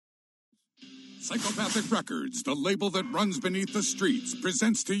Psychopathic Records, the label that runs beneath the streets,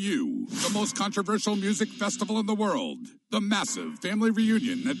 presents to you the most controversial music festival in the world. The massive family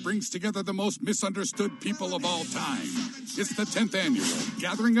reunion that brings together the most misunderstood people of all time. It's the 10th annual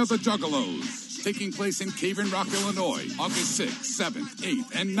Gathering of the Juggalos, taking place in Cave in Rock, Illinois, August 6th, 7th,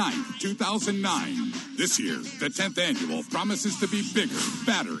 8th, and 9th, 2009. This year, the 10th annual promises to be bigger,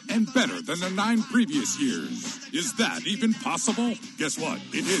 badder, and better than the 9 previous years. Is that even possible? Guess what?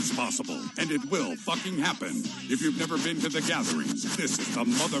 It is possible, and it will fucking happen. If you've never been to the gatherings, this is the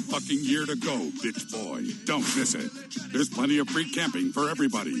motherfucking year to go, bitch boy. Don't miss it. There's plenty of free camping for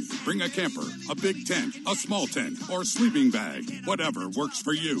everybody. Bring a camper, a big tent, a small tent, or sleeping bag. Whatever works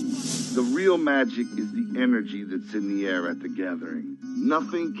for you. The real magic is the energy that's in the air at the gathering.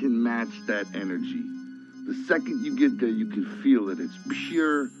 Nothing can match that energy. The second you get there, you can feel it. It's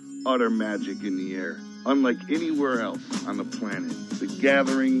pure, utter magic in the air. Unlike anywhere else on the planet. The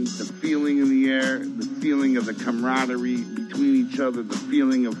gathering, the feeling in the air, the feeling of the camaraderie between each other, the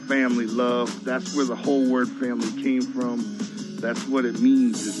feeling of family love. That's where the whole word family came from. That's what it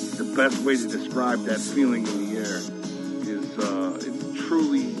means. It's the best way to describe that feeling in the air. It's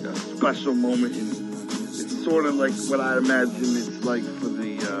truly a special moment. And it's sort of like what I imagine it's like for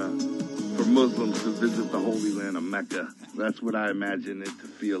Muslims to visit the Holy Land of Mecca. That's what I imagine it to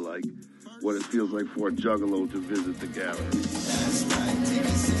feel like. What it feels like for a juggalo to visit the gallery. That's right, take a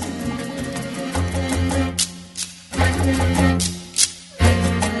seat.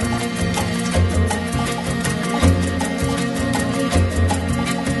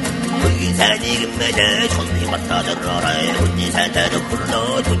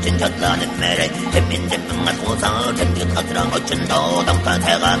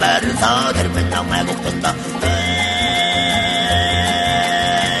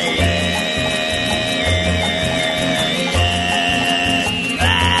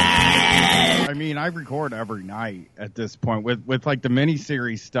 I record every night at this point with like the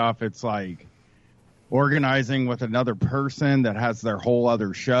miniseries stuff. It's like organizing with another person that has their whole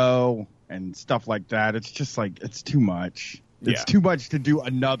other show and stuff like that. It's just like, it's too much. It's too much to do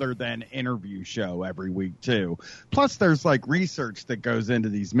another than interview show every week too. Plus there's like research that goes into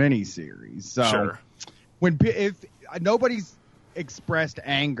these miniseries. So sure. if nobody's expressed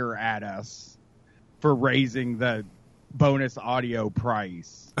anger at us for raising the bonus audio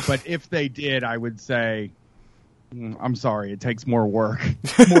price, but if they did, I would say, I'm sorry, it takes more work,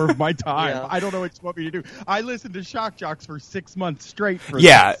 more of my time. Yeah. I don't know what you want me to do. I listened to Shock Jocks for 6 months straight for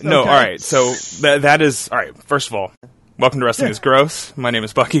this. No, all right. So that is, all right, first of all, welcome to Wrestling is Gross. My name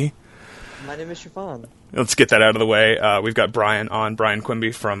is Bucky. My name is Chiffon. Let's get that out of the way. We've got Brian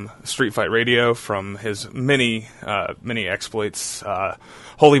Quimby from Street Fight Radio, from his many exploits,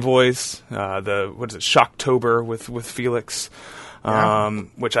 Holy Boys, Shocktober with Felix,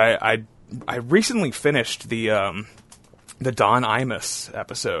 which I recently finished the Don Imus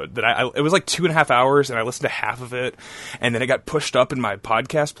episode that it was like 2.5 hours, and I listened to half of it, and then it got pushed up in my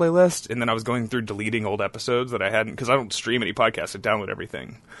podcast playlist, and then I was going through deleting old episodes that I hadn't, because I don't stream any podcasts, I download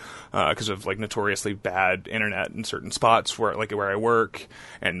everything. Because of like notoriously bad internet in certain spots where I work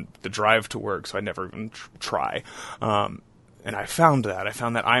and the drive to work, so I never even try. And I found that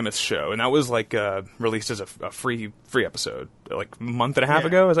Imus show, and that was like released as a free episode like a month and a half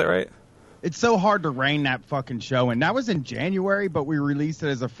ago. Is that right? It's so hard to rein that fucking show, and that was in January, but we released it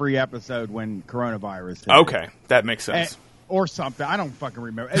as a free episode when coronavirus hit. Okay, that makes sense. Or something. I don't fucking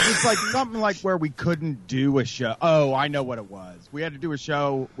remember. It was like something like where we couldn't do a show. Oh, I know what it was. We had to do a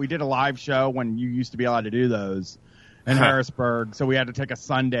show. We did a live show when you used to be allowed to do those in Harrisburg. So we had to take a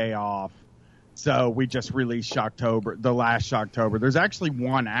Sunday off. So we just released Shocktober, the last Shocktober. There's actually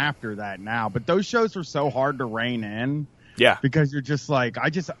one after that now. But those shows are so hard to rein in. Yeah. Because you're just like,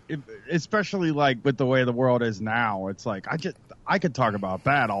 especially like with the way the world is now, it's like, I could talk about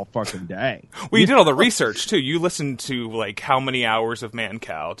that all fucking day. Well, you did all the research too. You listened to like how many hours of Man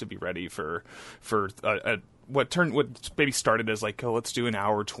Cow to be ready for what maybe started as like, oh, let's do an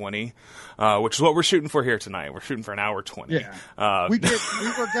hour 20, which is what we're shooting for here tonight. We're shooting for an hour 20. Yeah. We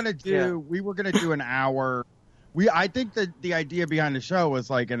were gonna do an hour. I think that the idea behind the show was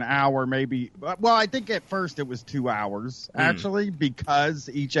like an hour, maybe. Well, I think at first it was 2 hours actually, because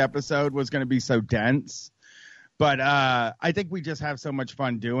each episode was going to be so dense. But I think we just have so much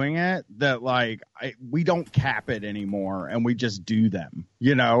fun doing it that like we don't cap it anymore, and we just do them.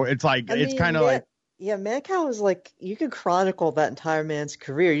 You know, it's like it's kind of like. Yeah, Man Cow is like, you can chronicle that entire man's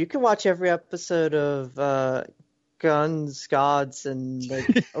career. You can watch every episode of Guns, Gods, and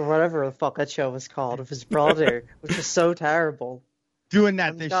like, or whatever the fuck that show was called, of his brother, which was so terrible. Doing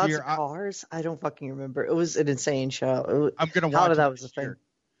that this Gods year. Cars? I don't fucking remember. It was an insane show. I'm going to watch it that was this a thing. year.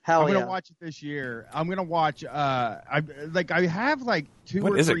 Hell I'm gonna yeah. watch it this year. I'm gonna watch. I have like two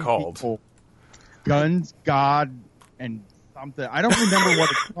What or is it three called? people, Guns, God, and something. I don't remember what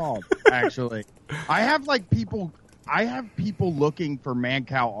it's called. Actually, I have people looking for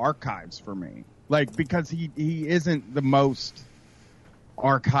Mancow archives for me, like because he isn't the most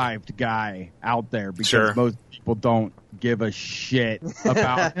archived guy out there because Sure. most people don't give a shit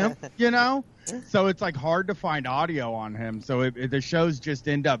about him, you know? So it's like hard to find audio on him. So the shows just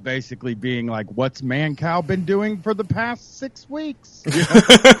end up basically being like, what's Mancow been doing for the past 6 weeks? You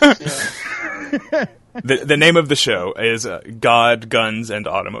know? The name of the show is God, Guns, and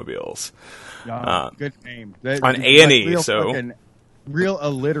Automobiles. Good name. On A&E, real so- fucking- real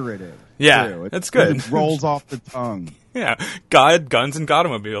alliterative. Yeah, too. that's good. It rolls off the tongue. Yeah, God, Guns, and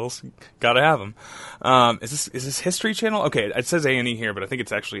Automobiles. Gotta have them. Is this History Channel? Okay, it says A&E here, but I think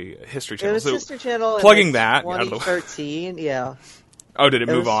it's actually History It Channel. was So Sister Channel in plugging like, that out of the way. 2013. Yeah. Oh, did it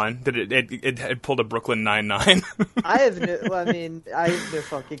move was- on? Did it pulled a Brooklyn Nine-Nine? I have no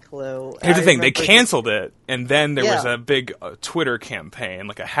fucking clue. Here's the I thing: they remember canceled it, and then there was Yeah. a big Twitter campaign,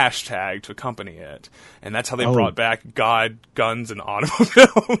 like a hashtag to accompany it, and that's how they Oh. brought back God, Guns, and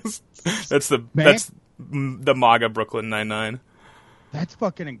Automobiles. that's the MAGA Brooklyn Nine-Nine. That's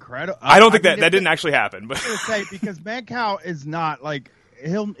fucking incredible. I don't think that mean, didn't actually happen, but I was gonna say because Mancow is not like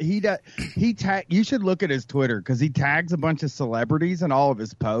you should look at his Twitter because he tags a bunch of celebrities in all of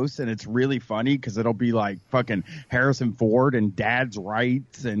his posts, and it's really funny because it'll be like fucking Harrison Ford and Dad's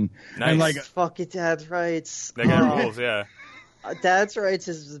Rights and Nice. like fucking Dad's Rights. that guy Oh, rules. Yeah, Dad's Rights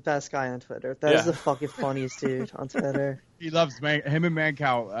is the best guy on Twitter. That is Yeah. the fucking funniest dude on Twitter. he loves him and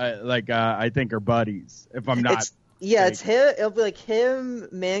Mancow. I think are buddies. If I'm not. It's him. It'll be like him,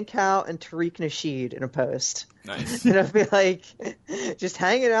 Mancow, and Tariq Nasheed in a post. nice. And it'll be like just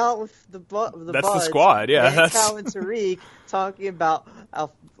hanging out with the That's the buds, squad, yeah, Mancow that's- and Tariq talking about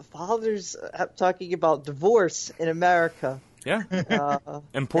our fathers talking about divorce in America. Yeah,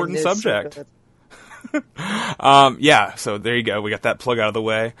 important and it's so subject. good. Yeah, so there you go. We got that plug out of the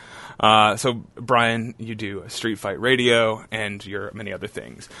way. So, Brian, you do Street Fight Radio and your many other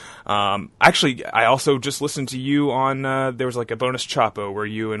things. Actually, I also just listened to you on, there was like a bonus Chapo where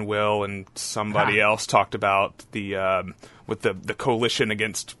you and Will and somebody else talked about with the coalition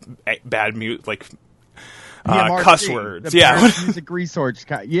against bad Mark cuss G, words. the Yeah. Parents Music Research.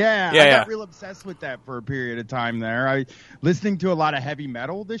 I Yeah. got real obsessed with that for a period of time there. I listening to a lot of heavy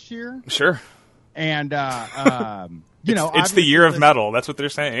metal this year. Sure. And, you know, It's the year of metal. That's what they're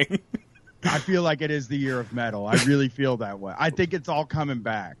saying. I feel like it is the year of metal. I really feel that way. I think it's all coming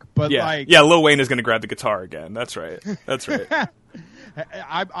back. But Yeah. Yeah, Lil Wayne is going to grab the guitar again. That's right. That's right.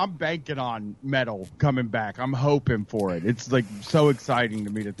 I'm banking on metal coming back. I'm hoping for it. It's like so exciting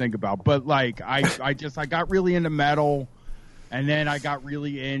to me to think about. But like, I got really into metal. And then I got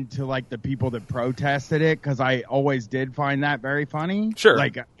really into like the people that protested it because I always did find that very funny. Sure.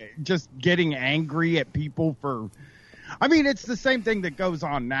 Like just getting angry at people for, I mean, it's the same thing that goes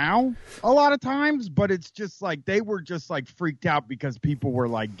on now a lot of times, but it's just like they were just like freaked out because people were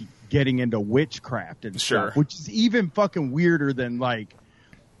like getting into witchcraft and Sure. stuff, which is even fucking weirder than like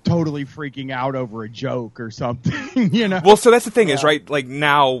totally freaking out over a joke or something, you know? Well, so that's the thing is, right, like,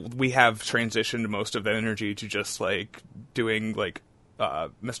 now we have transitioned most of that energy to just, like, doing, like,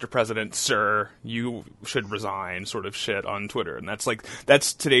 Mr. President, sir, you should resign sort of shit on Twitter. And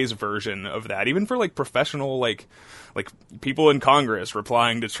that's today's version of that. Even for, like, professional, like people in Congress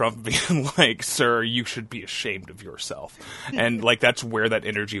replying to Trump being like, sir, you should be ashamed of yourself. And, like, that's where that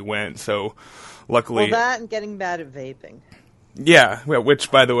energy went. So, luckily... Well, that and getting mad at vaping. Yeah, which,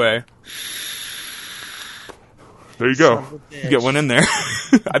 by the way... There you go. Son of a bitch. You get one in there.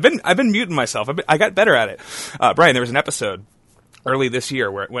 I've been muting myself. I got better at it. Brian, there was an episode early this year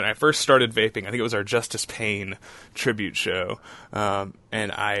where when I first started vaping, I think it was our Justice Payne tribute show,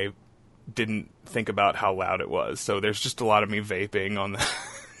 and I didn't think about how loud it was. So there's just a lot of me vaping on the...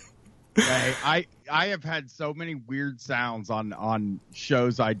 Hey, I have had so many weird sounds on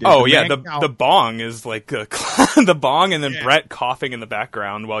shows I did. Oh yeah, the Mancow- bong is like the bong, and then Yeah. Brett coughing in the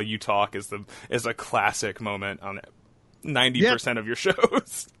background while you talk is a classic moment on 90% of your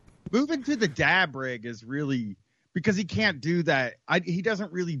shows. moving to the dab rig is really because he can't do that. He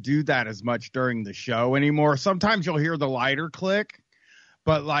doesn't really do that as much during the show anymore. Sometimes you'll hear the lighter click,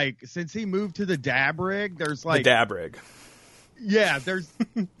 but like since he moved to the dab rig, there's like The dab rig. yeah, there's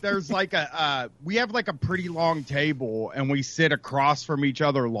like we have like a pretty long table and we sit across from each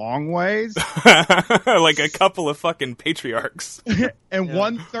other long ways. Like a couple of fucking patriarchs. And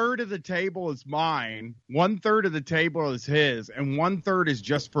 1/3 of the table is mine, 1/3 of the table is his, and 1/3 is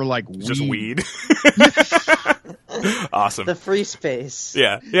just for like weed. Just weed. Awesome. The free space.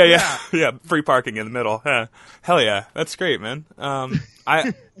 Yeah. Free parking in the middle. Hell yeah, that's great, man.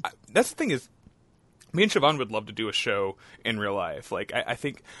 I that's the thing is, me and Siobhan would love to do a show in real life. Like, I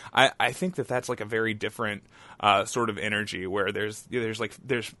think that's like a very different sort of energy where there's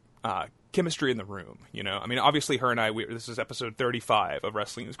chemistry in the room, you know? I mean, obviously her and I, this is episode 35 of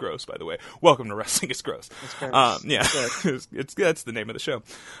Wrestling is Gross, by the way. Welcome to Wrestling is Gross. Yeah, that's the name of the show.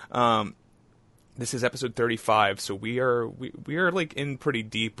 This is episode 35, so we are like in pretty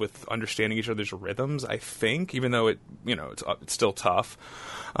deep with understanding each other's rhythms, I think, even though it's still tough.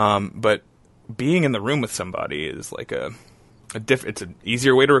 But being in the room with somebody is like it's an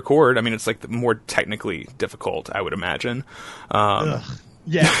easier way to record. I mean, it's like the more technically difficult, I would imagine.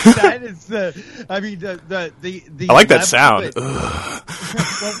 Yeah, that is the. I mean, the. I like that sound.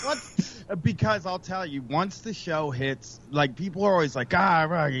 Well, because I'll tell you, once the show hits, like people are always like,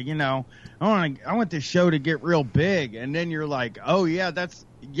 I want this show to get real big, and then you're like, oh yeah,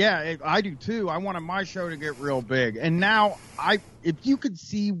 I do too. I wanted my show to get real big, and now if you could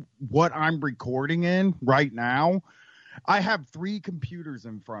see what I'm recording in right now. I have 3 computers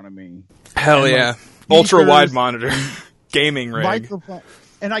in front of me. Hell yeah. Ultra wide monitor. Gaming rig. Microphone.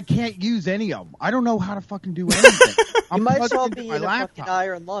 And I can't use any of them. I don't know how to fucking do anything. You might as well be in a fucking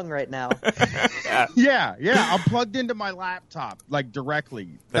iron lung right now. Yeah. I'm plugged into my laptop, like, directly.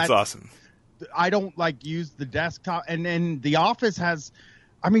 That's awesome. I don't, like, use the desktop. And then the office has...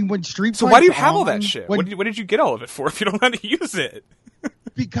 I mean, when Street So why do you have all that shit? What did you get all of it for if you don't know how to use it?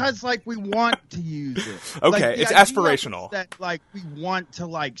 Because, like, we want to use it. Okay, like, it's aspirational. That, like, we want to,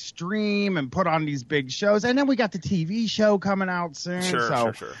 like, stream and put on these big shows. And then we got the TV show coming out soon.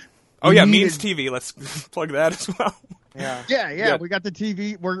 Sure. Oh, yeah, Means TV. Let's plug that as well. Yeah. We got the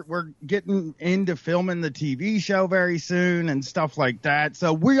TV. We're getting into filming the TV show very soon and stuff like that.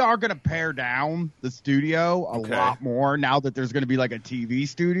 So we are going to pare down the studio a lot more now that there's going to be like a TV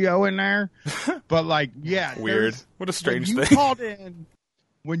studio in there. But like, yeah. Weird. What a strange thing.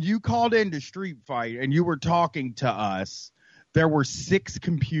 When you called into Street Fight and you were talking to us, there were 6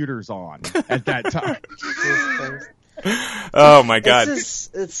 computers on at that time. Oh my god!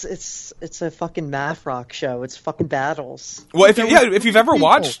 It's a fucking math rock show. It's fucking battles. Well, if you've ever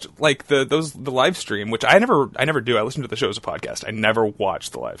watched like the live stream, which I never do. I listen to the show as a podcast. I never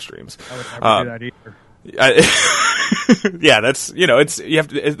watch the live streams. I would never do that either. Yeah, that's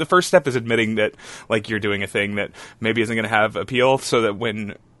the first step is admitting that like you're doing a thing that maybe isn't going to have appeal, so that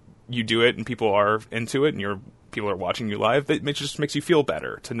when you do it and people are into it and people are watching you live, it just makes you feel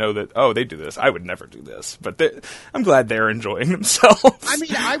better to know that, oh, they do this. I would never do this, but I'm glad they're enjoying themselves. I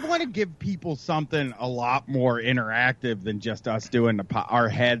mean, I want to give people something a lot more interactive than just us doing our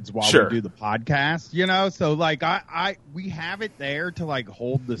heads while we do the podcast, you know? So like we have it there to like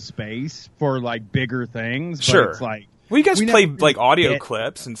hold the space for like bigger things. But sure. It's like, well, you guys play like audio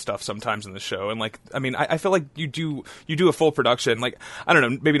clips and stuff sometimes in the show, and like, I mean, I feel like you do a full production. Like, I don't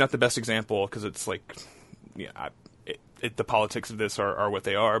know, maybe not the best example because it's like, yeah, the politics of this are what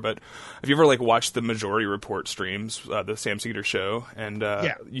they are. But have you ever like watched the Majority Report streams, the Sam Cedar show, and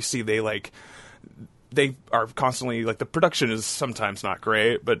you see they are constantly like the production is sometimes not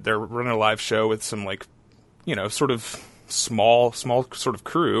great, but they're running a live show with some like sort of small sort of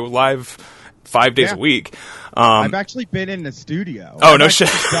crew live 5 days a week. I've actually been in the studio. Oh, no shit.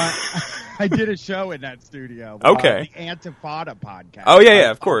 I did a show in that studio. Okay. The Antifada podcast. Oh,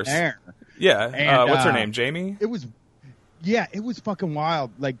 yeah, of course. There. Yeah. And, what's her name? Jamie? It was fucking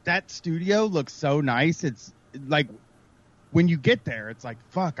wild. Like, that studio looks so nice. It's like, when you get there, it's like,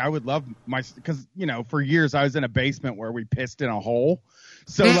 fuck, I would love because, for years I was in a basement where we pissed in a hole.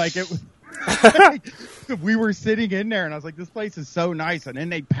 So, like, it was. We were sitting in there and I was like, this place is so nice. And then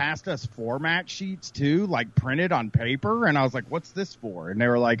they passed us format sheets too, like printed on paper. And I was like, what's this for? And they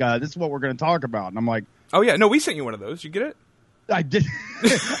were like, this is what we're going to talk about. And I'm like, oh yeah, no, we sent you one of those. You get it? I did.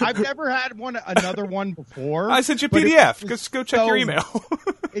 I've never had another one before. I sent you a PDF. Just go check your email.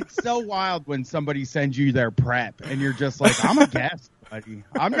 It's so wild when somebody sends you their prep and you're just like, I'm a guest, buddy.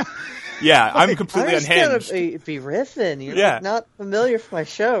 I'm not. Yeah, I'm completely unhinged. I'm just gonna be riffing. Like, not familiar for my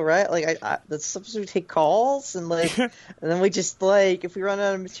show, right? Like, that's supposed to take calls and like, and then we just like, if we run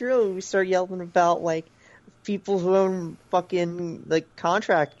out of material, we start yelling about like people who own fucking like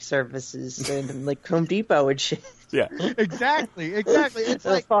contract services and like Home Depot and shit. Yeah, exactly. It's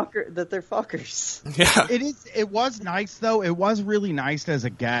like that they're fuckers. Yeah, it is. It was nice though. It was really nice as a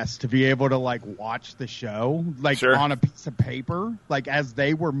guest to be able to like watch the show like on a piece of paper, like as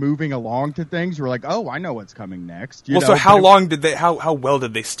they were moving along to things. We're like, oh, I know what's coming next. So how long did they? How well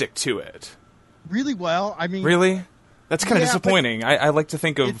did they stick to it? Really well. I mean, really. That's kind of Yeah, disappointing. I like to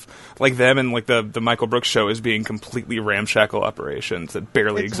think of like them and like the Michael Brooks show as being completely ramshackle operations that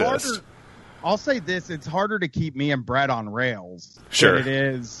barely It's exist. harder- I'll say this: it's harder to keep me and Brett on rails Sure. than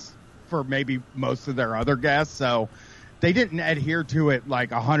it is for maybe most of their other guests. So they didn't adhere to it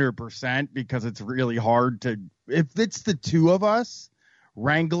like 100% because it's really hard to. If it's the two of us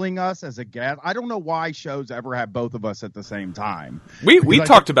wrangling us as a guest, I don't know why shows ever have both of us at the same time. We Because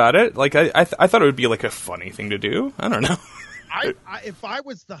talked about it. Like I thought it would be like a funny thing to do. I don't know. If I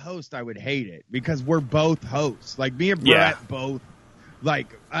was the host, I would hate it because we're both hosts. Like me and Yeah. Brett both.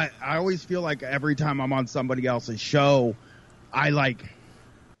 Like I always feel like every time I'm on somebody else's show, I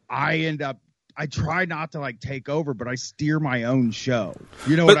try not to like take over, but I steer my own show.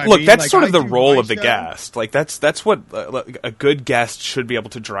 You know But what I look, mean? that's Like, sort of I the do role my of the show. guest. Like that's what a good guest should be able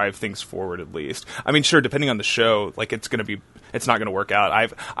to drive things forward. At least, I mean, sure, depending on the show, like it's not going to work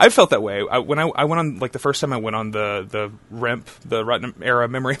out. I've felt that way. When I went on, like the first time I went on the REMP, the Rotten Era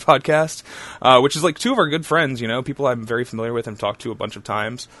Memory podcast, which is like two of our good friends, you know, people I'm very familiar with and talked to a bunch of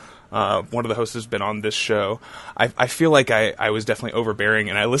times. One of the hosts has been on this show. I feel like I was definitely overbearing,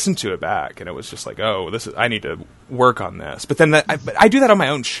 and I listened to it back, and it was just like, oh, I need to work on this. But then I do that on my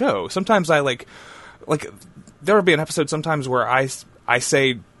own show. Sometimes I like there will be an episode sometimes where I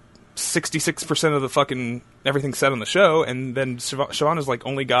say 66% of the fucking everything said on the show, and then Siobhan has like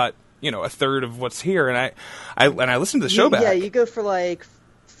only got, you know, a third of what's here, and I listen to the show back. Yeah, you go for like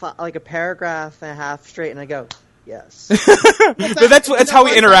a paragraph and a half straight, and I go, yes. But that's how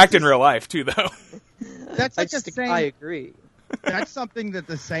we interact in real life too, though. That's I like the just same. I agree. That's something that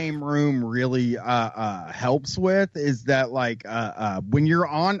the same room really helps with is that like when you're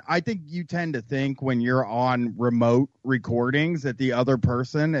on, I think you tend to think when you're on remote recordings that the other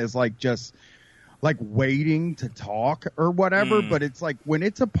person is like just like waiting to talk or whatever. But it's like when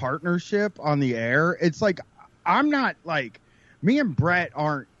it's a partnership on the air, it's like I'm not like me and Brett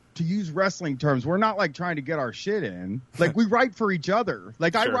aren't, to use wrestling terms, we're not like trying to get our shit in. Like we write for each other.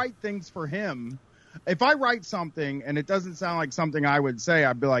 Like I Sure. write things for him. If I write something and it doesn't sound like something I would say,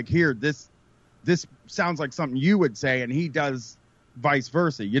 I'd be like, here, this sounds like something you would say, and he does vice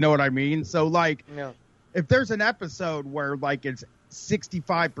versa. You know what I mean? So like No. if there's an episode where like it's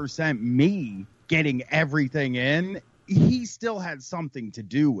 65% me getting everything in, he still had something to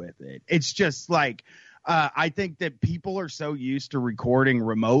do with it. It's just like I think that people are so used to recording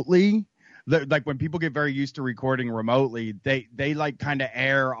remotely. Like when people get very used to recording remotely, they like kind of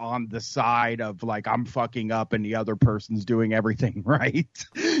err on the side of like I'm fucking up and the other person's doing everything right.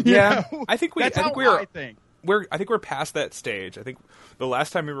 You Yeah, know? I think That's how we're I think. I think we're past that stage. I think the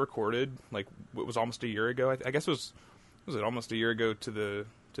last time we recorded, like, it was almost a year ago. I guess was it almost a year ago to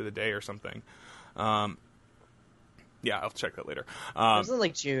the day or something. Yeah, I'll check that later. It was in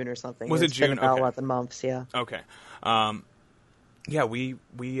like June or something. Was it It's been June? about Okay. 11 months, yeah. Okay. Yeah, we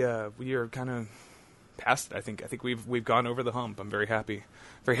are kind of past it. I think we've gone over the hump. I'm very happy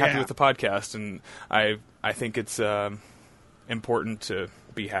Yeah. with the podcast, and I think it's important to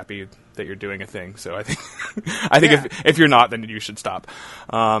be happy that you're doing a thing. So I think Yeah. if you're not, then you should stop.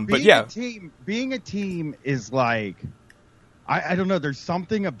 But yeah, Being a team is like, I don't know. There's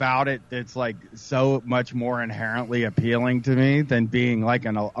something about it that's like so much more inherently appealing to me than being like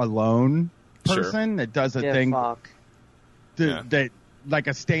a lone Sure. person that does a Yeah, thing fuck. that like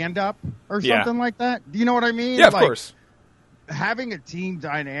a stand up or Yeah. something like that. Do you know what I mean? yeah, of Like, course. having a team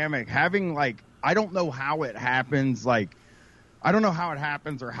dynamic, having like, I don't know how it happens. Like, I don't know how it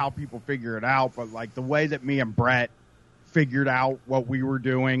happens or how people figure it out, but like the way that me and Brett figured out what we were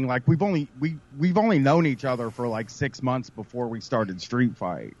doing, like we've only known each other for like 6 months before we started Street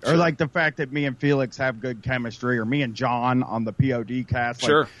Fight. Sure. Or like the fact that me and Felix have good chemistry, or me and John on the POD cast. Like,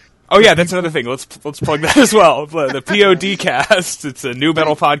 Sure. Oh yeah, that's another thing. Let's plug that as well. The POD cast. It's a new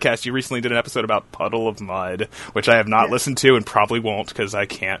metal podcast. You recently did an episode about Puddle of Mud, which I have not listened to and probably won't because I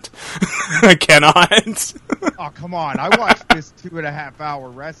can't. I cannot. Oh, come on. I watched this 2.5 hour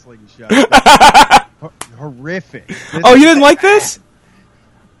wrestling show. Horrific. Oh, you didn't like this?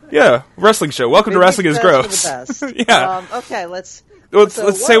 Yeah, wrestling show. Welcome to Maybe Wrestling is the best Gross. of the best. Yeah. Okay, let's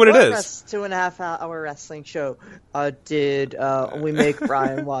say what it is. 2.5 hour wrestling show did we make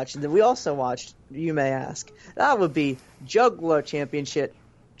Brian watch? And then we also watched, you may ask. That would be Juggler Championship,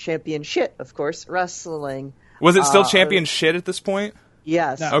 of course, wrestling. Was it still champion shit at this point?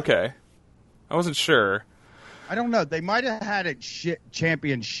 Yes. No. Okay. I wasn't sure. I don't know. They might have had a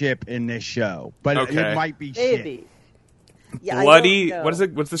championship in this show, but Okay. it might be shit. Maybe. Yeah, I Bloody. don't know. What is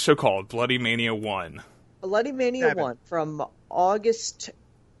it? What's this show called? Bloody Mania 1. Bloody Mania 7. 1 from August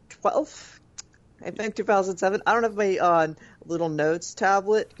 12th. I think 2007. I don't have my little notes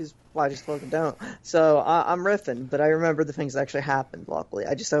tablet because I just fucking don't. So I'm riffing, but I remember the things that actually happened. Luckily,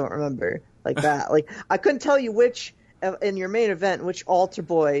 I just don't remember like that. Like I couldn't tell you which in your main event which altar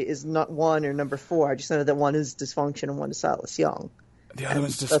boy is not 1 or number 4. I just know that one is Dysfunction and one is Silas Young. The other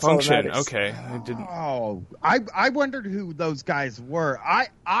one's Dysfunction. Okay, I didn't. Oh, I wondered who those guys were.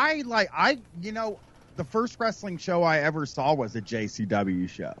 The first wrestling show I ever saw was a JCW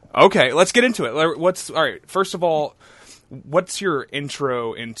show. Okay, let's get into it. All right? First of all, what's your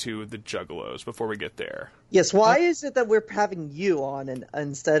intro into the Juggalos before we get there? Yes, why is it that we're having you on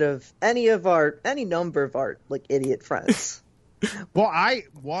instead of any number of our like idiot friends? Well, I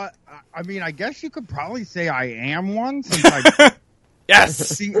mean, I guess you could probably say I am one since I.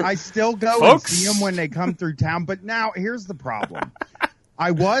 Yes. I still go Folks. and see them when they come through town. But now here's the problem.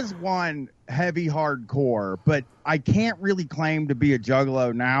 I was one heavy hardcore, but I can't really claim to be a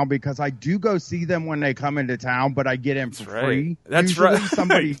Juggalo now because I do go see them when they come into town, but I get in for free. That's usually. right.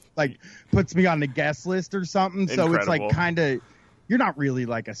 Somebody like puts me on the guest list or something. So Incredible. it's like kind of, you're not really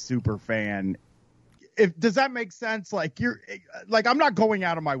like a super fan. Does that make sense? Like I'm not going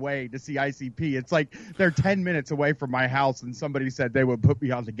out of my way to see ICP. It's like they're 10 minutes away from my house, and somebody said they would put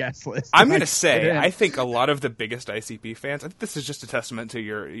me on the guest list. I'm going to say, I think a lot of the biggest ICP fans, I think this is just a testament to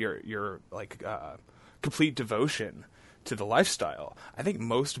your complete devotion to the lifestyle. I think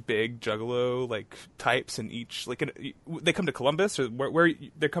most big Juggalo types in each they come to Columbus or where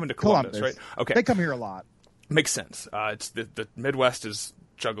they're coming to Columbus, right? Okay, they come here a lot. Makes sense. It's the Midwest is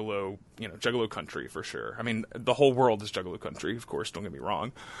Juggalo, Juggalo country for sure. I mean, the whole world is Juggalo country, of course. Don't get me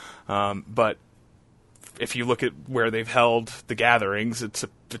wrong, but if you look at where they've held the gatherings, it's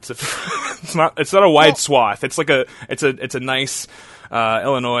not a wide swath. It's a nice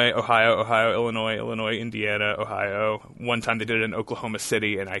Illinois, Ohio, Illinois, Indiana, Ohio. One time they did it in Oklahoma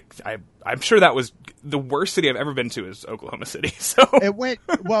City, and I'm sure that was the worst city I've ever been to is Oklahoma City. So it went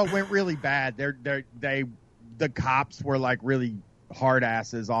really bad. The cops were like really hard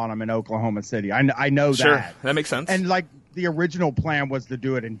asses on them in Oklahoma City. I know sure, that. That makes sense. And the original plan was to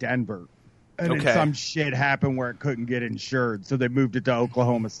do it in Denver. And then some shit happened where it couldn't get insured, so they moved it to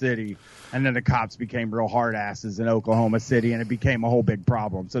Oklahoma City. And then the cops became real hard asses in Oklahoma City, and it became a whole big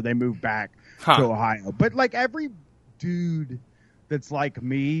problem. So they moved back to Ohio. But every dude that's like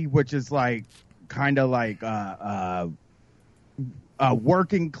me, which is kind of like a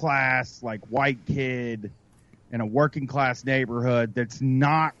working class white kid in a working class neighborhood that's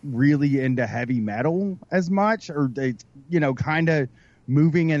not really into heavy metal as much, or they kind of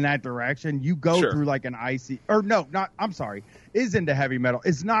moving in that direction, you go through an is into heavy metal.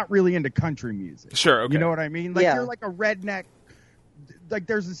 It's not really into country music. Sure, okay. You know what I mean? You're like a redneck.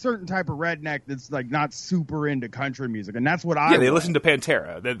 There's a certain type of redneck that's not super into country music, and that's what I. Yeah, they listen to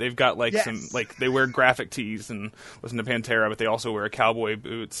Pantera. They've got some they wear graphic tees and listen to Pantera, but they also wear cowboy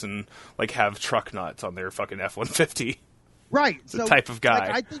boots and have truck nuts on their fucking F-150. Right, it's the type of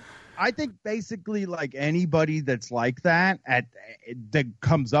guy. I think basically anybody that's like that that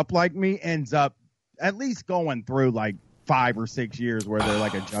comes up like me ends up at least going through 5 or 6 years where they're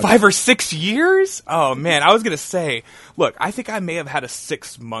like a judge. 5 or 6 years? Oh man, I was gonna say, look, I think I may have had a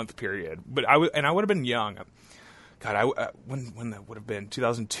 6-month period, but I would have been young. God, when that would have been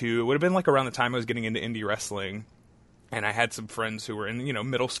 2002. It would have been around the time I was getting into indie wrestling, and I had some friends who were in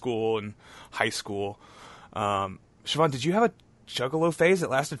middle school and high school. Siobhan, did you have a Juggalo phase that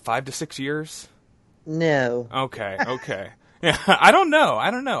lasted 5 to 6 years? No. Okay. Yeah, I don't know.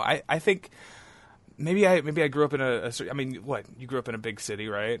 I think. Maybe I grew up in you grew up in a big city,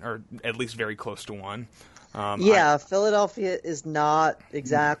 right? Or at least very close to one. Philadelphia is not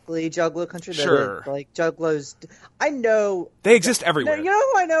exactly Juggalo country. Sure. Juggalos, I know. They exist everywhere. You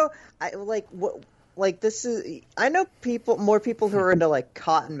know who I know? I know more people who are into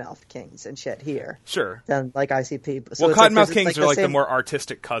Cottonmouth Kings and shit here. Sure. Than ICP. So Cottonmouth Kings are the more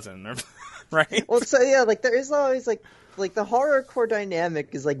artistic cousin, right? Well, so yeah, there is always the horrorcore dynamic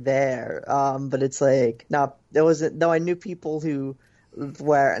is there, but it's not. There wasn't. Though I knew people who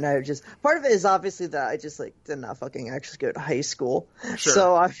were, and I just part of it is obviously that I just did not fucking actually go to high school. Sure.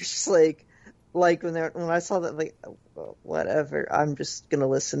 So I was just when I saw that whatever, I'm just gonna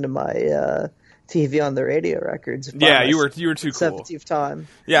listen to my TV on the radio records. Yeah, you were too cool. 17th time.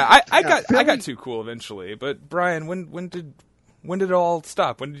 Yeah, I got too cool eventually. But Brian, when did it all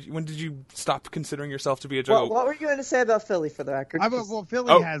stop? When did you stop considering yourself to be a Juggalo? What were you going to say about Philly for the record?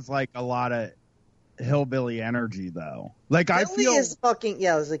 Philly has a lot of hillbilly energy though. Philly is fucking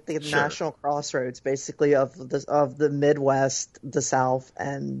it's the national crossroads basically of the Midwest, the South,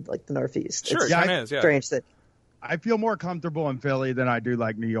 and the Northeast. Sure, it's is. Yeah. Strange that. I feel more comfortable in Philly than I do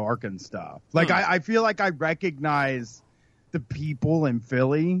like New York and stuff. Like I feel like I recognize the people in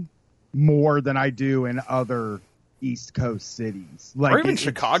Philly more than I do in other East Coast cities. Like, or even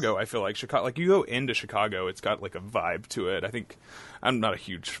Chicago. I feel like Chicago. Like you go into Chicago, it's got like a vibe to it. I think I'm not a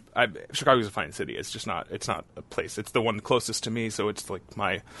huge. Chicago's a fine city. It's just not. It's not a place. It's the one closest to me, so it's like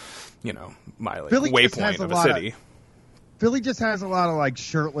my, my like waypoint of a city. Philly just has a lot of like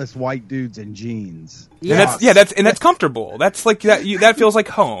shirtless white dudes in jeans. Yeah, that's comfortable. That's like that. That feels like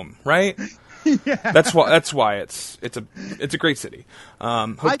home, right? Yeah. That's why it's a great city.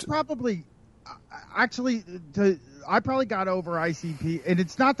 I probably got over ICP, and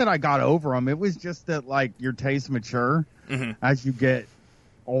it's not that I got over them. It was just that like your tastes mature as you get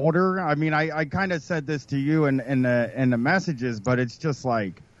older. I mean, I kind of said this to you in the messages, but it's just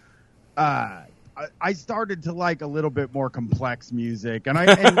like I started to like a little bit more complex music, and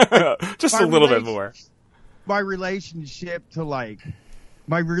just a little bit more. My relationship to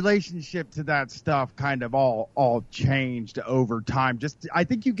that stuff kind of all changed over time. Just I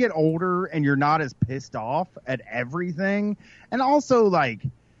think you get older and you're not as pissed off at everything, and also like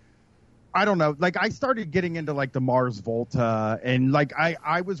I don't know, like I started getting into like the Mars Volta, and like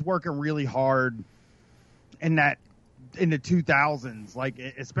I was working really hard in the 2000s, like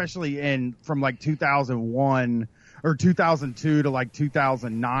especially from like 2001 or 2002 to like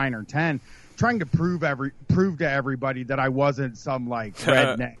 2009 or 10, trying to prove to everybody that I wasn't some like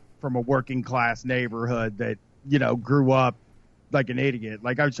redneck from a working class neighborhood that grew up like an idiot.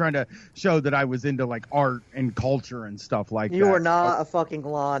 Like I was trying to show that I was into like art and culture and stuff like that. You were not a fucking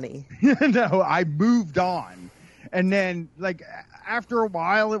Lonnie. No, I moved on. And then, like, after a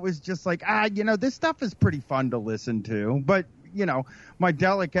while, it was just like, this stuff is pretty fun to listen to. But,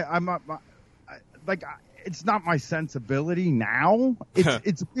 it's not my sensibility now.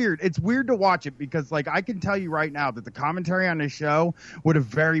 It's weird. It's weird to watch it because, like, I can tell you right now that the commentary on this show would have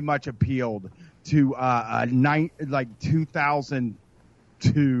very much appealed to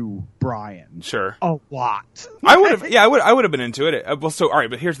 2002 Brian. Sure. A lot. I would have. Yeah, I would have been into it. Well, so all right,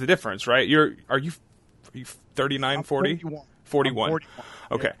 but here's the difference, right? Are you 39, 40? 41.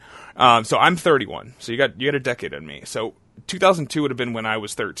 Okay. So I'm 31. So you got a decade in me. So 2002 would have been when I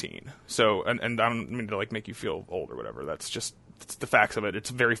was 13. So and I don't mean to like make you feel old or whatever. It's the facts of it. It's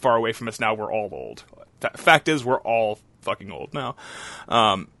very far away from us now. We're all old. Fact is, we're all fucking old now.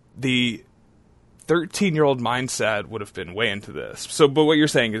 The 13-year-old mindset would have been way into this. So, but what you're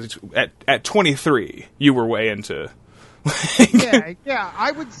saying is at 23, you were way into. yeah.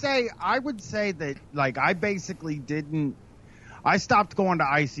 I would say that like I basically didn't. I stopped going to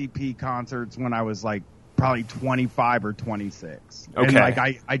ICP concerts when I was like probably 25 or 26. Okay. And like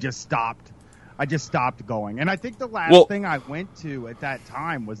I just stopped. I just stopped going. And I think the last thing I went to at that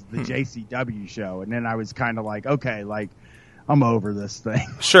time was the JCW show, and then I was kind of like, okay, like I'm over this thing.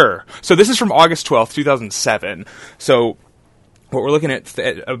 Sure. So this is from August 12th, 2007. So what we're looking at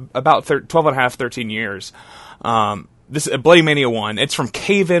about 12 and a half, 13 years. This is Bloody Mania 1. It's from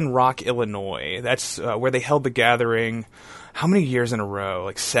Cave In Rock, Illinois. That's where they held the gathering. How many years in a row?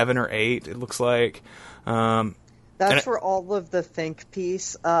 Like 7 or 8, it looks like. That's where all of the think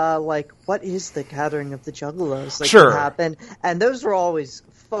piece, like, what is the gathering of the Juggalos? Like, sure. What happened? And those were always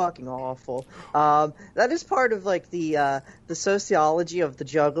fucking awful. That is part of, like, the sociology of the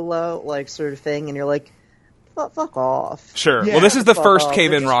Juggalo, like, sort of thing. And you're like, fuck off. Sure. Yeah. Well, this is the first off.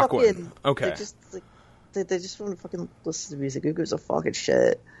 Cave In Rock one. Okay. They just want to fucking listen to music. Who gives a fucking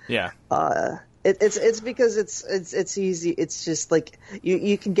shit? Yeah. It's because it's easy. It's just like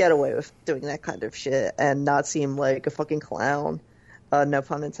you can get away with doing that kind of shit and not seem like a fucking clown. No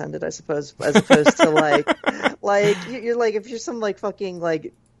pun intended, I suppose. As opposed to like you're like if you're some like fucking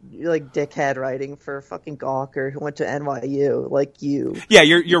like dickhead writing for fucking Gawker who went to NYU, like you. Yeah,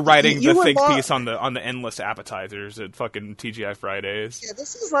 you're writing the think piece on the endless appetizers at fucking TGI Fridays. Yeah,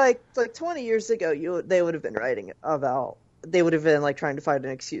 this is like 20 years ago. They would have been writing about. They would have been like trying to find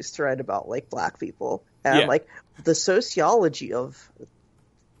an excuse to write about like black people and like the sociology of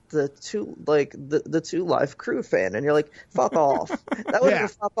the two Live Crew fan, and you're like, fuck off. That would have been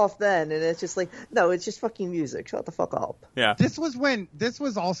fuck off then, and it's just like, no, it's just fucking music. Shut the fuck up. Yeah. This was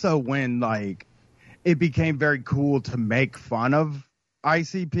also when like it became very cool to make fun of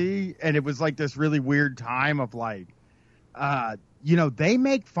ICP, and it was like this really weird time of like they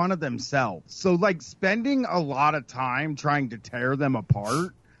make fun of themselves. So, like, spending a lot of time trying to tear them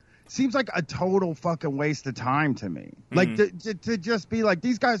apart seems like a total fucking waste of time to me. Like, to just be like,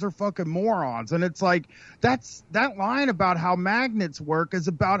 these guys are fucking morons. And it's like, that line about how magnets work is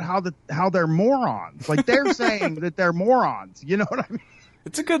about how they're morons. Like, they're saying that they're morons. You know what I mean?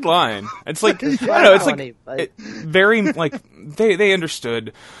 It's a good line. It's like, I don't Yeah, know, it's funny, like very, like, they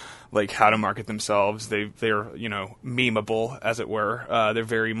understood, like, how to market themselves. They're, you know, memeable, as it were. They're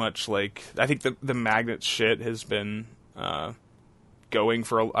very much like, I think the Magnet shit has been, going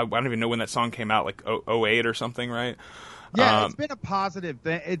for, I don't even know when that song came out, like 08 or something, right? Yeah, it's been a positive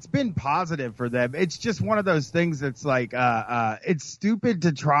thing. It's been positive for them. It's just one of those things that's like, it's stupid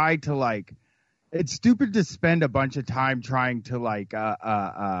to try to like, it's stupid to spend a bunch of time trying to like,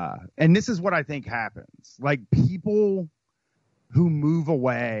 and this is what I think happens. Like people who move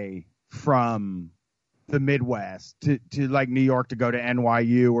away from the Midwest to like New York to go to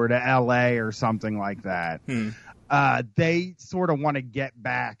NYU or to LA or something like that. They sort of want to get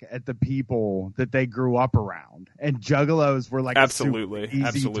back at the people that they grew up around, and Juggalos were like Absolutely. a super easy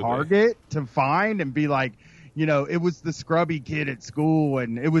Absolutely. target to find and be like, you know, it was the scrubby kid at school,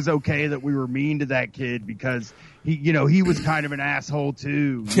 and it was okay that we were mean to that kid because he, you know, he was kind of an asshole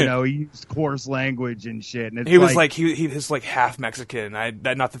too. You know, he used coarse language and shit. And it's He was like he's like half Mexican.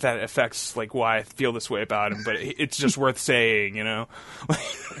 Not that affects like why I feel this way about him, but it's just worth saying, you know.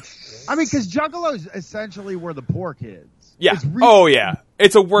 I mean, because Juggalos essentially were the poor kids. Yeah. It's really- Oh yeah.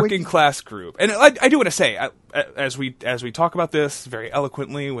 It's a working class group, and I do want to say, as we talk about this very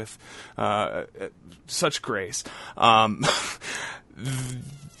eloquently with such grace,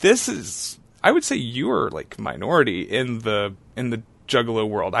 this is, I would say, you are like minority in the Juggalo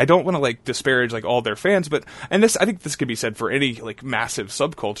world. I don't want to like disparage like all their fans, but I think this could be said for any like massive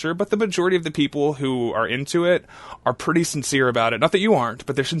subculture, but the majority of the people who are into it are pretty sincere about it. Not that you aren't,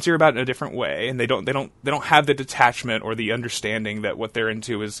 but they're sincere about it in a different way, and they don't have the detachment or the understanding that what they're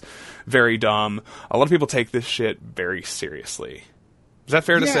into is very dumb. A lot of people take this shit very seriously. Is that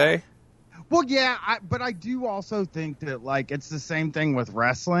fair to say? Well, yeah, but I do also think that like it's the same thing with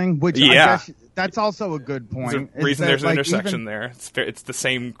wrestling, which Yeah. I guess that's also a good point. There's a reason there's an like, intersection there. It's the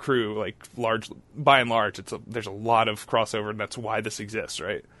same crew, like by and large. There's a lot of crossover, and that's why this exists,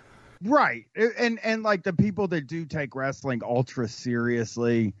 right? Right, and like the people that do take wrestling ultra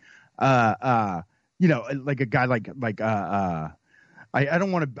seriously, you know, like a guy like I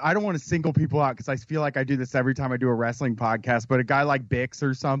don't want to single people out because I feel like I do this every time I do a wrestling podcast, but a guy like Bix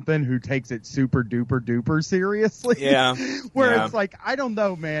or something who takes it super duper duper seriously. Yeah. Where Yeah. it's like, I don't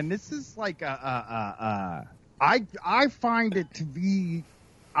know, man, this is like I find it to be,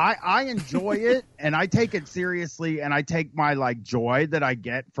 I enjoy it and I take it seriously, and I take my like joy that I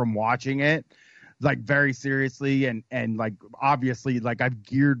get from watching it like very seriously, and like obviously like I've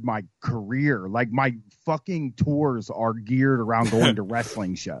geared my career, like my fucking tours are geared around going to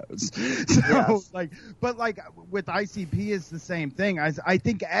wrestling shows. So Yes. like, but like with ICP it's the same thing. I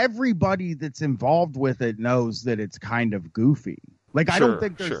think everybody that's involved with it knows that it's kind of goofy. Like I don't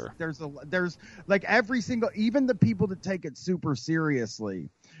think there's like every single, even the people that take it super seriously,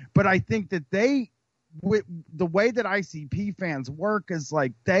 but I think that with the way that ICP fans work is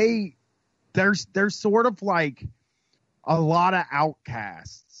like there's sort of like a lot of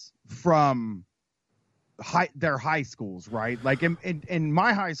outcasts from their high schools, right? Like in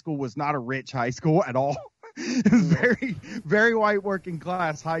my high school was not a rich high school at all. It was very, very white working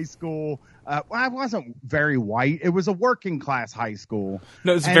class high school. Well, I wasn't very white. It was a working class high school.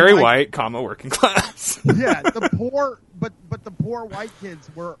 No, it's And, very like, white, comma, working class. Yeah, the poor, but the poor white kids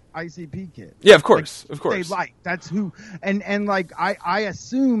were ICP kids. Yeah, of course, of course. They like, that's who, and like I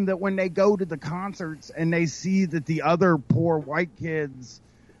assume that when they go to the concerts and they see that the other poor white kids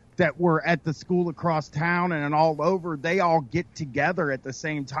that were at the school across town and all over, they all get together at the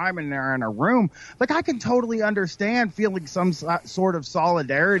same time and they're in a room. Like I can totally understand feeling some sort of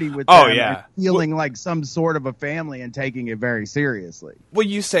solidarity with them. Oh, yeah. And feeling like some sort of a family and taking it very seriously. Well,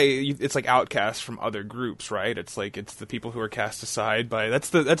 you say it's like outcasts from other groups, right? It's like it's the people who are cast aside by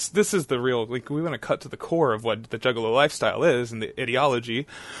this is the real, like, we want to cut to the core of what the Juggalo lifestyle is and the ideology.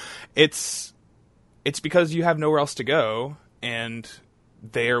 It's because you have nowhere else to go, and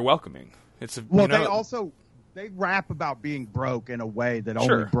they are welcoming. Well, they rap about being broke in a way that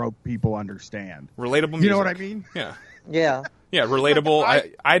only broke people understand. Relatable music. You know what I mean? Yeah. Yeah. Yeah, relatable.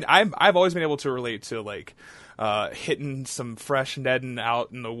 Like, I've always been able to relate to like hitting some fresh Neddin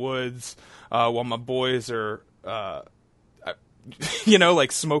out in the woods while my boys are like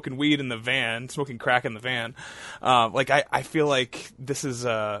smoking weed in the van, smoking crack in the van. Like I feel like this is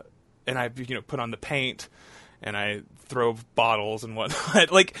and I put on the paint and I throw bottles and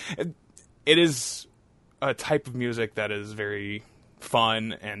whatnot. Like it is a type of music that is very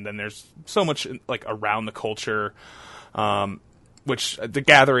fun, and then there's so much like around the culture. Which the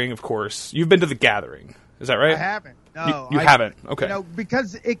Gathering, of course, you've been to the Gathering, is that right? I haven't. No, you haven't. Okay.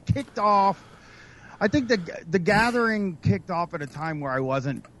 Because it kicked off. I think the gathering kicked off at a time where I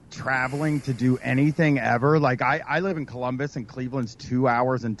wasn't traveling to do anything ever. Like I live in Columbus, and Cleveland's 2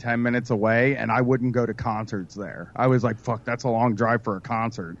 hours and 10 minutes away, and I wouldn't go to concerts there. I was like, fuck, that's a long drive for a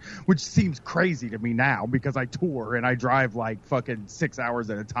concert, which seems crazy to me now because I tour and I drive like fucking 6 hours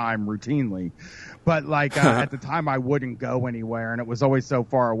at a time routinely. But like at the time I wouldn't go anywhere, and it was always so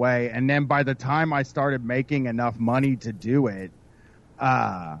far away. And then by the time I started making enough money to do it,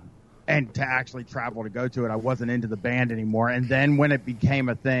 and to actually travel to go to it, I wasn't into the band anymore. And then when it became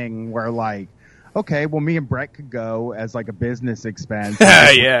a thing where like, okay, well, me and Brett could go as like a business expense,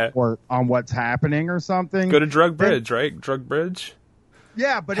 or on what's happening or something. Go to Drug Bridge, right? Drug Bridge.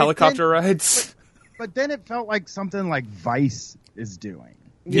 Yeah, but helicopter rides. But then it felt like something like Vice is doing.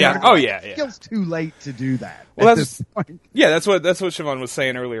 Yeah. It feels too late to do that. Well, that's what Siobhan was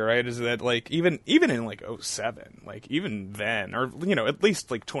saying earlier, right? Is that like even in like 2007, like even then, or at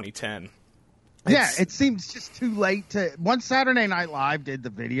least like 2010. Yeah, it seems just too late to. Once Saturday Night Live did the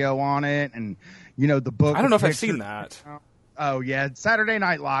video on it, and the book. I don't know if I've seen that. Oh yeah, Saturday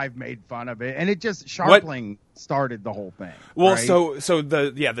Night Live made fun of it, and it just Sharpling started the whole thing. Well, right? so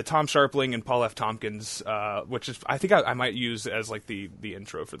the Tom Sharpling and Paul F. Tompkins, which is I think I might use as like the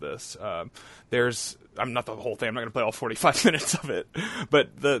intro for this. I'm not the whole thing. I'm not going to play all 45 minutes of it, but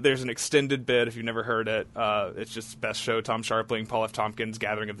there's an extended bit if you've never heard it. It's just Best Show, Tom Sharpling, Paul F. Tompkins,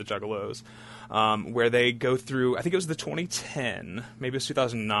 Gathering of the Juggalos, where they go through. I think it was the 2010, maybe it was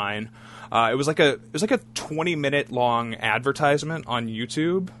 2009. It was like a 20-minute long advertisement on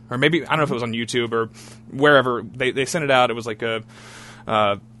YouTube, or maybe I don't know if it was on YouTube or wherever they sent it out. It was like a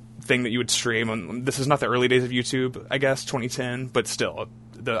thing that you would stream. This is not the early days of YouTube, I guess, 2010, but still,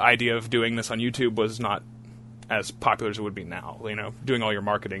 the idea of doing this on YouTube was not as popular as it would be now. Doing all your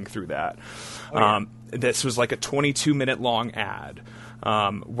marketing through that. Oh, yeah. This was like a 22-minute long ad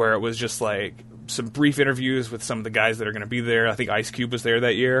where it was just like some brief interviews with some of the guys that are going to be there. I think Ice Cube was there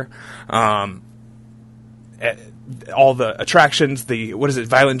that year. All the attractions,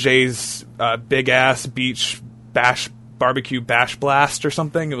 Violent J's Big Ass Beach Bash Barbecue Bash Blast or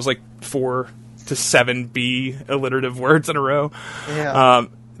something. It was like 4 to 7 B alliterative words in a row. Yeah.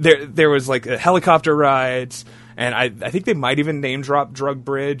 There was like helicopter rides, and I think they might even name drop Drug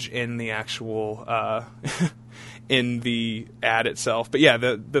Bridge in the actual in the ad itself. But yeah,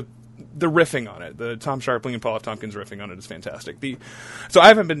 the riffing on it, the Tom Sharpling and Paul F. Tompkins riffing on it is fantastic. So I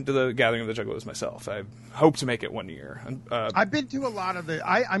haven't been to the Gathering of the Juggalos myself. I hope to make it one year. I've been to a lot of the.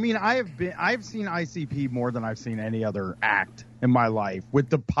 I've seen ICP more than I've seen any other act in my life, with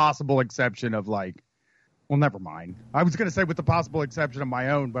the possible exception of like. Well, never mind. I was going to say with the possible exception of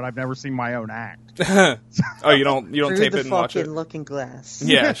my own, but I've never seen my own act. Oh, you don't tape it and watch it? Through the fucking looking glass.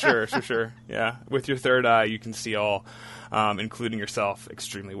 Yeah, sure. Yeah, with your third eye, you can see all, including yourself,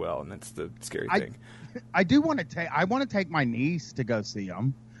 extremely well, and that's the scary thing. I do want to take. I want to take my niece to go see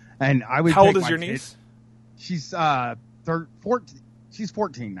them, and I would. How old is your niece? She's 14. She's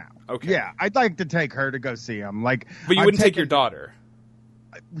 14 now. Okay. Yeah, I'd like to take her to go see them. Like, but you wouldn't take your daughter.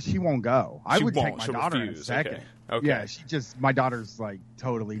 She won't go. I would take my daughter refuse. in a second. Okay. Yeah, my daughter's like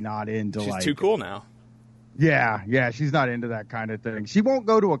totally not into She's too cool now. Yeah, she's not into that kind of thing. She won't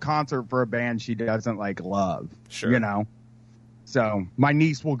go to a concert for a band she doesn't like love. Sure. So my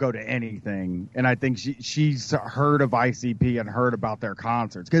niece will go to anything, and I think she's heard of ICP and heard about their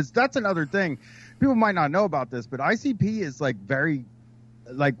concerts, because that's another thing. People might not know about this, but ICP is like very,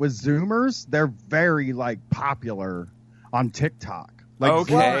 like with Zoomers, they're very like popular on TikTok.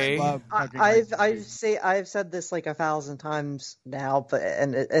 Like, okay. I've said this like 1,000 times now,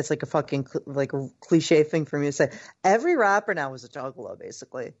 and it's like a fucking like cliche thing for me to say. Every rapper now is a juggalo,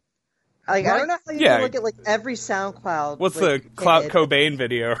 basically. Like, I don't know how you can look at like every SoundCloud. What's the Kurt Cobain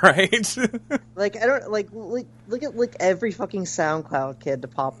video, right? Like, I don't look at like every fucking SoundCloud kid to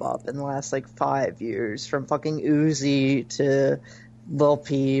pop up in the last like 5 years, from fucking Uzi to Lil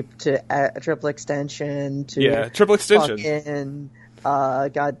Peep to Triple Extension to Triple Extension. Fucking,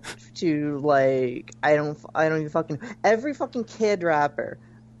 got to like I don't even fucking every fucking kid rapper,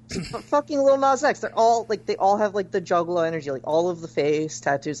 fucking Lil Nas X. They all have like the juggalo energy, like all of the face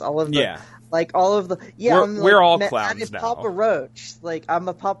tattoos, all of the like all of the We're all clowns now. Papa Roach, like I'm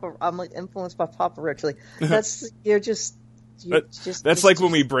like influenced by Papa Roach. Like that's that's like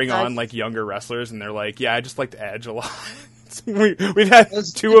when we bring on like younger wrestlers and they're like, I just liked Edge a lot. We've had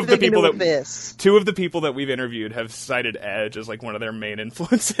two of the people that we've interviewed have cited Edge as like one of their main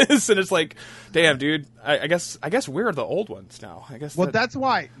influences, and it's like, damn, dude. I guess we're the old ones now. I guess. Well, that's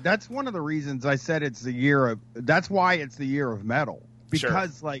one of the reasons I said it's the year of. That's why it's the year of metal,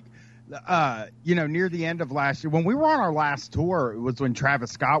 because like near the end of last year, when we were on our last tour, it was when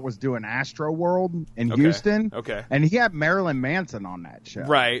Travis Scott was doing Astro World in Houston. Okay. And he had Marilyn Manson on that show.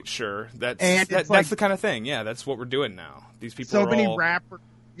 Right, sure. That's the kind of thing. Yeah, that's what we're doing now. These people so are many all... rappers.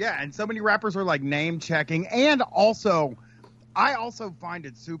 Yeah, and so many rappers are like name checking. And also, I also find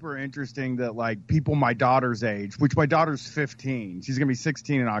it super interesting that like people my daughter's age, which my daughter's 15. She's going to be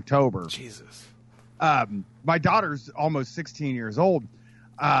 16 in October. Jesus. My daughter's almost 16 years old.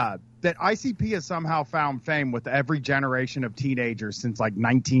 That ICP has somehow found fame with every generation of teenagers since like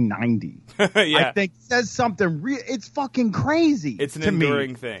 1990. Yeah. I think says something it's fucking crazy. It's an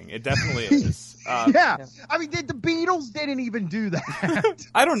enduring thing. It definitely is. Yeah. I mean, the Beatles didn't even do that.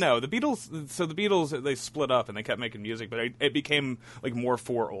 I don't know. The Beatles, they split up and they kept making music, but it became like more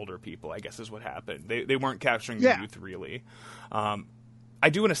for older people, I guess is what happened. They weren't capturing the youth really. I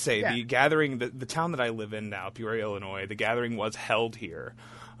do want to say the gathering, the town that I live in now, Peoria, Illinois, the gathering was held here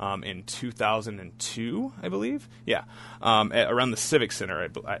in 2002, I believe. Yeah, around the Civic Center,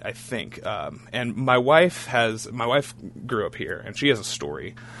 I think. And my wife grew up here, and she has a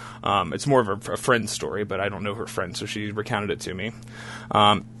story. It's more of a friend's story, but I don't know her friend, so she recounted it to me.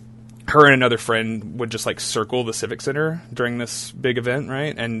 Her and another friend would just like circle the Civic Center during this big event,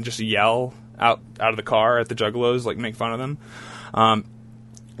 right, and just yell out of the car at the Juggalos, like make fun of them.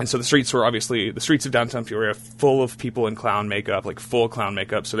 And so the streets were obviously, the streets of downtown Peoria, full of people in clown makeup, like full clown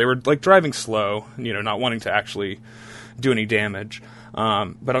makeup. So they were like driving slow, not wanting to actually do any damage.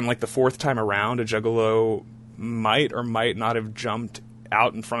 But on like the fourth time around, a Juggalo might or might not have jumped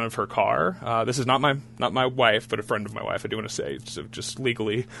out in front of her car. This is not my wife, but a friend of my wife, I do want to say, so just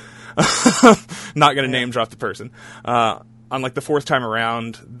legally, not going to name drop the person. On like the fourth time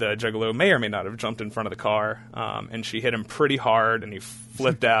around, the Juggalo may or may not have jumped in front of the car, and she hit him pretty hard, and he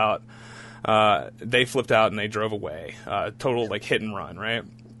flipped out. They flipped out, and they drove away. Total like hit and run, right?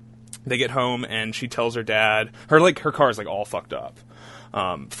 They get home, and she tells her dad, her car is like all fucked up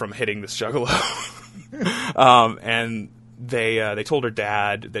from hitting this Juggalo, and they told her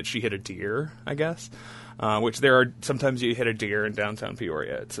dad that she hit a deer, I guess. Which there are sometimes you hit a deer in downtown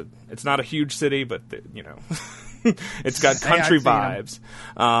Peoria. It's not a huge city, but it's got country vibes.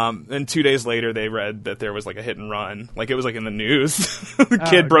 And 2 days later, they read that there was like a hit and run. Like it was like in the news. The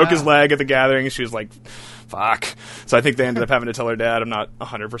kid broke his leg at the gathering, and she was like, "Fuck." So I think they ended up having to tell her dad. I'm not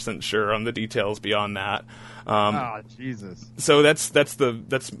 100% sure on the details beyond that. Jesus. So that's.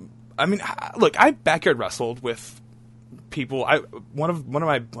 I mean, look, I backyard wrestled with people. One of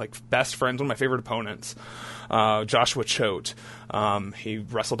my like best friends, one of my favorite opponents, Joshua Choate. He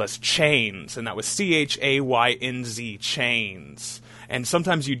wrestled as Chains, and that was CHAYNZ, Chains. And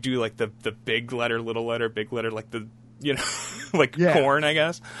sometimes you do like the big letter, little letter, big letter, like the like corn, I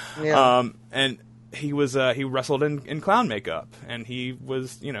guess. Yeah. And he wrestled in clown makeup, and he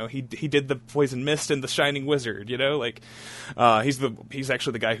was he did the Poison Mist and the Shining Wizard. He's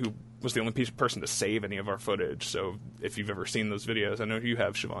actually the guy who was the only person to save any of our footage. So if you've ever seen those videos, I know you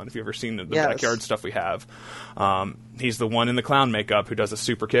have, Siobhan, if you've ever seen the backyard stuff we have, he's the one in the clown makeup who does a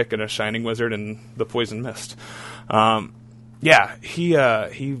super kick and a Shining Wizard and the Poison Mist. He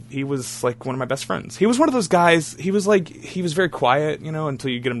was like one of my best friends. He was one of those guys. He was very quiet, until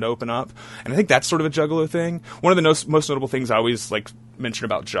you get him to open up. And I think that's sort of a Juggalo thing. One of the most notable things I always like mention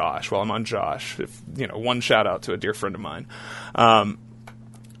about Josh while I'm on Josh, one shout out to a dear friend of mine.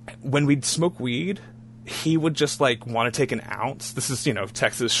 When we'd smoke weed, he would just like want to take an ounce. This is,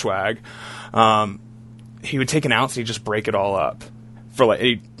 Texas swag. He would take an ounce and he'd just break it all up for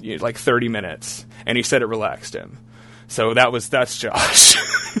like 30 minutes. And he said it relaxed him. So that's Josh.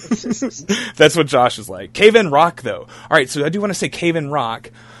 That's what Josh is like. Cave In Rock, though. All right, so I do want to say Cave In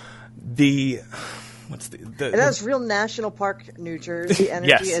Rock. It has real National Park, New Jersey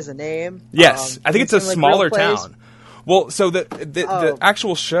energy as a name. Yes, I think it's a smaller town. Well, so the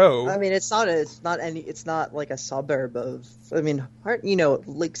actual show. I mean, it's not like a suburb of. I mean,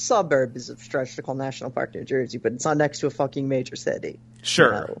 like suburb is a stretch to call National Park, New Jersey, but it's not next to a fucking major city.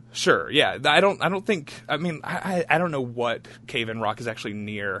 Sure, yeah. I don't think. I mean, I don't know what Cave In Rock is actually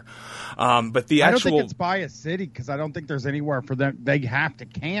near, but the actual. I don't think it's by a city because I don't think there's anywhere for them. They have to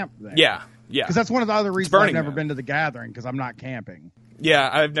camp there. Yeah. Because that's one of the other reasons I've never been to the gathering because I'm not camping. Yeah,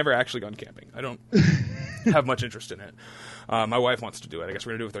 I've never actually gone camping. I don't have much interest in it. My wife wants to do it. I guess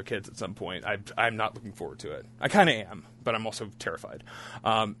we're going to do it with our kids at some point. I'm not looking forward to it. I kind of am, but I'm also terrified.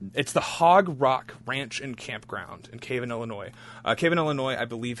 It's the Hog Rock Ranch and Campground in Cave In, Illinois. Cave In, Illinois, I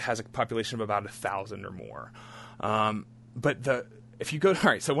believe, has a population of about 1,000 or more. If you go, all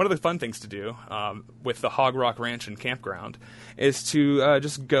right, so one of the fun things to do with the Hog Rock Ranch and Campground is to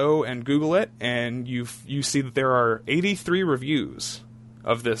just go and Google it, and you see that there are 83 reviews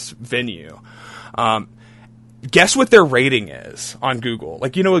of this venue. Guess what their rating is on Google?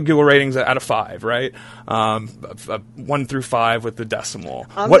 Like, you know what Google ratings out of 5, right? 1 through 5 with the decimal.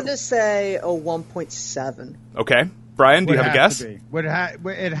 I'm going to say a 1.7. Okay. Brian, do you have a guess?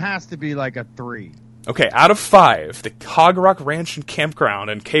 It has to be like a 3. Okay, out of 5, the Hog Rock Ranch and Campground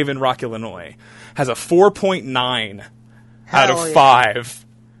in Cave in Rock, Illinois, has a 4.9 out of 5.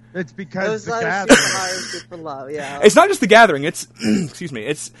 It's because Those the are gathering. super high or super low, yeah. It's not just the gathering. It's excuse me.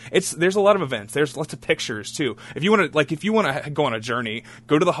 It's there's a lot of events. There's lots of pictures too. If you want to go on a journey,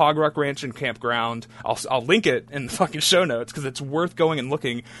 go to the Hog Rock Ranch and Campground. I'll link it in the fucking show notes because it's worth going and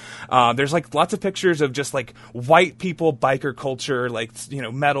looking. There's like lots of pictures of just like white people biker culture, like, you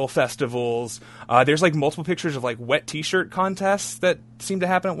know, metal festivals. There's like multiple pictures of like wet T-shirt contests that seem to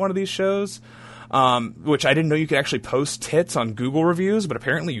happen at one of these shows. Which I didn't know you could actually post tits on Google reviews, but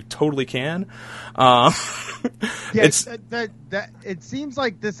apparently you totally can. Yes, it seems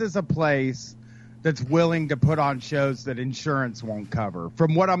like this is a place that's willing to put on shows that insurance won't cover.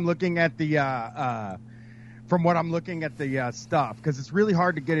 From what I'm looking at the stuff, because it's really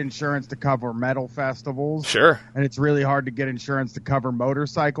hard to get insurance to cover metal festivals. Sure. And it's really hard to get insurance to cover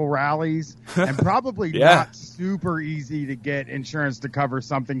motorcycle rallies, and probably Yeah. not super easy to get insurance to cover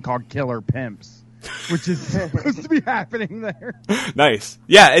something called Killer Pimps, which is supposed to be happening there. Nice.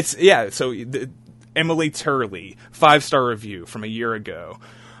 So Emily Turley, 5-star review from a year ago.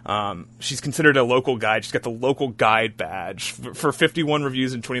 She's considered a local guide. She's got the local guide badge for 51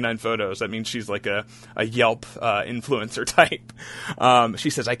 reviews and 29 photos. That means she's like a Yelp influencer type. She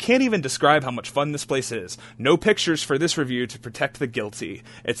says, I can't even describe how much fun this place is. No pictures for this review to protect the guilty.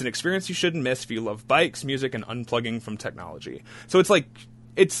 It's an experience you shouldn't miss if you love bikes, music, and unplugging from technology. So it's like,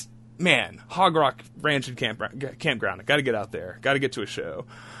 man, Hog Rock Ranch and Campground. I got to get out there. Got to get to a show.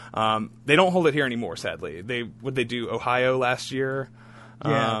 They don't hold it here anymore, sadly. Would they do Ohio last year?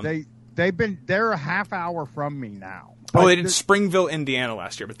 Yeah, they're a half hour from me now. They did Springville, Indiana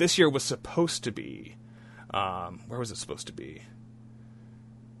last year, but this year was supposed to be. Where was it supposed to be?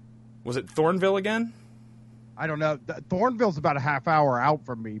 Was it Thornville again? I don't know. Thornville's about a half hour out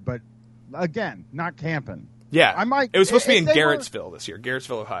from me, but again, not camping. Yeah, I might. It was supposed to be in if they were- Garrettsville this year,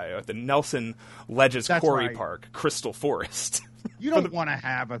 Garrettsville, Ohio, at the Nelson Ledges That's Quarry right. Park, Crystal Forest. You don't want to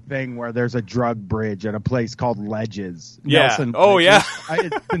have a thing where there's a drug bridge at a place called Ledges. Yeah. Nelson Oh, Ledges. yeah.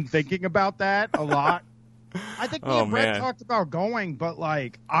 I've been thinking about that a lot. I think me Oh, and Brett man. talked about going, but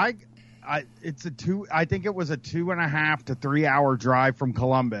like I think it was a 2.5 to 3 hour drive from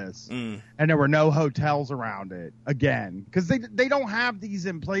Columbus, and there were no hotels around it again because they don't have these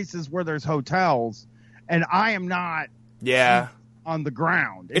in places where there's hotels, and I am not Yeah, on the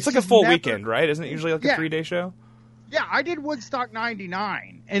ground. it's like a just full never- weekend, right? Isn't it usually like a Yeah. 3-day show? Yeah, I did Woodstock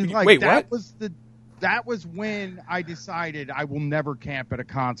 99, and like Wait, that what? that was when I decided I will never camp at a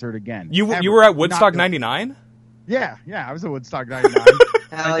concert again. You Ever. were at Woodstock Not- '99? Yeah, I was at Woodstock 99.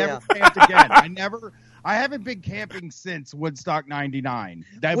 Hell I yeah. never camped again. I haven't been camping since Woodstock 99.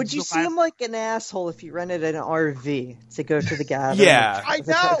 That Would was you the last- seem like an asshole if you rented an RV to go to the gathering? Yeah. I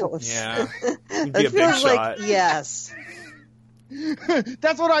know. Yeah, you'd be It a big feels like shot. yes.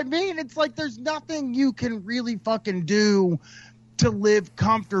 That's what I mean. It's like there's nothing you can really fucking do to live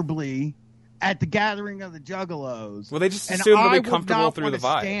comfortably at the gathering of the Juggalos. Well, they just And assume I they'll be would comfortable not through wanna the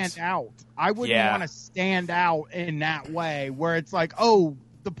vibes. Stand out. I wouldn't Yeah. want to stand out in that way where it's like, oh,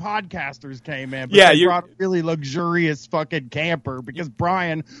 the podcasters came in, but Yeah, they you're- brought a really luxurious fucking camper because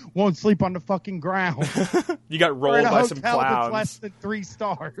Brian won't sleep on the fucking ground. You got We're rolled in a by some hotel that's less clowns. than 3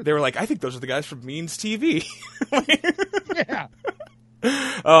 stars. They were like, I think those are the guys from Means TV. Yeah.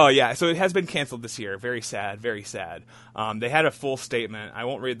 Oh, yeah. So it has been canceled this year. Very sad. Very sad. They had a full statement. I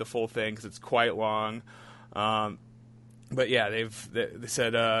won't read the full thing because it's quite long. But yeah, they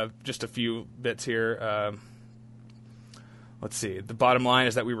said just a few bits here. Let's see. The bottom line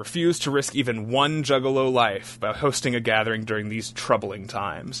is that we refuse to risk even one Juggalo life by hosting a gathering during these troubling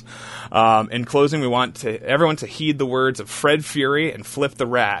times. In closing, we want everyone to heed the words of Fred Fury and Flip the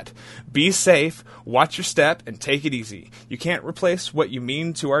Rat. Be safe, watch your step, and take it easy. You can't replace what you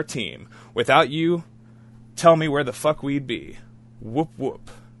mean to our team. Without you, tell me where the fuck we'd be. Whoop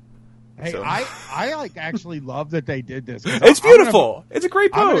whoop. Hey, So- I like actually love that they did this. 'cause It's I'm gonna- beautiful. It's a great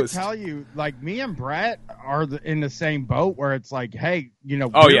I'm going to post. tell you, like, me and Brett are in the same boat where it's like, hey, you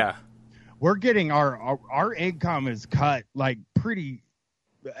know, Oh, yeah. we're getting our income is cut like pretty.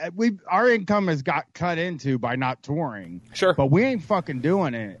 Our income has got cut into by not touring, Sure. but we ain't fucking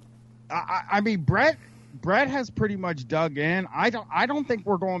doing it. I mean, Brett has pretty much dug in. I don't think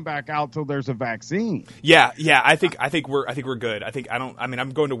we're going back out till there's a vaccine. Yeah. I think we're good. I'm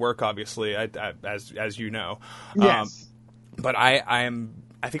going to work, obviously, as you know. Yes. But I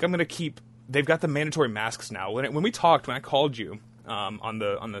think I'm going to keep. They've got the mandatory masks now. When I called you on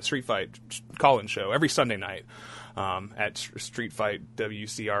the Street Fight call-in show every Sunday night at Street Fight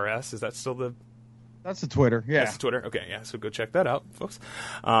WCRS. Is that still the? That's the Twitter. Yeah, that's the Twitter. Okay, yeah. So go check that out, folks.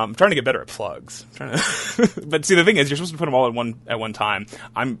 I'm trying to get better at plugs. But see, the thing is, you're supposed to put them all at one time.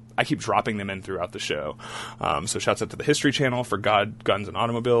 I keep dropping them in throughout the show. So shouts out to the History Channel for God, Guns, and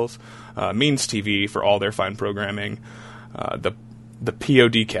Automobiles, Means TV for all their fine programming, the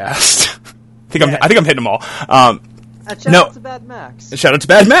POD Cast. I think I'm hitting them all. Shout out to Bad Max. Shout out to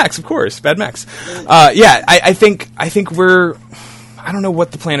Bad Max, of course. Bad Max. Yeah, I think we're. I don't know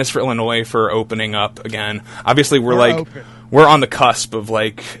what the plan is for Illinois for opening up again. Obviously, we're on the cusp of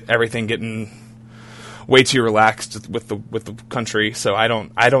like everything getting way too relaxed with the country. So I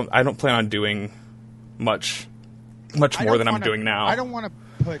don't plan on doing much more than I'm doing now. I don't want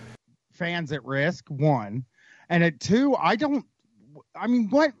to put fans at risk. One, and at two, I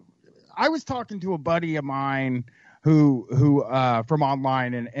was talking to a buddy of mine who from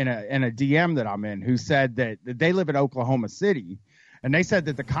online in a DM that I'm in, who said that they live in Oklahoma City. And they said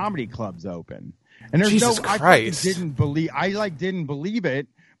that the comedy club's open. And there's Jesus Christ. didn't believe it,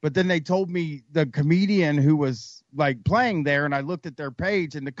 but then they told me the comedian who was like playing there, and I looked at their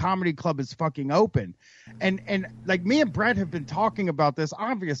page and the comedy club is fucking open. And like me and Brett have been talking about this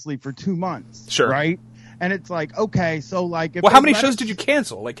obviously for 2 months. Sure. Right? And it's like, okay, so like if how many shows did you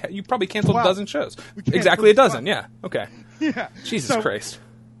cancel? Like you probably canceled 12. A dozen shows. Exactly a dozen, 12. Yeah. Okay. Yeah. Jesus Christ.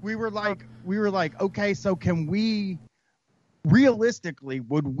 We were like, okay, so can we realistically,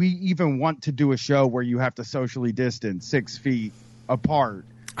 would we even want to do a show where you have to socially distance 6 feet apart?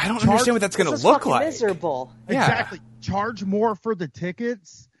 I don't understand what that's going to look like. Miserable. Yeah. Exactly. Charge more for the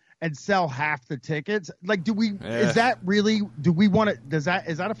tickets and sell half the tickets. Like, is that really? Do we want to? Is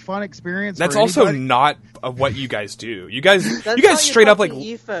that a fun experience? That's for also anybody? not what you guys do. You guys straight up like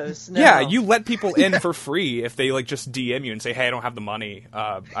ethos. No. Yeah, you let people in for free if they like just DM you and say, "Hey, I don't have the money.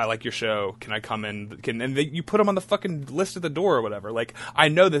 I like your show. Can I come in?" You put them on the fucking list at the door or whatever. Like, I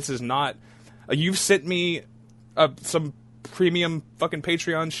know this is not. You've sent me some premium fucking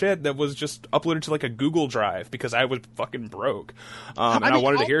Patreon shit that was just uploaded to like a Google Drive because I was fucking broke, and I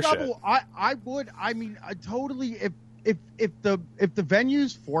wanted to hear shit. I would. I mean, totally. If the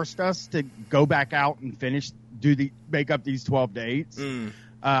venues forced us to go back out and make up these 12 dates,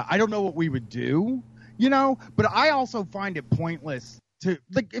 I don't know what we would do, But I also find it pointless to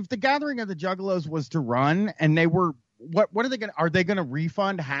like if the Gathering of the Juggalos was to run and they were. What are they going to? Are they going to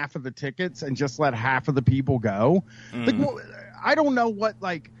refund half of the tickets and just let half of the people go? Like, I don't know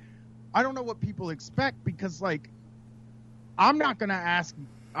what people expect because like, I'm not going to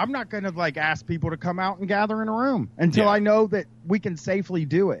ask people to come out and gather in a room until I know that we can safely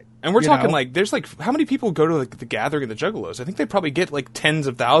do it. And we're talking like, there's like, how many people go to like the Gathering of the Juggalos? I think they probably get like tens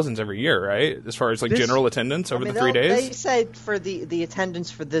of thousands every year, right? As far as like general attendance over the 3 days. They said for the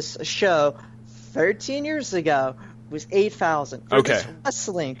attendance for this show 13 years ago was 8,000 for this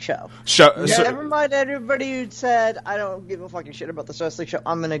wrestling show. Never mind everybody who said, I don't give a fucking shit about this wrestling show.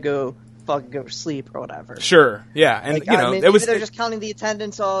 I'm going to go fucking go to sleep or whatever. Sure, yeah. And, like, they're just counting the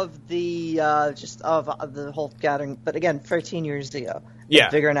attendance of the of the whole gathering. But again, 13 years ago. Yeah.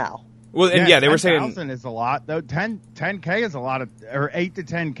 It's bigger now. Well, and they were saying 10,000 is a lot though. 10K is a lot or 8 to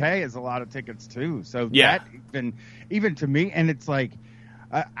 10K is a lot of tickets too. So that even to me, and it's like,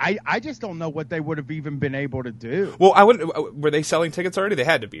 I just don't know what they would have even been able to do. Well, were they selling tickets already? They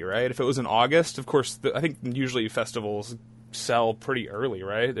had to be, right? If it was in August, of course. I think usually festivals sell pretty early,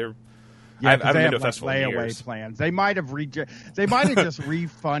 right? I haven't been to a festival in years. Plans. They might have just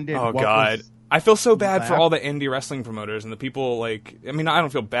refunded. Oh God, I feel so bad for all the indie wrestling promoters and the people. Like, I mean, I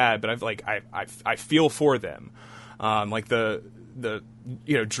don't feel bad, but I feel for them. Like the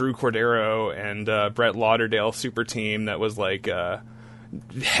Drew Cordero and Brett Lauderdale super team that was like.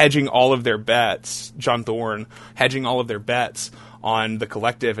 Hedging all of their bets, John Thorne hedging all of their bets on the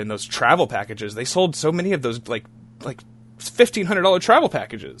collective and those travel packages. They sold so many of those like $1,500 travel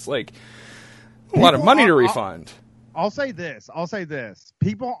packages, like a lot of money to refund. I'll say this.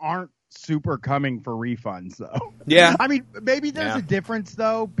 People aren't super coming for refunds though. Yeah. I mean, maybe there's a difference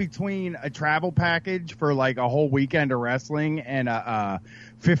though between a travel package for like a whole weekend of wrestling and a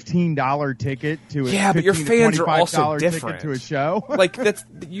 $15 ticket to a but your fans are also different to a show. Like that's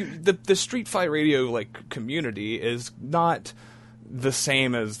the Street Fight Radio like community is not the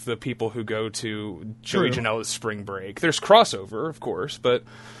same as the people who go to Joey Janela's spring break. There's crossover, of course, but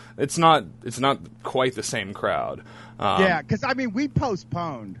it's not quite the same crowd. Because I mean, we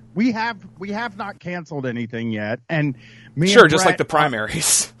postponed. We have not canceled anything yet, and just like the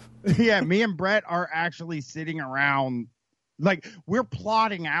primaries. Me and Brett are actually sitting around Like, we're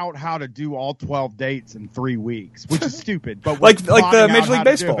plotting out how to do all 12 dates in 3 weeks, which is stupid. But like the plotting out Major League how to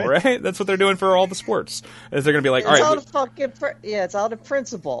do Baseball, it. right? That's what they're doing for all the sports. Is they're going to be like, all It's right, out of fucking it's out of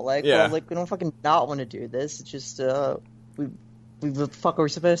principle. Like, Yeah. well, like we don't fucking not want to do this. It's just we what the fuck are we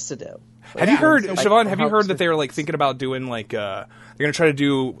supposed to do? have you heard, so, Siobhan? Have you helps heard that with- they were like thinking about doing like they're going to try to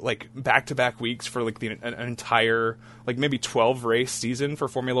do like back-to-back weeks for like an entire like maybe 12 race season for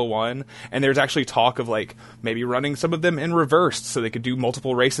Formula One, and there's actually talk of like maybe running some of them in reversed so they could do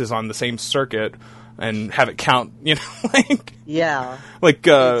multiple races on the same circuit and have it count. You know, Yeah, like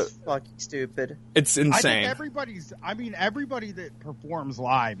it's fucking stupid. it's I think insane. everybody that performs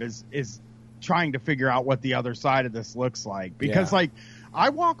live is trying to figure out what the other side of this looks like. Because, Yeah. like, I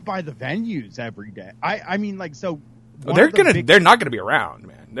walk by the venues every day. I mean, like, so... one They're of the gonna big- they're not gonna be around,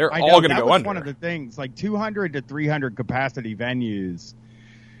 man. They're I all know, gonna that go was under. one of the things. Like, 200 to 300 capacity venues.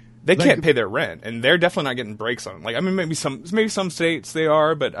 They like- can't pay their rent, and they're definitely not getting breaks on it. Like, I mean, maybe some states they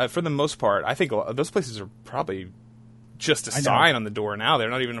are, but for the most part, I think those places are probably just a I know. sign on the door now. They're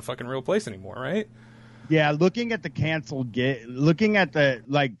not even a fucking real place anymore, right? Yeah, looking at the canceled looking at the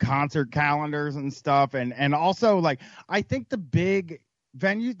like concert calendars and stuff, and also like I think the big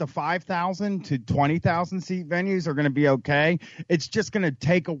venues, the 5,000 to 20,000 seat venues are going to be okay. It's just going to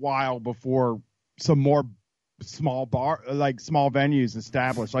take a while before some more small venues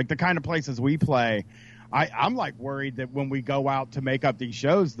established, like the kind of places we play. I'm like worried that when we go out to make up these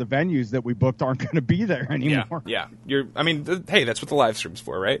shows, the venues that we booked aren't going to be there anymore. Yeah. I mean, hey, that's what the live stream's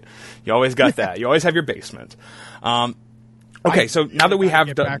for, right? You always got that. You always have your basement. Okay, so now that we have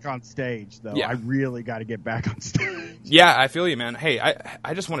get done, back on stage, though, Yeah. I really got to get back on stage. yeah, I feel you, man. Hey,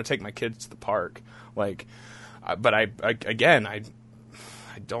 I just want to take my kids to the park, like, but I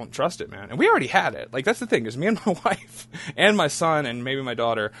don't trust it, man. And we already had it. Like, that's the thing, is me and my wife and my son and maybe my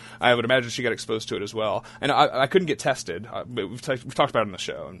daughter, I would imagine she got exposed to it as well. And I couldn't get tested. But we've talked about it on the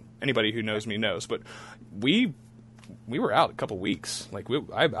show, and anybody who knows me knows. But we were out a couple weeks. Like,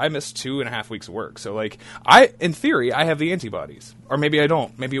 I missed 2.5 weeks of work. So, like, in theory, I have the antibodies. Or maybe I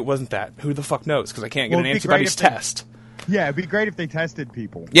don't. Maybe it wasn't that. Who the fuck knows? Because I can't get Well, an it'd be great antibodies if they- test. Yeah, it'd be great if they tested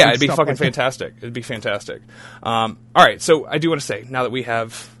people. Yeah, and it'd be stuff fucking like that. fantastic. It'd be fantastic. All right, so I do want to say, now that we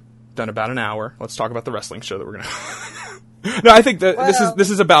have done about an hour, let's talk about the wrestling show that we're gonna. No, I think that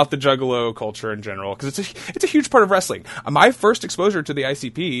this is about the Juggalo culture in general, because it's a huge part of wrestling. My first exposure to the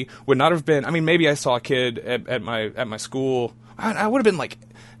ICP would not have been. I mean, maybe I saw a kid at my school. I would have been like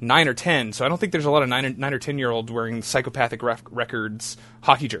 9 or 10, so I don't think there's a lot of 9 or 10-year-olds wearing Psychopathic Records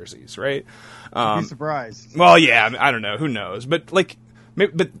hockey jerseys, right? I'd be surprised. Well, yeah, I don't know. Who knows? But like,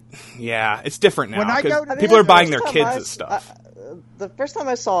 but yeah, it's different now. When I 'cause go to- people are buying the their first kids time this stuff. The first time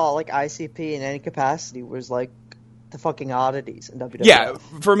I saw like ICP in any capacity was like the fucking oddities in WWF. Yeah,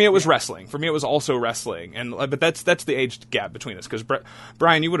 for me it was wrestling. For me it was also wrestling, and but that's the age gap between us. Because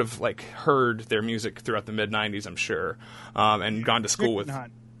Brian, you would have like heard their music throughout the mid '90s, I'm sure, and gone to school with. Chicken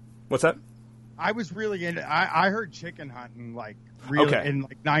Hunt. What's that? I was really into. I heard Chicken Hunting like really Okay. in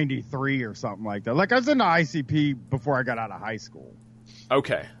like '93 or something like that. Like I was into ICP before I got out of high school.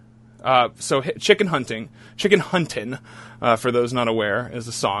 Okay. So Chicken Hunting, for those not aware, is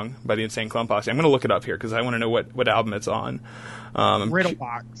a song by the Insane Clown Posse. I'm going to look it up here because I want to know what album it's on.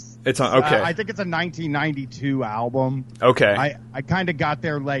 Riddlebox. It's on. Okay. I think it's a 1992 album. Okay. I kind of got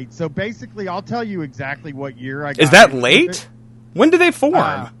there late. So basically, I'll tell you exactly what year I got. Is that into late? it. When did they form?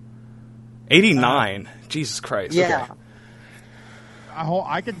 Uh, 89. Jesus Christ. Yeah. Okay.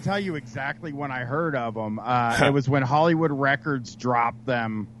 I can tell you exactly when I heard of them. It was when Hollywood Records dropped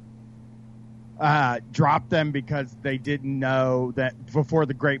them. Dropped them because they didn't know that before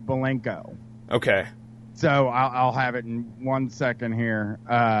the Great Belenko. Okay. So I'll have it in 1 second here.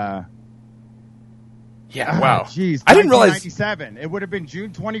 Yeah. Wow. Jeez, I didn't realize. 1997. It would have been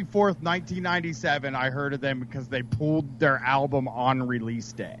June 24th, 1997. I heard of them because they pulled their album on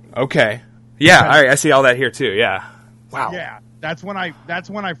release day. Okay. Yeah. All right. I see all that here too. Yeah. Wow. Yeah, that's when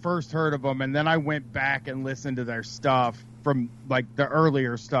I first heard of them, and then I went back and listened to their stuff from like the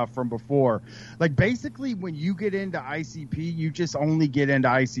earlier stuff from before. Like basically, when you get into ICP, you just only get into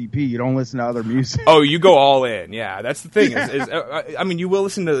ICP. You don't listen to other music. Oh, you go all in. Yeah, that's the thing. I mean, you will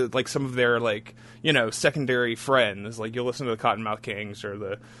listen to like some of their like secondary friends. Like you'll listen to the Cottonmouth Kings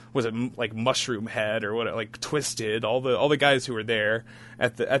or like Mushroom Head or what, like Twisted. All the guys who were there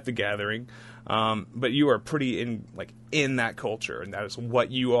at the gathering. But you are pretty in that culture, and that is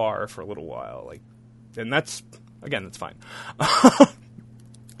what you are for a little while. Like, and that's fine.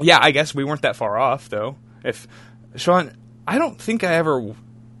 Yeah, I guess we weren't that far off though. If Sean, I don't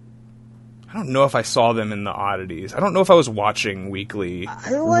know if I saw them in the oddities. I don't know if I was watching Weekly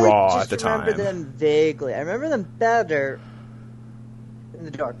I like Raw just at the time. remember them vaguely. I remember them better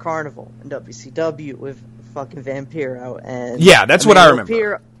in the Dark Carnival in WCW with fucking Vampiro and Yeah, that's what I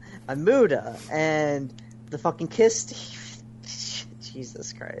remember. And Muda and the fucking Kiss.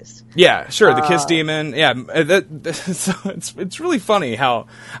 Jesus Christ. Yeah, sure. The Kiss Demon. Yeah, so it's really funny how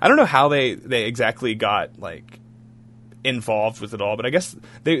I don't know how they exactly got like involved with it all, but I guess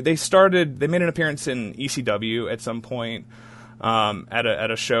they made an appearance in ECW at some point at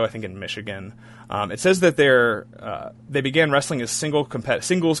a show I think in Michigan. It says that they began wrestling as singles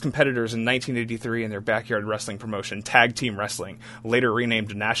competitors in 1983 in their backyard wrestling promotion, Tag Team Wrestling, later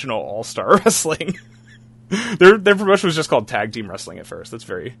renamed National All-Star Wrestling. Their promotion was just called Tag Team Wrestling at first. That's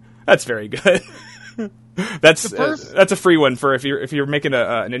very good. That's a free one for if you're making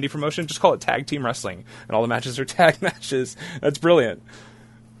an indie promotion. Just call it Tag Team Wrestling, and all the matches are tag matches. That's brilliant.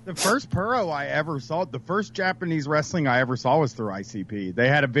 The first Puro I ever saw, the first Japanese wrestling I ever saw was through ICP. They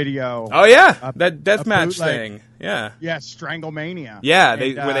had a video. Oh yeah, that deathmatch thing. Yeah. Yeah, Stranglemania. Yeah,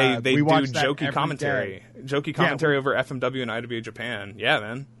 they do watch that jokey commentary over FMW and IW Japan. Yeah,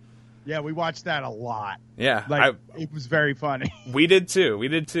 man. Yeah, we watched that a lot. Yeah, it was very funny. We did too.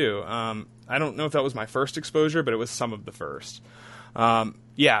 I don't know if that was my first exposure, but it was some of the first.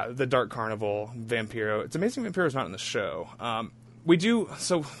 Yeah, the Dark Carnival, Vampiro. It's amazing Vampiro's not in the show.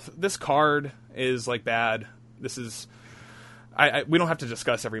 So this card is like bad. This is we don't have to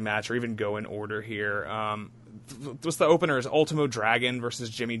discuss every match or even go in order here. What's the opener is Ultimo Dragon versus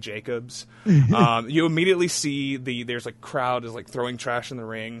Jimmy Jacobs. You immediately see there's like crowd is like throwing trash in the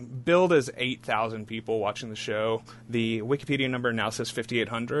ring. Billed as 8,000 people watching the show. The Wikipedia number now says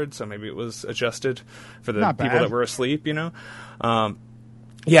 5,800, so maybe it was adjusted for the people that were asleep. You know,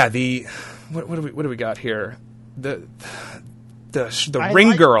 yeah. What do we got here? The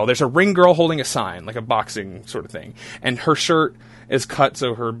ring girl. There's a ring girl holding a sign, like a boxing sort of thing, and her shirt is cut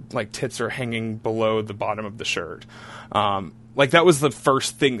so her like tits are hanging below the bottom of the shirt. Like that was the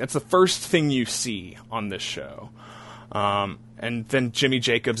first thing. That's the first thing you see on this show. And then Jimmy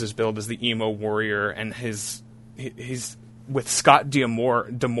Jacobs is billed as the emo warrior, and he's with Scott D'Amore.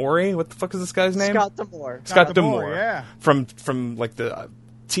 What the fuck is this guy's name? Scott D'Amore. Yeah. From like the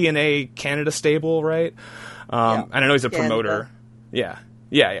TNA Canada stable, right? And I know he's a promoter. Yeah.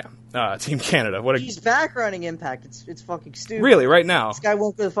 Team Canada. He's back running Impact. It's fucking stupid. Really, right now? This guy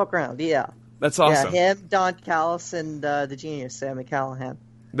won't go the fuck around. Yeah. That's awesome. Yeah, him, Don Callis, and the genius, Sammy Callahan.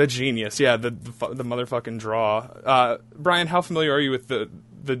 The genius, yeah, the motherfucking draw. Brian, how familiar are you with the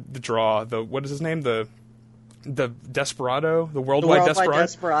draw? What is his name? The Desperado? The Worldwide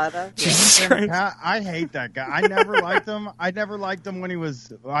Desperado? Jesus Christ. I hate that guy. I never liked him. I never liked him when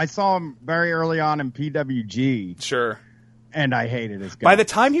I saw him very early on in PWG. Sure. And I hated his guy. By the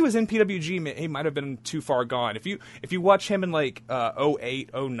time he was in PWG, he might have been too far gone. If you watch him in like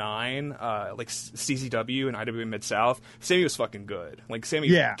 08, 09, like CZW and IWA Mid-South, Sammy was fucking good. Like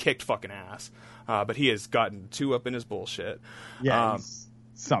Sammy kicked fucking ass. But he has gotten too up in his bullshit. Yeah, he's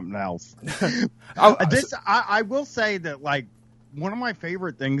something else. I will say that like one of my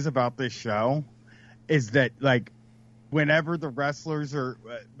favorite things about this show is that like whenever the wrestlers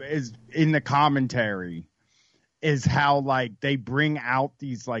is in the commentary, is how like they bring out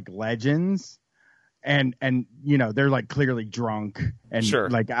these like legends and you know they're like clearly drunk and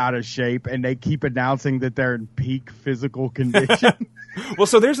like out of shape, and they keep announcing that they're in peak physical condition. Well,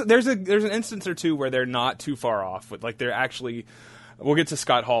 so there's an instance or two where they're not too far off with like they're actually. We'll get to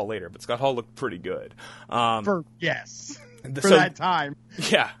Scott Hall later, but Scott Hall looked pretty good. For that time.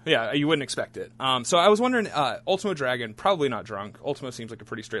 Yeah, you wouldn't expect it. So I was wondering, Ultimo Dragon, probably not drunk. Ultimo seems like a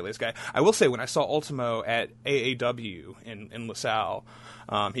pretty straight-laced guy. I will say, when I saw Ultimo at AAW in LaSalle,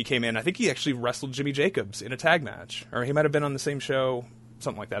 he came in, I think he actually wrestled Jimmy Jacobs in a tag match. Or he might have been on the same show,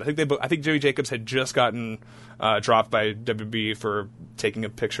 something like that. I think Jimmy Jacobs had just gotten dropped by WB for taking a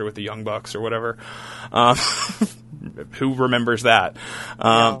picture with the Young Bucks or whatever. Who remembers that?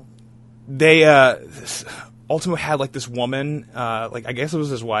 Ultimo had like this woman, like I guess it was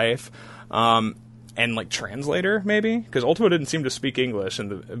his wife, and like translator maybe, because Ultimo didn't seem to speak English,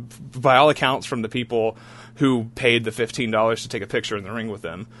 and by all accounts from the people who paid the $15 to take a picture in the ring with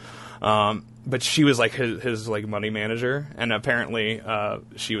him, but she was like his like money manager, and apparently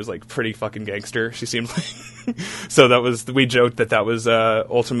she was like pretty fucking gangster. She seemed like so we joked that was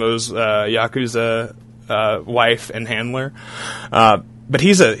Ultimo's Yakuza wife and handler, but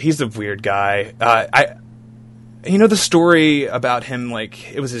he's a weird guy. You know the story about him,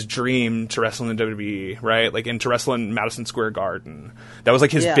 like, it was his dream to wrestle in the WWE, right? Like, and to wrestle in Madison Square Garden. That was,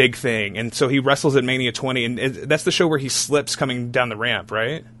 like, his big thing. And so he wrestles at Mania 20, and that's the show where he slips coming down the ramp,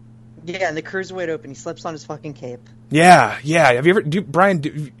 right? Yeah, and the Cruiserweight Open, he slips on his fucking cape. Yeah. Have you ever...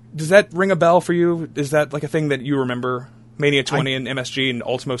 Brian, does that ring a bell for you? Is that, like, a thing that you remember Mania 20 and MSG and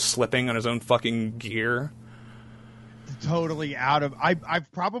Ultimo slipping on his own fucking gear. Totally out of. I've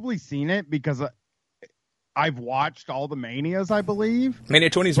probably seen it because I've watched all the Manias, I believe. Mania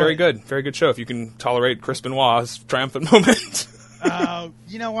 20 is very good show if you can tolerate Chris Benoit's triumphant moment.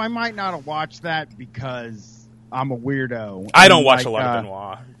 I might not have watched that because I'm a weirdo. I don't watch a lot of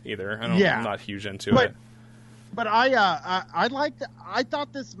Benoit either. I'm not huge into it. But I liked. I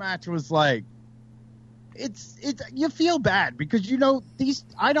thought this match was like, it's you feel bad because these.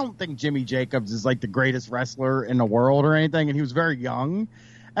 I don't think Jimmy Jacobs is like the greatest wrestler in the world or anything, and he was very young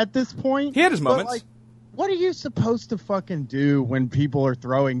at this point. He had his moments. Like, what are you supposed to fucking do when people are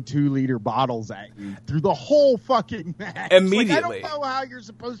throwing 2-liter bottles at you through the whole fucking match? Immediately. Like, I don't know how you're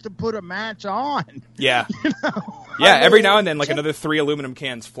supposed to put a match on. Yeah. Every now and then, like, another 3 aluminum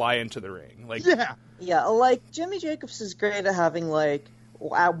cans fly into the ring. Like, yeah, like, Jimmy Jacobs is great at having, like,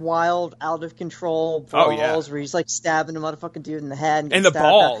 wild, out of control balls where he's like stabbing a motherfucking dude in the head and the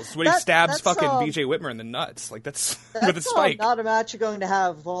balls when he stabs fucking BJ Whitmer in the nuts, like that's with a spike. Not a match you're going to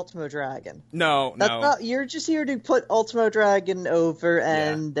have with Ultimo Dragon. No. You're just here to put Ultimo Dragon over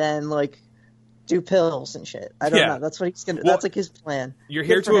and then like do pills and shit. I don't know. That's what he's gonna. That's like his plan. You're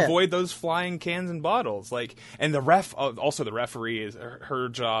here to avoid those flying cans and bottles, like, and the ref. Also, the referee is her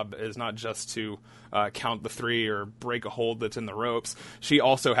job is not just to count the 3 or break a hold that's in the ropes. She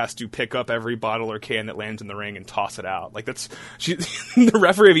also has to pick up every bottle or can that lands in the ring and toss it out. Like the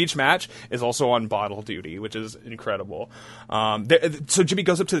referee of each match is also on bottle duty, which is incredible. So Jimmy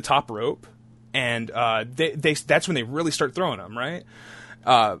goes up to the top rope, and that's when they really start throwing him, right?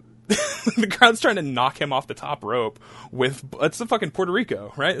 The crowd's trying to knock him off the top rope it's the fucking Puerto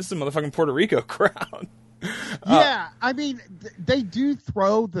Rico, right? This is a motherfucking Puerto Rico crowd. I mean, they do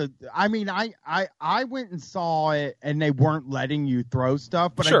throw I went and saw it, and they weren't letting you throw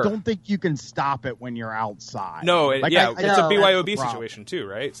stuff, but I don't think you can stop it when you're outside. No, it's a BYOB situation too,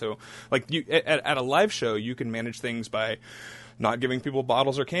 right? So, like, you at a live show, you can manage things by not giving people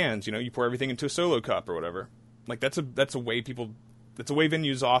bottles or cans. You pour everything into a solo cup or whatever. Like, that's a way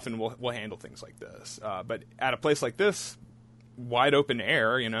venues often will handle things like this. But at a place like this, wide open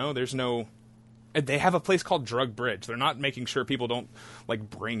air, there's no. They have a place called Drug Bridge. They're not making sure people don't like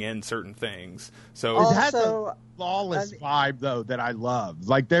bring in certain things. So it has a lawless vibe though that I love.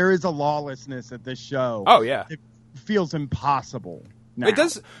 Like, there is a lawlessness at this show. Oh yeah, it feels impossible now. It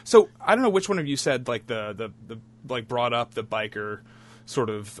does. So I don't know which one of you said like the like brought up the biker sort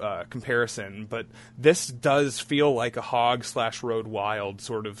of comparison, but this does feel like a hog/road wild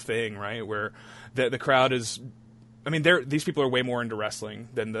sort of thing, right? Where the crowd is. I mean, these people are way more into wrestling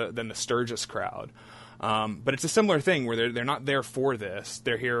than the Sturgis crowd, but it's a similar thing where they're not there for this.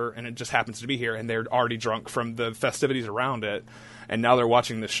 They're here, and it just happens to be here, and they're already drunk from the festivities around it, and now they're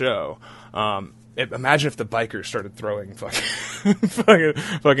watching the show. Imagine if the bikers started throwing fucking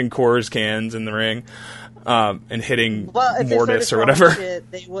Coors cans in the ring and hitting Mortis or whatever.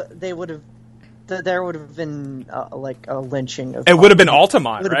 They would have. There would have been like a lynching of. It would have been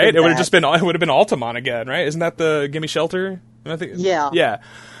Altamont, right? It would have just been. It would have been Altamont again, right? Isn't that the Gimme Shelter? I think. Yeah. Yeah.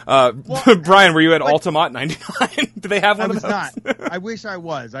 Brian, were you at Altamont '99? Do they have one of those? I was not. I wish I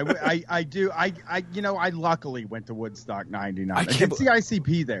was. I do. I luckily went to Woodstock '99. I did see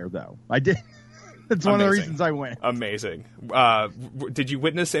ICP there though. I did. That's one of the reasons I went. Amazing. Did you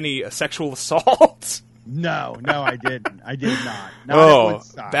witness any sexual assault? No, I didn't. I did not.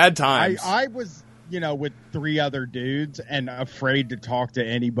 Bad times. I was, with 3 other dudes and afraid to talk to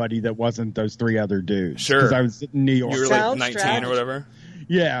anybody that wasn't those 3 other dudes. Sure. Because I was in New York. You were like 19 or whatever?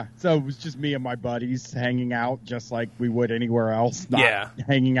 Yeah. So it was just me and my buddies hanging out just like we would anywhere else. Not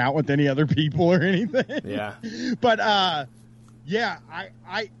hanging out with any other people or anything. Yeah. But, yeah,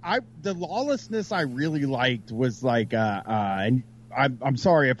 I the lawlessness I really liked was like, and I'm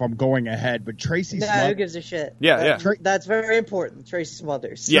sorry if I'm going ahead, but Tracy Smothers. No, who gives a shit? Yeah. That's very important. Tracy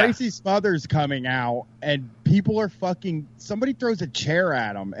Smothers. Yeah. Tracy Smothers coming out, and people are somebody throws a chair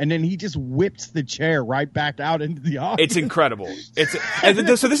at him, and then he just whips the chair right back out into the audience. It's incredible.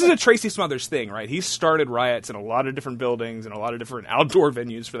 So this is a Tracy Smothers thing, right? He started riots in a lot of different buildings and a lot of different outdoor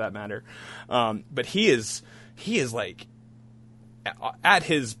venues for that matter. But he is like at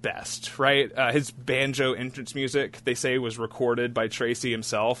his best, right? His banjo entrance music, they say, was recorded by Tracy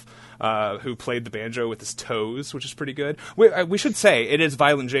himself, who played the banjo with his toes, which is pretty good. We should say it is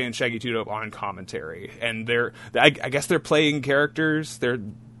Violent J and Shaggy 2 Dope on commentary, and I guess they're playing characters. They're,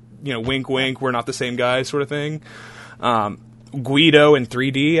 wink, wink, we're not the same guy, sort of thing. Guido in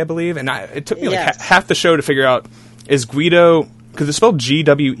 3D, I believe, and it took me half the show to figure out, is Guido, because it's spelled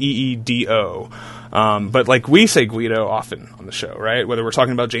Gweedo. But like we say Guido often on the show, right? Whether we're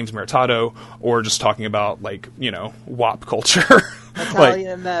talking about James Maritato or just talking about like, WAP culture.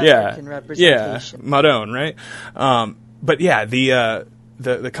 Italian American representation. Yeah, Madone, right? But yeah,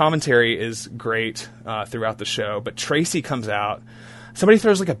 the commentary is great throughout the show. But Tracy comes out. Somebody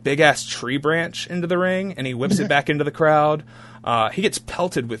throws like a big ass tree branch into the ring, and he whips it back into the crowd. He gets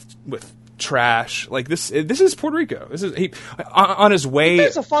pelted with trash. Like this is Puerto Rico. This is on his way.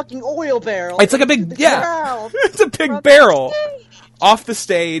 There's a fucking oil barrel. It's like a big it's a big barrel off the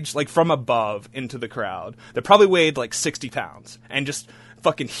stage, like from above into the crowd. That probably weighed like 60 pounds, and just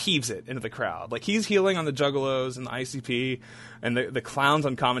fucking heaves it into the crowd. Like he's healing on the Juggalos and the ICP, and the clowns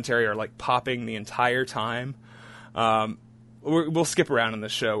on commentary are like popping the entire time. We'll skip around in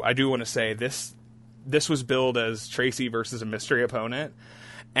this show. I do want to say this was billed as Tracy versus a mystery opponent,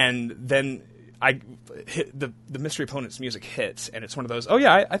 and then the mystery opponent's music hits, and it's one of those, oh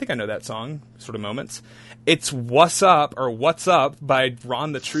yeah, I think I know that song sort of moments. It's What's Up by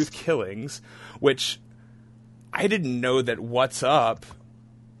Ron the Truth Killings, which I didn't know that What's Up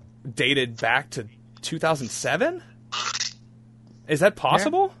dated back to 2007. Is that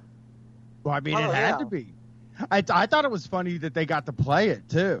possible? Yeah. Well, I mean, it had to be. I thought it was funny that they got to play it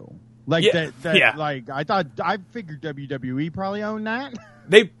too. Like like I figured WWE probably owned that.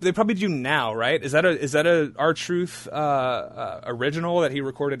 They probably do now, right? Is that a R-Truth original that he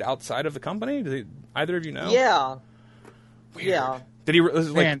recorded outside of the company? Either of you know? Yeah. Weird. Yeah. Did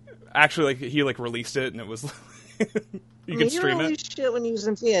he actually he released it and it was you could stream he it? released shit when he was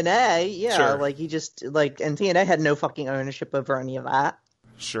in TNA. Yeah, sure. like he just and TNA had no fucking ownership over any of that.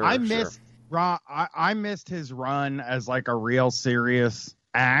 Sure. I missed his run as like a real serious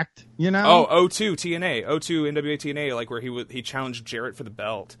act, Oh, 02 TNA, 02 NWA TNA, like where he challenged Jarrett for the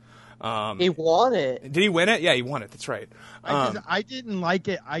belt. He won it. Did he win it? Yeah, he won it. That's right. I didn't like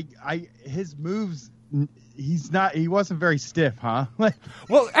it. His moves. He wasn't very stiff, huh?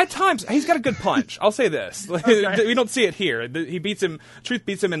 Well, at times he's got a good punch. I'll say this: Okay. We don't see it here. He beats him. Truth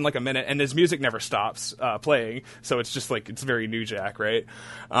beats him in like a minute, and his music never stops playing. So it's just like it's very New Jack, right?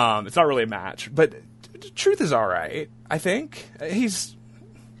 It's not really a match, but Truth is all right. I think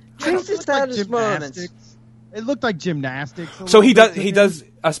Truth has had his moments. It looked like gymnastics. So he does,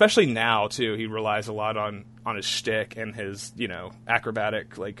 especially now too. He relies a lot on his shtick and his,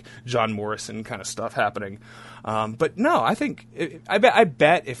 acrobatic, like John Morrison kind of stuff happening. But no, I think I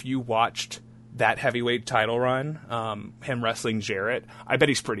bet if you watched that heavyweight title run, him wrestling Jarrett, I bet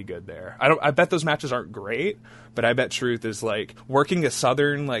he's pretty good there. I bet those matches aren't great, but I bet Truth is like working a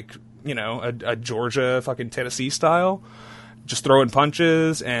Southern, like a Georgia fucking Tennessee style, just throwing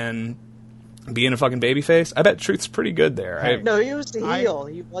punches and being a fucking babyface. I bet Truth's pretty good there. No, he was a heel.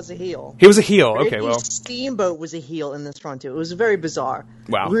 He was a heel. He was a heel. Okay, Ricky well, Steamboat was a heel in this run too. It was very bizarre.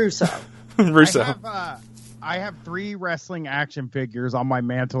 Wow. Russo. I have 3 wrestling action figures on my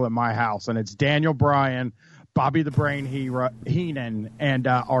mantle at my house, and it's Daniel Bryan, Bobby the Brain Heenan, and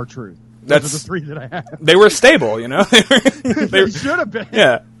R-Truth. Those are the 3 that I have. They were stable, They should have been.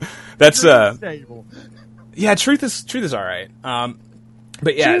 Yeah, that's stable. Yeah, Truth is all right.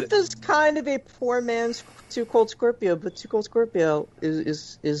 But yeah, Truth is kind of a poor man's Too Cold Scorpio, but Too Cold Scorpio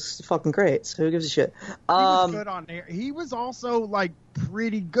is fucking great. So who gives a shit? He was good on there. He was also like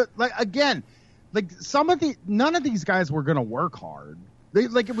pretty good. Like again, like none of these guys were gonna work hard.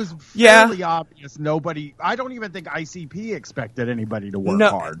 It was fairly obvious. I don't even think ICP expected anybody to work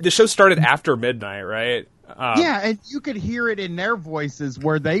hard. The show started after midnight, right? Yeah, and you could hear it in their voices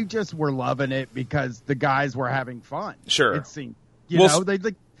where they just were loving it because the guys were having fun. Sure, it seemed.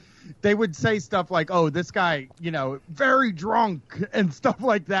 They would say stuff like, "Oh, this guy, very drunk," and stuff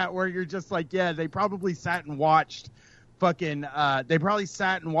like that. Where you're just like, "Yeah, they probably sat and watched." They probably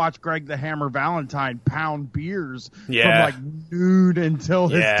sat and watched Greg the Hammer Valentine pound beers from like noon until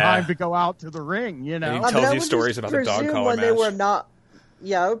his time to go out to the ring. He tells you stories about the dog collar match. They were not.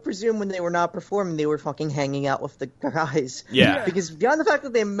 Yeah, I would presume when they were not performing, they were fucking hanging out with the guys. Yeah. Because beyond the fact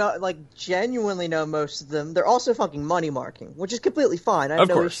that they genuinely know most of them, they're also fucking money marking, which is completely fine. I have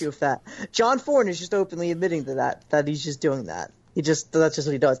no issue with that. John Ford is just openly admitting to that he's just doing that. That's just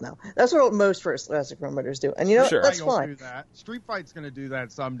what he does now. That's what most first classic promoters do. And that's fine. Do that. Street Fight's going to do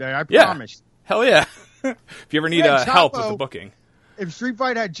that someday. I promise. Hell yeah. If you ever need help with the booking. If Street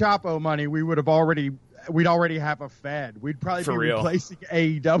Fight had Chapo money, we'd already have a Fed. We'd probably be replacing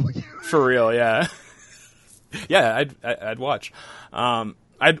AEW. For real, yeah. Yeah, I'd watch. I'd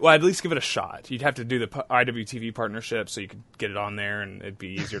at least give it a shot. You'd have to do the IWTV partnership so you could get it on there and it'd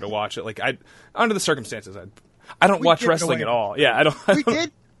be easier to watch it. Like under the circumstances, I don't watch wrestling at all. Yeah, I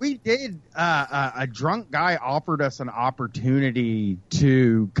don't. We did. A drunk guy offered us an opportunity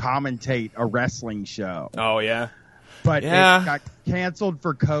to commentate a wrestling show. Oh yeah. But Yeah. it got canceled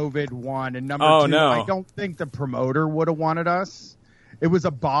for COVID, one. And number Oh, two, no. I don't think the promoter would have wanted us. It was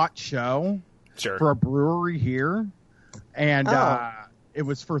a bot show Sure. for a brewery here. And it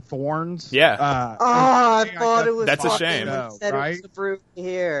was for Thorns. Yeah. I thought it was. That's a fucking shame. when said Right? It was the brewery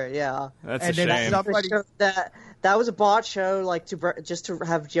here. Yeah. That's And a then shame. somebody- That was a bot show, like just to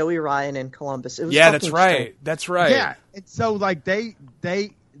have Joey Ryan in Columbus. It was Yeah, that's fucking right. strange. That's right. Yeah. And so, like,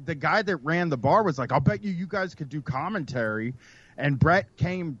 the guy that ran the bar was like, I'll bet you guys could do commentary. And Brett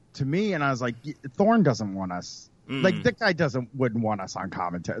came to me, and I was like, Thorne doesn't want us. Like, that guy wouldn't want us on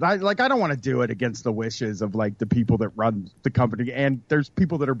commentary. I don't want to do it against the wishes of, like, the people that run the company. And there's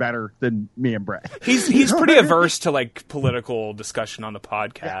people that are better than me and Brett. He's pretty averse to like political discussion on the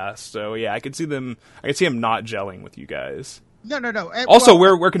podcast. So yeah, I could see him not gelling with you guys. No. And, Also,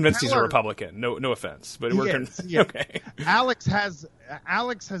 well, we're convinced he's a Keller- Republican. No offense, but we're Yeah. okay. Alex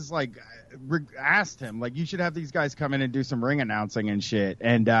has like asked him, like, you should have these guys come in and do some ring announcing and shit.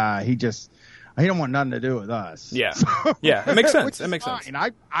 And he don't want nothing to do with us. Yeah. So- Yeah, it makes sense. which It is makes fine.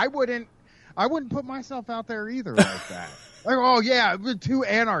 sense. I wouldn't put myself out there either like that. Like, oh yeah, we're two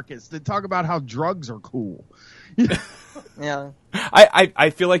anarchists that talk about how drugs are cool. Yeah. I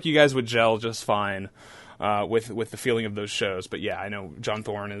feel like you guys would gel just fine with the feeling of those shows. But yeah, I know John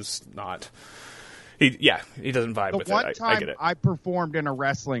Thorne is not. He doesn't vibe The with one it. I time get it. I performed in a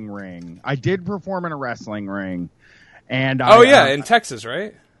wrestling ring. I did perform in a wrestling ring, and in Texas,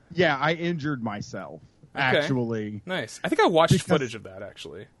 right? yeah, I injured myself actually. Nice. I think I watched Because- footage of that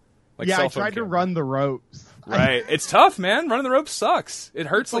actually. Like Yeah, I cell phone tried to camera. run the ropes. Right. It's tough, man. Running the ropes sucks. It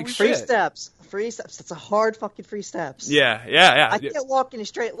hurts like Free shit. steps. That's a hard fucking free steps. Yeah. I can't walk in a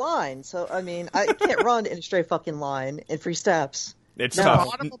straight line, so I mean, I can't run in a straight fucking line in free steps. It's The tough.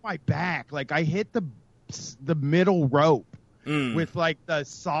 bottom of my back, like I hit the middle rope with like the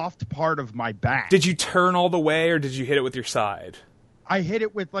soft part of my back. Did you turn all the way, or did you hit it with your side? I hit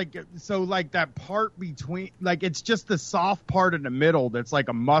it with like that part between, like, it's just the soft part in the middle that's like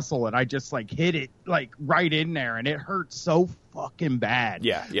a muscle, and I just like hit it like right in there, and it hurt so fucking bad.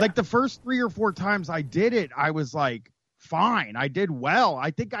 Yeah. Like the first 3 or 4 times I did it, I was like, fine, I did well.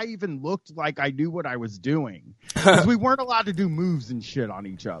 I think I even looked like I knew what I was doing, because we weren't allowed to do moves and shit on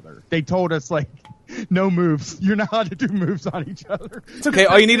each other. They told us, like, no moves. You're not allowed to do moves on each other. It's okay.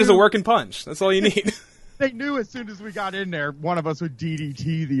 All you need is a working punch. That's all you need. They knew as soon as we got in there, one of us would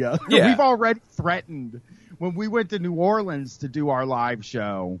DDT the other. Yeah. We've already threatened. When we went to New Orleans to do our live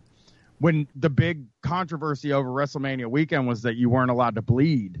show, when the big controversy over WrestleMania weekend was that you weren't allowed to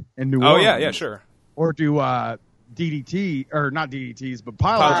bleed in New Oh Orleans. yeah, sure. Or do DDT, or not DDTs, but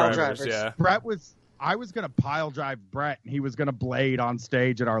pile Pile drivers. drivers. Yeah. I was going to pile drive Brett, and he was going to blade on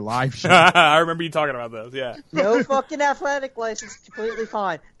stage at our live show. I remember you talking about this. Yeah. No fucking athletic license, completely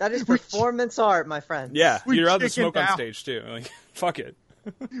fine. That is performance art, my friend. Yeah. We You're allowed to chickened smoke on out. stage too. Like, fuck it.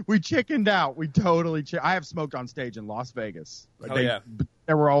 We chickened out. We totally I have smoked on stage in Las Vegas. Hell yeah.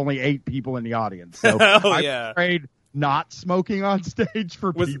 There were only 8 people in the audience. So Hell I'm yeah. afraid not smoking on stage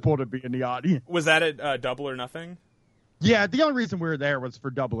for Was- people to be in the audience. Was that at Double or Nothing? Yeah, the only reason we were there was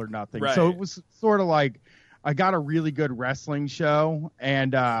for Double or Nothing. Right. So it was sort of like, I got a really good wrestling show,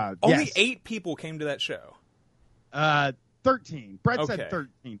 and Only yes, 8 people came to that show. 13. Brett Okay. said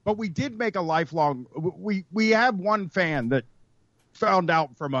 13, but we did make a lifelong. We have one fan that found out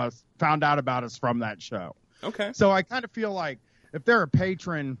about us from that show. Okay. So I kind of feel like if they're a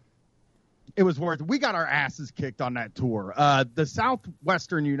patron, it was worth it. We got our asses kicked on that tour. The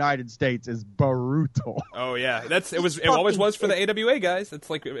southwestern United States is brutal. Oh yeah, it always was for the AWA guys. It's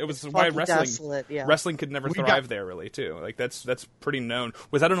like it was why Fucking wrestling desolate, yeah. wrestling could never We thrive got- there really too. Like that's pretty known.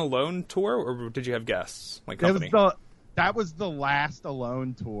 Was that an alone tour or did you have guests like company? That was the last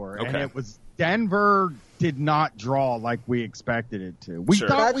Alone tour, and Okay. it was Denver did not draw like we expected it to. We Sure.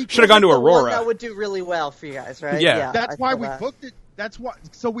 thought we Should've gone to The one Aurora. that would do really well for you guys, right? Yeah. That's I why feel we that. booked it. That's why.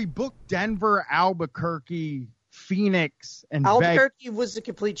 So we booked Denver, Albuquerque, Phoenix, and Vegas. Albuquerque was a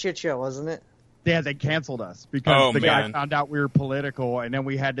complete shit show, wasn't it? Yeah, they canceled us because Oh, the guy man. found out we were political, and then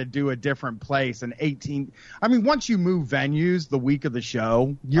we had to do a different place. And 18. I mean, once you move venues the week of the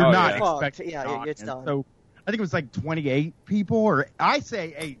show, you're Oh, not yeah. Fucked. expecting. Yeah, an it's audience. done. So I think it was like 28 people, or I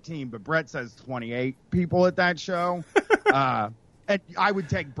say 18, but Brett says 28 people at that show. And I would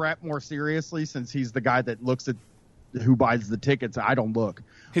take Brett more seriously since he's the guy that looks at who buys the tickets. I don't look.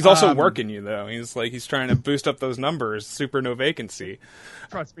 He's also working you though. He's trying to boost up those numbers. Super no vacancy.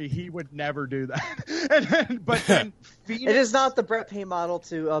 Trust me, he would never do that. But then Phoenix, It is not the Brett Payne model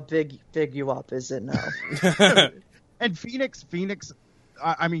to big you up, is it? No. and Phoenix,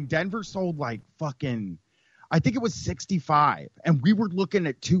 I mean, Denver sold like fucking, I think it was 65, and we were looking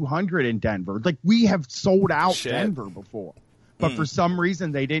at 200 in Denver. Like, we have sold out Denver before. But for some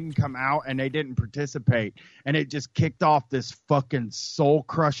reason, they didn't come out and they didn't participate. And it just kicked off this fucking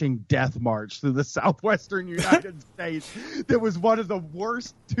soul-crushing death march through the southwestern United States. That was one of the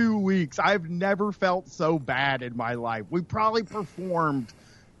worst 2 weeks. I've never felt so bad in my life. We probably performed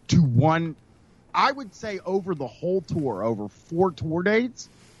to I would say over the whole tour, over 4 tour dates,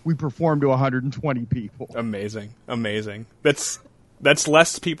 we performed to 120 people. Amazing. That's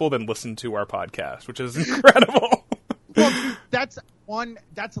less people than listen to our podcast, which is incredible. Well,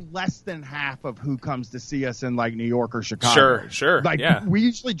 that's less than half of who comes to see us in like New York or Chicago. Sure. Like, yeah. We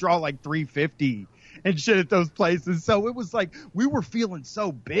usually draw like 350 and shit at those places. So it was like, we were feeling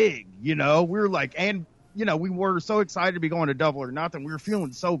so big, you know, we were like, and you know, we were so excited to be going to Double or Nothing. We were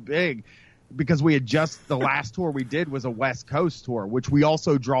feeling so big because we had the last tour we did was a West Coast tour, which we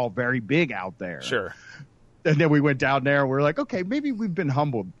also draw very big out there. Sure. And then we went down there and we were like, okay, maybe we've been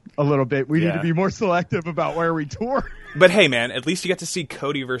humbled a little bit. We need to be more selective about where we tour. But hey, man, at least you get to see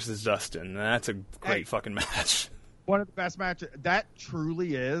Cody versus Dustin. That's a great fucking match. One of the best matches. That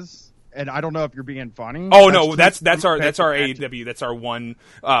truly is. And I don't know if you're being funny. Oh, no, that's our AEW. That's our one,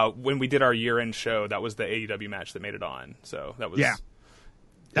 when we did our year-end show, that was the AEW match that made it on. So that was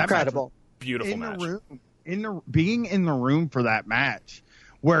incredible. Beautiful match. Being in the room for that match,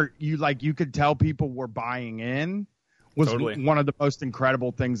 where you could tell people were buying in, was one of the most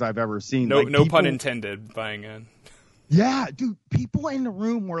incredible things I've ever seen. No pun intended, buying in. Yeah, dude, people in the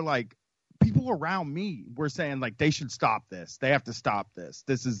room were like, people around me were saying like, they should stop this. They have to stop this.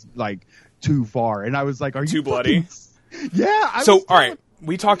 This is like too far. And I was like, are you too bloody? Yeah. All right.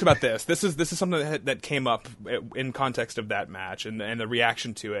 We talked about this. This is something that came up in context of that match, and the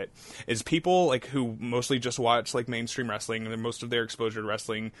reaction to it is people like who mostly just watch like mainstream wrestling, and most of their exposure to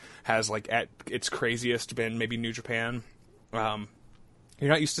wrestling has like at its craziest been maybe New Japan. You're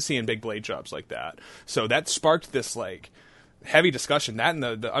not used to seeing big blade jobs like that, so that sparked this like heavy discussion. That and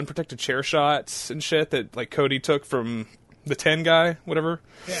the unprotected chair shots and shit that like Cody took from the 10 guy, whatever.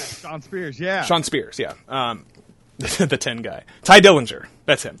 Yeah, Sean Spears. Yeah. The 10 guy. Ty Dillinger.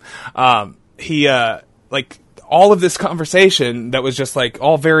 That's him. He, like, all of this conversation that was just, like,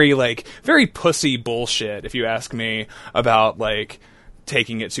 all very pussy bullshit, if you ask me, about, like,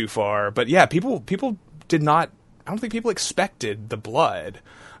 taking it too far. But, yeah, people did not, I don't think people expected the blood.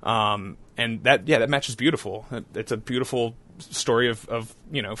 And that match is beautiful. It's a beautiful story of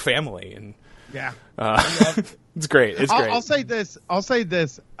you know, family. And, yeah. It's great. It's great. I'll say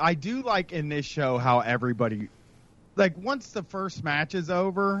this. I do like in this show how everybody, like, once the first match is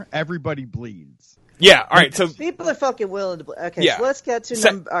over, everybody bleeds. Yeah, all right. So people are fucking willing to bleed. Okay, yeah. So let's get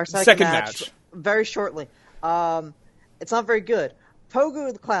to our second match very shortly. It's not very good.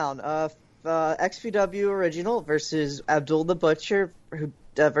 Pogo the Clown, XPW original versus Abdul the Butcher,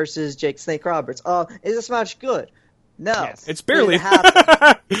 versus Jake Snake Roberts. Is this match good? No. Yes. It's barely.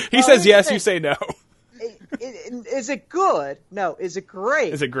 He says yes, you say no. Is it good? No. Is it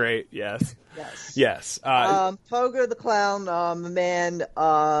great? Is it great? Yes. Yes. Pogo the Clown, a man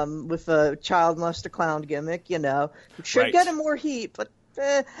with a child molester clown gimmick, you know. Should get him more heat, but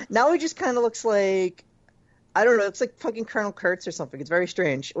now he just kind of looks like, I don't know, it's like fucking Colonel Kurtz or something. It's very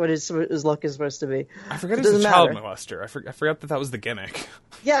strange what his look is supposed to be. I forgot he was a child molester. I forgot that was the gimmick.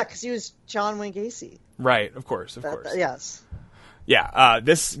 Yeah, because he was John Wayne Gacy. Right, of course. Yes. Yeah, so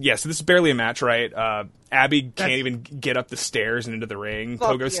this is barely a match, right? Abby can't even get up the stairs and into the ring.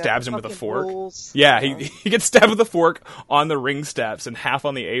 Pogo stabs him with a fork. Rules. Yeah, he gets stabbed with a fork on the ring steps and half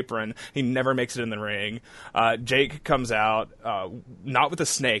on the apron. He never makes it in the ring. Jake comes out, not with a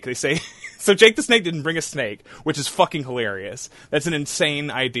snake. They say, so Jake the Snake didn't bring a snake, which is fucking hilarious. That's an insane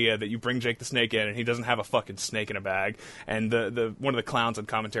idea that you bring Jake the Snake in and he doesn't have a fucking snake in a bag. And the one of the clowns on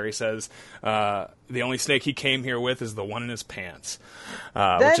commentary says, the only snake he came here with is the one in his pants.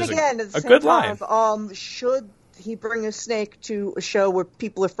 Then which is again, at the a same good time, line. Should he bring a snake to a show where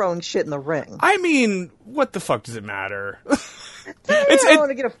people are throwing shit in the ring? I mean, what the fuck does it matter? I want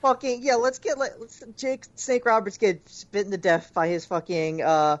to get a fucking let's Jake Snake Roberts get bitten to death by his fucking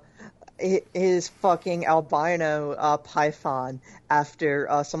albino python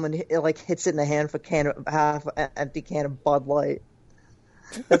after someone hits it in the hand with half empty can of Bud Light.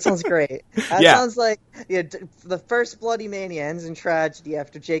 That sounds great. That sounds like the first Bloody Mania ends in tragedy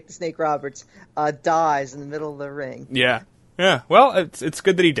after Jake the Snake Roberts dies in the middle of the ring. Yeah. Well, it's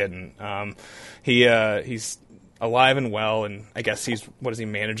good that he didn't. He's alive and well, and I guess he's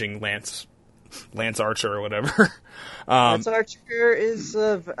managing Lance Lance Archer or whatever. Lance Archer is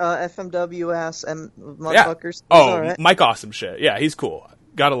FMWS and Yeah. motherfuckers. Oh, Right. Mike Awesome shit. Yeah, he's cool.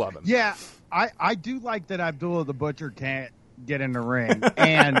 Gotta love him. Yeah, I do like that Abdullah the Butcher can't get in the ring.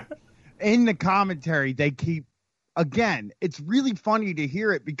 And in the commentary, they keep, again, it's really funny to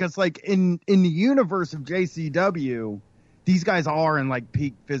hear it because, like, in the universe of JCW, these guys are in, like,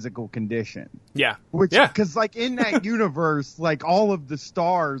 peak physical condition. Yeah. Which, Yeah. because, like, in that universe, like, all of the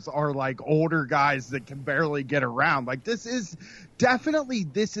stars are, like, older guys that can barely get around. Like, this is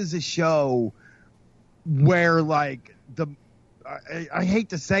a show where, like, I hate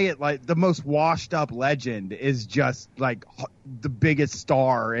to say it, like, the most washed up legend is just, like, the biggest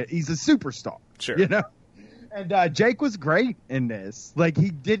star. He's a superstar. Sure. You know? And Jake was great in this. Like, he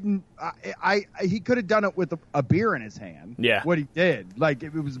didn't, he could have done it with a beer in his hand. Yeah. What he did. Like,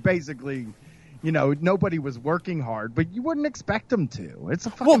 it was basically, you know, nobody was working hard, but you wouldn't expect him to. It's a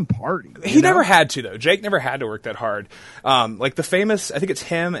fucking party. He never had to, though. Jake never had to work that hard. Like the famous, I think it's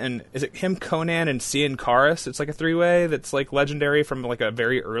him and, is it him, Conan, and Cian Karis? It's like a three-way that's like legendary from like a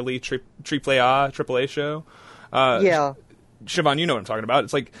very early AAA show. Yeah. Siobhan, you know what I'm talking about.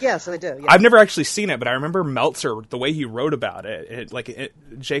 It's like, Yes, I do. Yeah. I've never actually seen it, but I remember Meltzer, the way he wrote about it,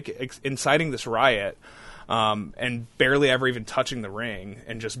 Jake inciting this riot, and barely ever even touching the ring,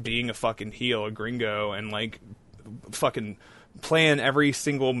 and just being a fucking heel, a gringo, and like fucking playing every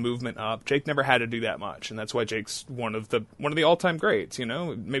single movement up. Jake never had to do that much, and that's why Jake's one of the all-time greats. You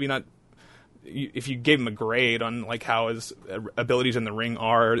know, maybe not. If you gave him a grade on like how his abilities in the ring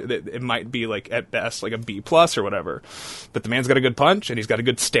are, it might be like at best like a B+ or whatever. But the man's got a good punch, and he's got a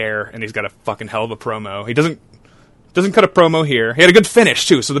good stare, and he's got a fucking hell of a promo. He doesn't cut a promo here. He had a good finish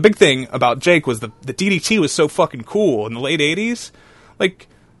too. So the big thing about Jake was the DDT was so fucking cool in the late '80s. Like,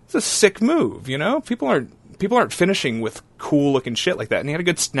 it's a sick move, you know. People aren't finishing with cool looking shit like that, and he had a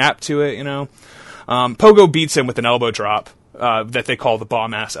good snap to it, you know. Pogo beats him with an elbow drop. That they call the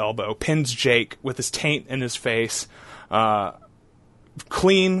bomb-ass elbow, pins Jake with his taint in his face,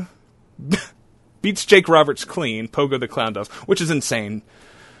 clean, beats Jake Roberts clean, Pogo the Clown does, which is insane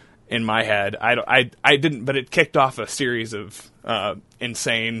in my head. I didn't, but it kicked off a series of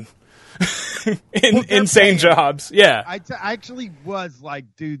insane jobs. Yeah. I actually was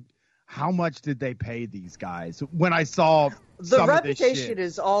like, dude, how much did they pay these guys? When I saw The some of this reputation shit.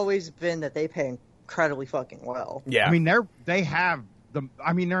 has always been that they pay incredibly fucking well. Yeah. I mean, they're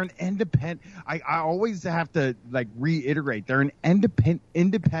an independent. I always have to like reiterate, they're an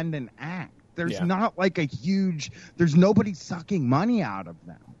independent act. There's not like there's nobody sucking money out of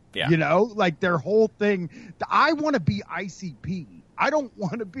them. Yeah. You know, like their whole thing. I want to be ICP. I don't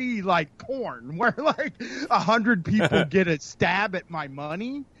want to be like Korn, where like 100 people get a stab at my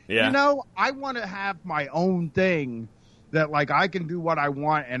money. Yeah. You know, I want to have my own thing that like I can do what I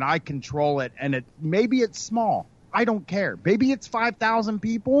want and I control it. And maybe it's small. I don't care. Maybe it's 5,000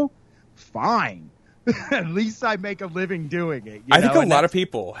 people. Fine. At least I make a living doing it. I think a lot of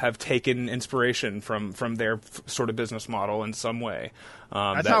people have taken inspiration from their sort of business model in some way.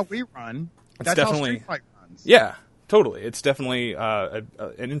 That's how we run. That's definitely how Street Fight runs. Yeah, totally. It's definitely an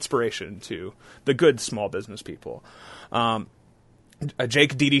inspiration to the good small business people.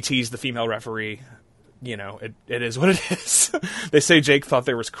 Jake DDT's the female referee. You know, it is what it is. They say Jake thought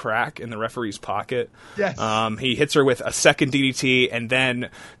there was crack in the referee's pocket. Yes. He hits her with a second DDT, and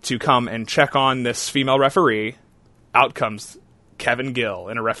then to come and check on this female referee, out comes Kevin Gill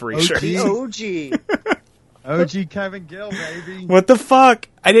in a referee shirt. OG. OG Kevin Gill, baby. What the fuck?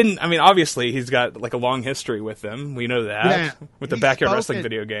 I mean, obviously, he's got like a long history with them. We know that. Yeah. With the He Backyard spoke Wrestling it.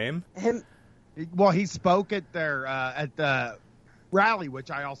 video game. Well, he spoke at at the rally, which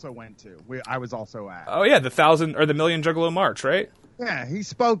I also went to. I was also at. Oh yeah, the 1,000 or the Million Juggalo March, right? Yeah, he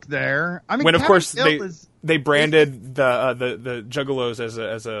spoke there. I mean, When of Kevin course Gill they branded the Juggalos as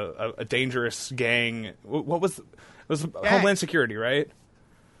a dangerous gang. What was it was Homeland Security, right?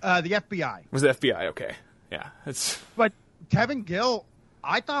 the FBI. Was the FBI? Okay, yeah, it's But Kevin Gill,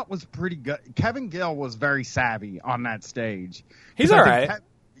 I thought was pretty good. Kevin Gill was very savvy on that stage. He's 'Cause I all think right.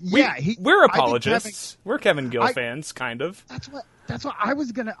 Yeah, We're I think apologists. We're Kevin Gill fans, kind of. That's what I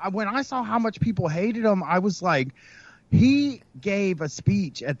was gonna. When I saw how much people hated him, I was like, he gave a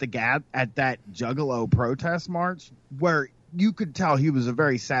speech at that Juggalo protest march where you could tell he was a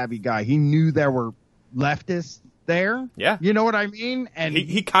very savvy guy. He knew there were leftists there. Yeah, you know what I mean. And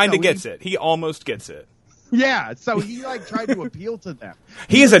he kind of gets it. He almost gets it. Yeah, so he like tried to appeal to them.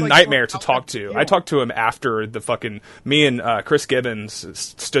 He is was a like, nightmare "Oh, to how talk do you to. feel?" I talked to him after the fucking me and Chris Gibbons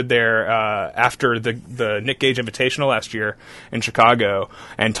stood there after the Nick Gage Invitational last year in Chicago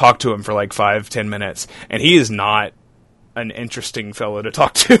and talked to him for like 5-10 minutes. And he is not an interesting fellow to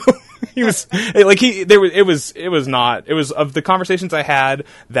talk to. He was like it was of the conversations I had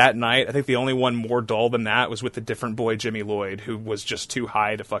that night, I think the only one more dull than that was with the different boy Jimmy Lloyd, who was just too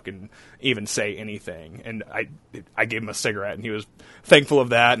high to fucking even say anything. And I gave him a cigarette, and he was thankful of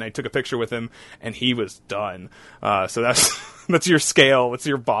that, and I took a picture with him, and he was done. So that's your scale. It's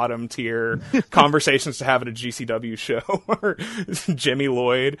your bottom tier conversations to have at a GCW show, or Jimmy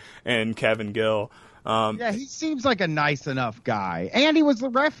Lloyd and Kevin Gill. Yeah, he seems like a nice enough guy, and he was the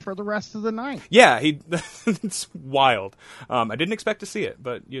ref for the rest of the night. Yeah, it's wild. I didn't expect to see it,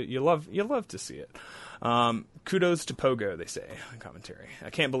 but you love to see it. Kudos to Pogo, they say in commentary.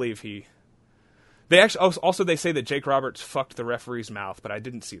 I can't believe they actually also they say that Jake Roberts fucked the referee's mouth, but I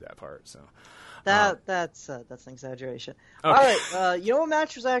didn't see that part. So that's an exaggeration. Okay. All right, you know what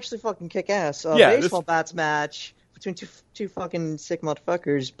match was actually fucking kick ass? Yeah, baseball bats match between two fucking sick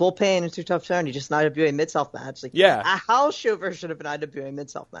motherfuckers, Bull Payne and Too Tough Tony, just an IWA Mid-South match. Like, yeah, a house show version of an IWA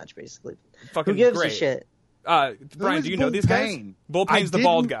Mid-South match, basically. Fucking who gives great. a shit? Brian, do you know these guys? Bull Payne's the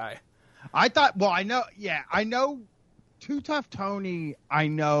bald guy. I thought. Well, I know. Too Tough Tony, I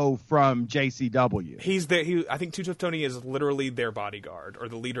know from JCW. I think Too Tough Tony is literally their bodyguard or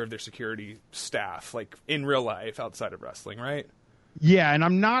the leader of their security staff, like in real life outside of wrestling, right? Yeah, and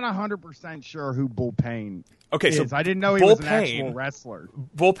I'm not 100% sure who Bull Payne is. So I didn't know he was an actual wrestler.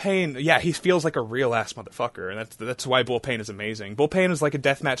 Bull Payne, yeah, he feels like a real ass motherfucker, and that's why Bull Payne is amazing. Bull Payne is like a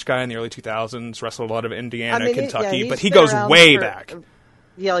deathmatch guy in the early 2000s, wrestled a lot of Indiana, Kentucky, but he goes way back.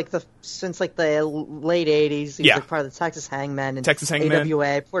 Yeah, since the late 80s. He was like part of the Texas Hangmen and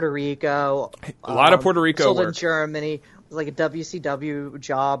AWA, Puerto Rico. A lot of Puerto Rico sold work. in Germany. Was like a WCW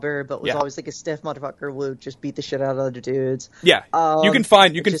jobber, but was always like a stiff motherfucker who would just beat the shit out of other dudes. Yeah, you can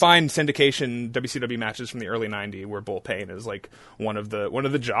find syndication WCW matches from the early '90s where Bull Payne is like one of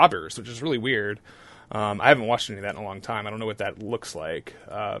the jobbers, which is really weird. I haven't watched any of that in a long time. I don't know what that looks like.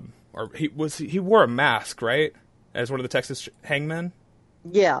 Or he wore a mask, right, as one of the Texas Hangmen.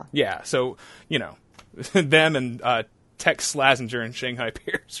 Yeah. Yeah. So them and Tex Slazenger and Shanghai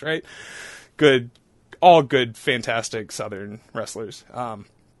Pierce, right? Good. All good, fantastic Southern wrestlers. But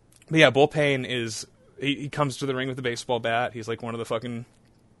yeah, Bull Payne he comes to the ring with a baseball bat. He's like one of the fucking.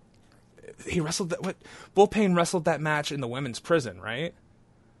 He wrestled Bull Payne wrestled that match in the women's prison, right?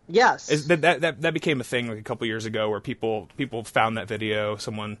 Yes. That became a thing like a couple years ago where people found that video.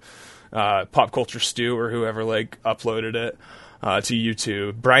 Someone, Pop Culture Stew or whoever, like uploaded it to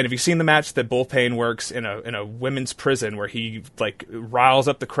YouTube. Brian, have you seen the match that Bull Payne works in a women's prison where he like riles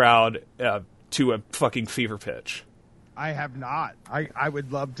up the crowd to a fucking fever pitch? I have not. I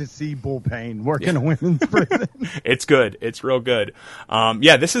would love to see Bull Payne work in a women's prison. It's good. It's real good.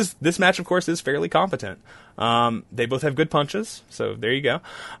 Yeah, this match, of course, is fairly competent. They both have good punches, so there you go.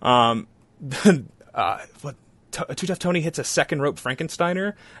 Too Tough Tony hits a second rope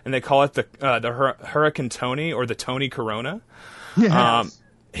Frankensteiner, and they call it the Hurricane Tony or the Tony Corona. Yes.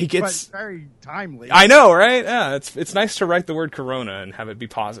 He gets very timely. I know, right? Yeah, it's nice to write the word Corona and have it be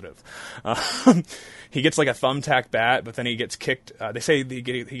positive. He gets like a thumbtack bat, but then he gets kicked. They say he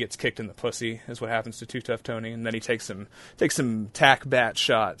gets kicked in the pussy is what happens to Too Tough Tony, and then he takes some tack bat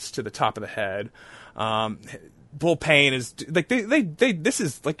shots to the top of the head. Bull Payne is like they this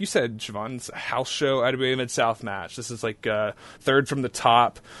is like you said, Siobhan, it's a house show IWA Mid-South match. This is like third from the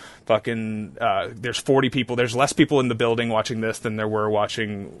top. Fucking there's 40 people. There's less people in the building watching this than there were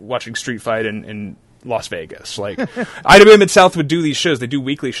watching Street Fight in Las Vegas. Like IWA Mid-South would do these shows. They do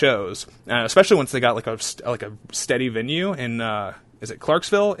weekly shows, especially once they got like a steady venue in is it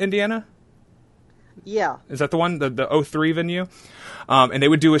Clarksville, Indiana? Yeah. Is that the one, the 03 venue? And they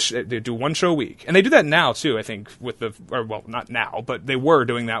would do they do one show a week, and they do that now too. I think not now, but they were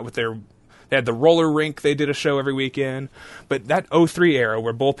doing that with they had the roller rink. They did a show every weekend, but that 03 era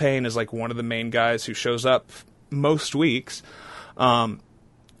where Bull Payne is like one of the main guys who shows up most weeks,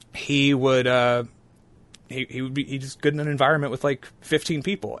 he would be just good in an environment with like 15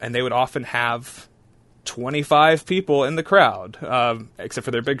 people, and they would often have 25 people in the crowd, except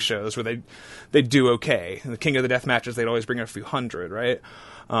for their big shows where they do okay. In the King of the Death matches, they'd always bring in a few hundred, right?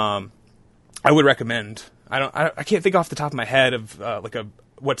 I would recommend. I can't think off the top of my head of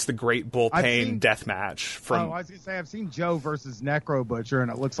what's the great Bull Payne death match from. I was gonna say I've seen Joe versus Necro Butcher, and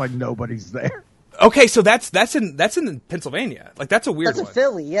it looks like nobody's there. Okay, so that's in Pennsylvania. Like that's a weird one. That's in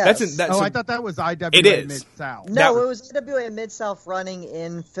Philly, yes. I thought that was IWA Mid-South. No, it was IWA Mid-South running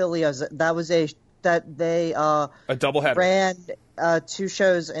in Philly. That was a doubleheader. Ran 2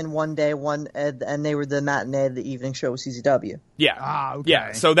 shows in one day, and they were the matinee of the evening show with CZW. Yeah. Okay.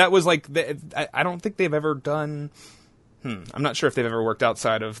 Yeah. So that was like I don't think they've ever done I'm not sure if they've ever worked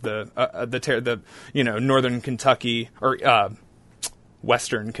outside of the northern Kentucky or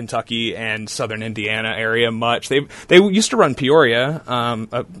western Kentucky and southern Indiana area much. They used to run Peoria.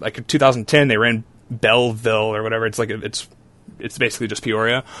 Like in 2010, they ran Belleville or whatever. It's basically just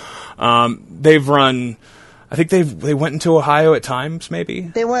Peoria. They've run. I think they went into Ohio at times, maybe.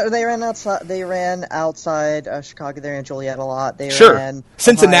 They ran outside. They ran outside Chicago. They ran Joliet a lot. They ran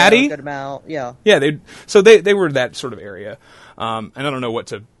Cincinnati. Ohio a good amount. Yeah. Yeah. They were that sort of area. And I don't know what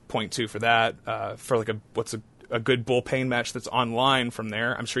to point to for that. For like what's a good bullpen match that's online from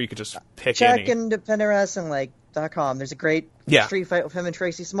there. I'm sure you could just pick Check any. independentwrestling.com. There's a great street fight with him and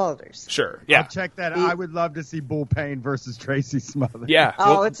Tracy Smothers. Sure. Yeah. I'll check that. I would love to see Bullpen versus Tracy Smothers. Yeah.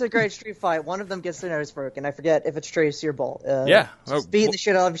 It's a great street fight. One of them gets their nose broken. I forget if it's Tracy or Bull. Beating the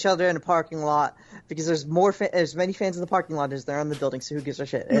shit out of each other in a parking lot because there's there's many fans in the parking lot as they're in the building. So who gives a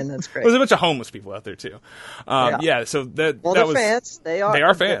shit? And that's great. There's a bunch of homeless people out there too. So they're fans. They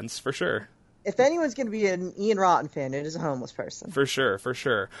are fans for sure. If anyone's going to be an Ian Rotten fan, it is a homeless person. For sure.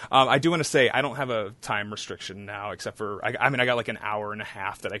 I do want to say I don't have a time restriction now, except for I got like an hour and a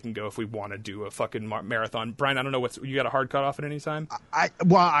half that I can go if we want to do a fucking marathon. Brian, I don't know you got a hard cutoff at any time.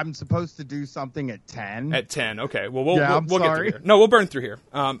 I'm supposed to do something at 10. At 10, okay. Well, we'll get through here. No, we'll burn through here.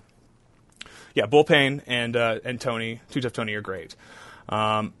 Bullpen and Tony, Too Tough Tony are great.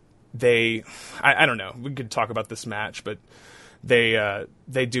 I don't know. We could talk about this match, but.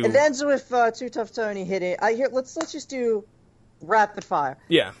 They do. It ends with Too Tough Tony hitting. Let's just do rapid fire.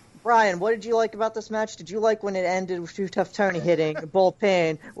 Yeah. Brian, what did you like about this match? Did you like when it ended with Too Tough Tony hitting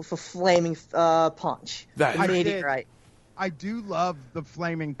Bullpen with a flaming punch? I did. Right. I do love the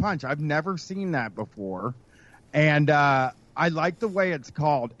flaming punch. I've never seen that before, and I like the way it's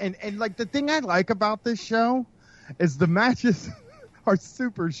called. And like the thing I like about this show is the matches. Are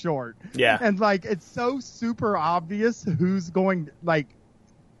super short. Yeah. And like it's so super obvious who's going like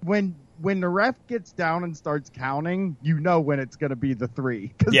when the ref gets down and starts counting, you know when it's going to be the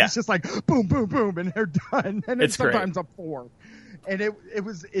 3 cuz it's just like boom boom boom and they're done and it's sometimes a 4. And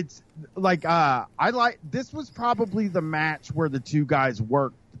it's like this was probably the match where the two guys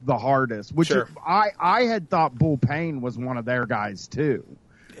worked the hardest, which I had thought Bullpen was one of their guys too.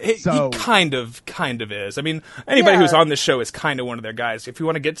 He kind of is. I mean, anybody who's on this show is kind of one of their guys. If you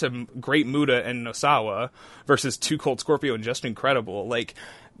want to get to Great Muta and Nosawa versus Too Cold Scorpio and Just Incredible, like,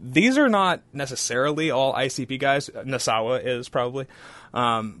 these are not necessarily all ICP guys. Nosawa is probably.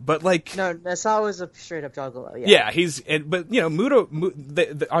 But like... No, Nosawa's a straight-up juggalo, but,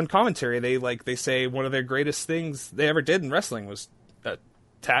 Muta on commentary, they say one of their greatest things they ever did in wrestling was a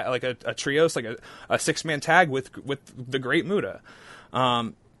trios, like a 6-man tag with the Great Muta.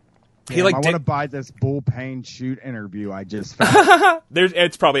 I want to buy this Bullpen shoot interview I just found.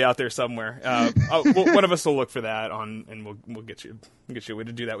 It's probably out there somewhere. One of us will look for that and we'll get you a way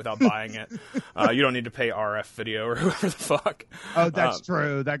to do that without buying it. You don't need to pay RF Video or whoever the fuck. Oh, that's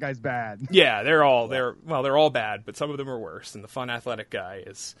true. That guy's bad. Yeah, they're all bad, but some of them are worse. And the Fun Athletic guy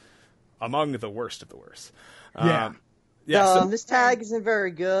is among the worst of the worst. This tag isn't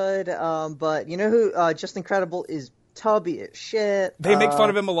very good. But you know who Just Incredible is. Tubby as shit. They make fun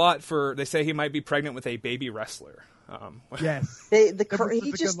of him a lot they say he might be pregnant with a baby wrestler. Yes. He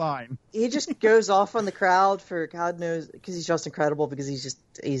just goes off on the crowd for God knows, because he's just incredible, because he's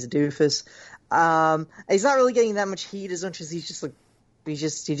a doofus. He's not really getting that much heat as much as he just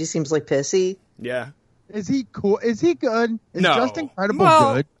seems like pissy. Yeah. Is he cool? Is he good? Is no. Just Incredible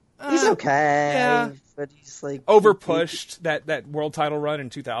good? He's okay. Yeah. But he's like overpushed. That world title run in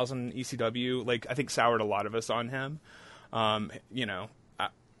 2000 ECW, like, I think soured a lot of us on him. I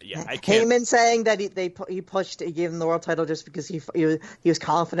can't. Heyman saying that he gave him the world title just because he was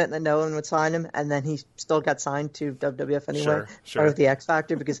confident that no one would sign him, and then he still got signed to WWF anyway. Sure. Part of the X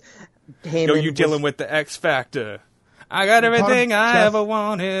Factor, because Heyman. You dealing with the X Factor? I got everything I ever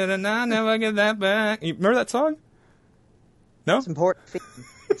wanted, and I never get that back. You remember that song? No, it's important.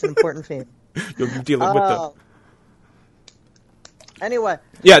 It's an important theme. You'll be dealing with them. Anyway.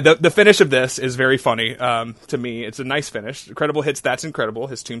 Yeah, the finish of this is very funny to me. It's a nice finish. Incredible hits That's Incredible,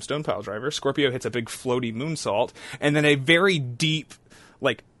 his Tombstone Pile Driver. Scorpio hits a big floaty moonsault, and then a very deep,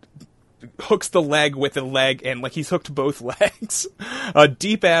 like, hooks the leg with the leg, and like he's hooked both legs. A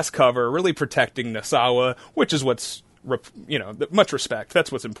deep-ass cover, really protecting Nosawa, which is what's, much respect.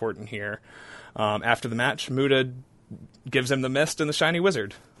 That's what's important here. After the match, Muta gives him the mist and the shiny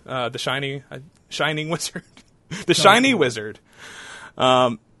wizard. The shining wizard. The shiny wizard.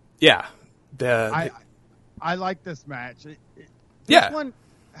 I like this match. This one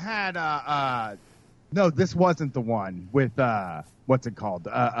had No, this wasn't the one with what's it called?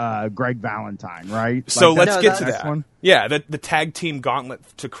 Greg Valentine, right? So Like, let's get to that's that. one? Yeah, the tag team gauntlet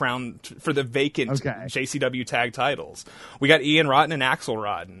to crown for the vacant Okay. JCW tag titles. We got Ian Rotten and Axel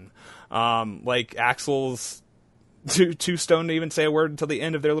Rotten. Like Axel's too stoned to even say a word until the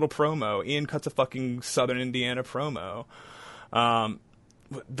end of their little promo. Ian cuts a fucking Southern Indiana promo.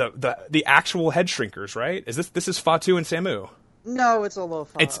 The actual head shrinkers, right? This is Fatu and Samu? No, it's a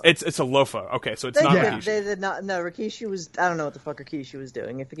Lofa. It's a Lofa. Okay, so it's They not did, Rikishi. they did not. No, Rikishi was. I don't know what the fuck Rikishi was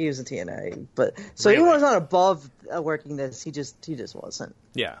doing. I think he was in TNA, but so Really? he was not above working this. He just wasn't.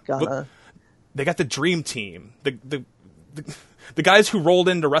 Yeah. Gonna. Well, they got the Dream Team. The guys who rolled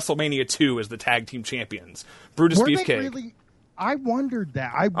into WrestleMania 2 as the tag team champions. Brutus Were they Beefcake. really? I wondered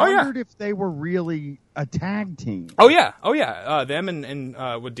that. I Oh, yeah. wondered if they were really a tag team. Oh yeah. Them and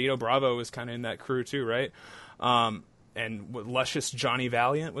with Dino Bravo was kind of in that crew too, right? And Luscious Johnny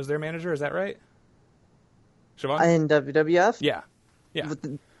Valiant was their manager. Is that right? Siobhan? In WWF. Yeah.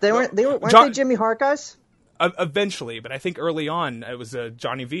 They weren't. Weren't John- they Jimmy Hart guys? Eventually, but I think early on it was a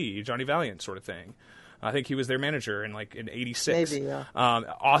Johnny Valiant sort of thing. I think he was their manager in '86. Maybe, yeah.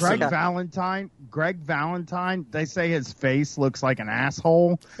 Awesome. Greg Valentine. They say his face looks like an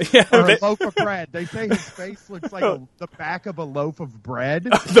asshole Yeah, or a loaf of bread. They say his face looks like the back of a loaf of bread.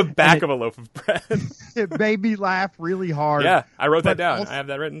 the back of a loaf of bread. It made me laugh really hard. Yeah, I wrote that But down. also- I have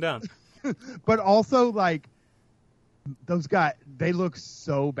that written down. But also, like, those guys, they look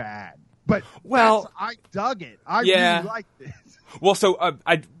so bad. But I dug it. I really liked it. Well, so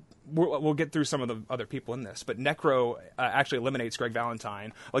we'll get through some of the other people in this, but Necro actually eliminates Greg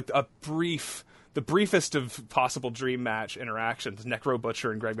Valentine. Like the briefest of possible dream match interactions, Necro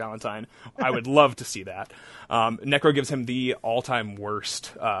Butcher and Greg Valentine. I would love to see that. Necro gives him the all-time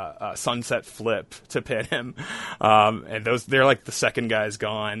worst sunset flip to pin him, and they're like the second guy's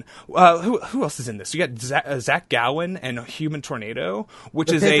gone. Who else is in this? You got Zach Gowen and Human Tornado, which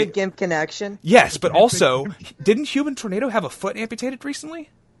The is Pivot a Gimp connection. yes, but also didn't Human Tornado have a foot amputated recently?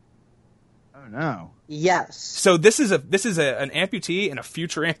 Oh, no. Yes. So this is an amputee and a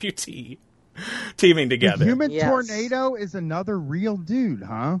future amputee teaming The together. Human Yes. Tornado is another real dude,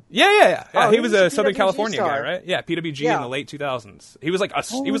 huh? Yeah. Oh, he he was was a a Southern PWG California guy, star. right? Yeah, PWG Yeah. in the late 2000s. He was like he was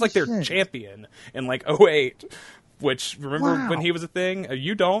Holy like their shit. champion in like 08, which remember Wow. when he was a thing?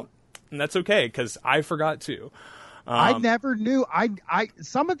 You don't, and that's okay because I forgot to. I never knew. I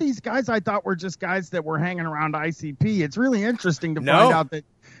some of these guys I thought were just guys that were hanging around ICP. It's really interesting to find out that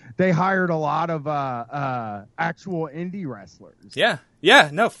they hired a lot of actual indie wrestlers. Yeah,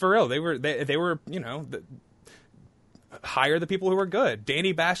 no, for real. They were hire the people who are good.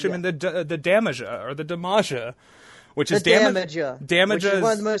 Danny Basham and the Damaja or the Damaja, which is Damaja. Damaja Which is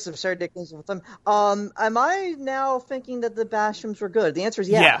one of the most absurd nicknames of them. Am I now thinking that the Bashams were good? The answer is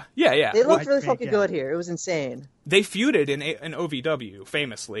yeah. Yeah. They looked I really think, fucking yeah. good here. It was insane. They feuded in OVW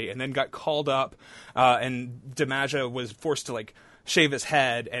famously, and then got called up, and Damaja was forced to like shave his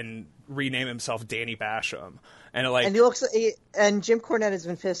head and rename himself Danny Basham, and And he looks. And Jim Cornette has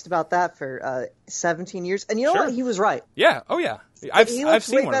been pissed about that for 17 years. And you know Sure. what? He was right. yeah, oh yeah, I've He seen looks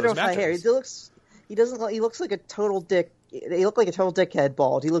way one of better those with my hair. matches. He looks like a total dick. He looked like a total dickhead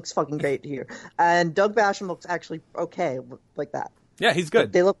bald. He looks fucking great here. And Doug Basham looks actually okay like that. Yeah, he's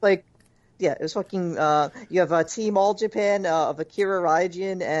good. They look like, yeah, it was fucking. You have Team All Japan of Akira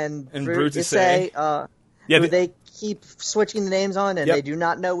Raijin and Brutus. Issei, Yeah, who they keep switching the names on, and Yep. they do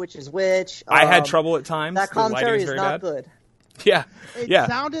not know which is which. I had trouble at times. That The lighting commentary was is very not bad. good. Yeah, It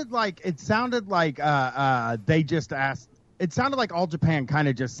sounded like they just asked. It sounded like All Japan kind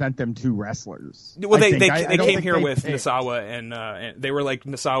of just sent them two wrestlers. Well, they I came don't think here they with picked. Nasawa, and they were like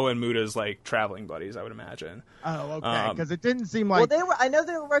Nasawa and Muta's like traveling buddies, I would imagine. Oh, okay. Because it didn't seem like Well, they were. I know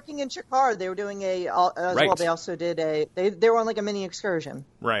they were working in Chikara. They were doing as Right. well. They also did They were on like a mini excursion.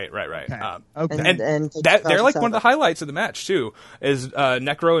 Right. Okay. And And they're like one of the highlights of the match too, is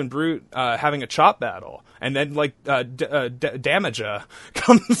Necro and Brute having a chop battle, and then like Damaja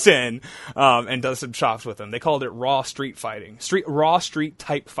comes in and does some chops with them. They called it raw street fighting, raw street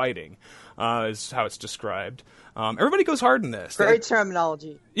type fighting, is how it's described. Everybody goes hard in this. Great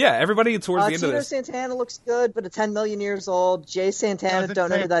terminology. Yeah, everybody towards the end of Tito this. Santana looks good, but at 10 million years old. Jay Santana, Doesn't don't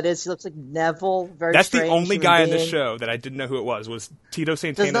know fit. who that is. He looks like Neville. Very That's the strange only human guy in being. this show that I didn't know who it was Tito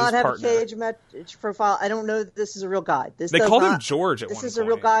Santana's Does not have partner. a cage match profile. I don't know that this is a real guy. They called him George at This one is a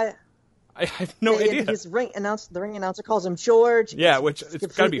real point. guy. I have no idea. The ring announcer calls him George. Yeah, which it's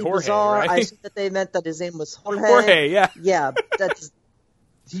gotta be completely Jorge, bizarre. right? I assume that they meant that his name was Jorge. Jorge, yeah. Yeah, that's.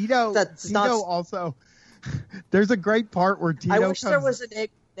 Tito. That's Tito not- also. There's a great part where Tito I wish there comes- was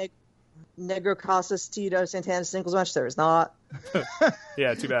a Negro Casas Tito Santana singles match? There is not.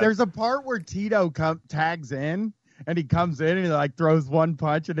 Yeah, too bad. There's a part where Tito tags in, and he comes in and he like throws one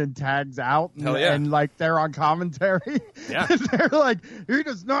punch and then tags out. And, Hell yeah. and like they're on commentary. Yeah. And they're like, he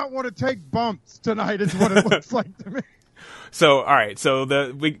does not want to take bumps tonight, is what it looks like to me. So, all right. So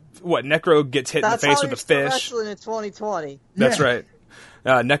Necro gets hit That's in the face how with a you're still fish. wrestling in 2020. That's Yeah. right.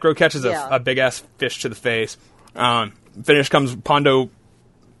 Necro catches Yeah. a big ass fish to the face. Finish comes Pondo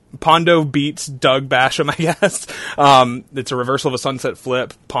beats Doug Basham, I guess. It's a reversal of a sunset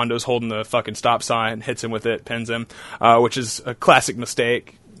flip. Pondo's holding the fucking stop sign, hits him with it, pins him, which is a classic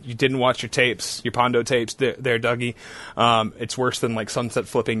mistake. You didn't watch your tapes, your Pondo tapes there, Dougie. It's worse than like sunset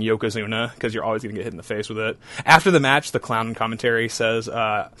flipping Yokozuna, because you're always going to get hit in the face with it. After the match, the clown in commentary says,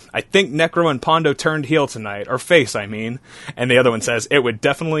 I think Necro and Pondo turned heel tonight, or face, I mean. And the other one says, it would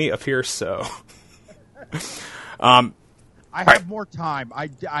definitely appear so. I have more time.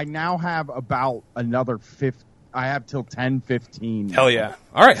 I now have about another 50. I have till 10:15. Hell yeah.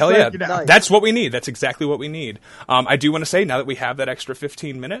 All right, hell yeah. Check it out. That's what we need. That's exactly what we need. I do want to say, now that we have that extra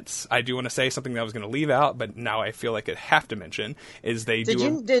 15 minutes, I do want to say something that I was going to leave out, but now I feel like I have to mention, is they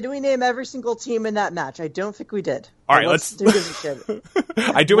Did we name every single team in that match? I don't think we did. All right, Who gives a shit?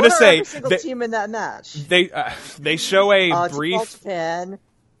 I do What want to are say every single team in that match? they show a Team All brief. Japan,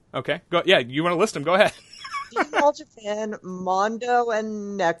 Okay, go. Yeah, you want to list them? Go ahead. Team All Japan, Pondo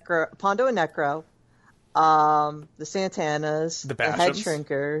and Necro, the Santanas, The the Head Bashams.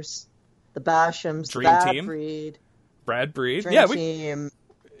 Shrinkers, the Bashams, Dream Bad Team. Breed, Brad Breed. Dream Yeah, Team.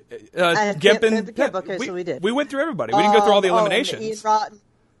 Gimp and Gimp, okay, so we did. We went through everybody. We didn't go through all the and eliminations.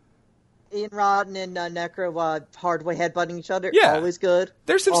 Ian Rotten and Necro hard way headbutting each other. Yeah. Always good.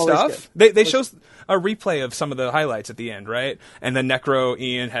 There's some Always stuff. They show a replay of some of the highlights at the end, right? And then Necro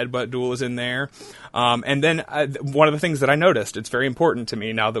Ian headbutt duel is in there. And then one of the things that I noticed, it's very important to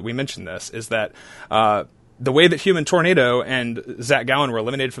me now that we mentioned this, is that the way that Human Tornado and Zach Gowen were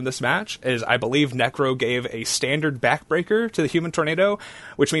eliminated from this match is, I believe Necro gave a standard backbreaker to the Human Tornado,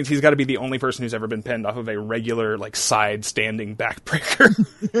 which means he's got to be the only person who's ever been pinned off of a regular, like, side standing backbreaker.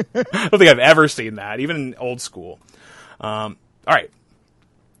 I don't think I've ever seen that, even in old school. All right.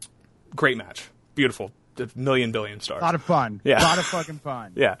 Great match. Beautiful. A million billion stars. A lot of fun. Yeah. A lot of fucking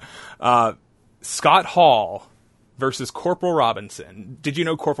fun. Yeah. Scott Hall versus Corporal Robinson. Did you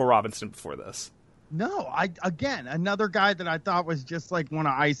know Corporal Robinson before this? No, again, another guy that I thought was just like one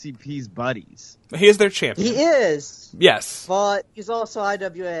of ICP's buddies. He is their champion. He is, Yes. but he's also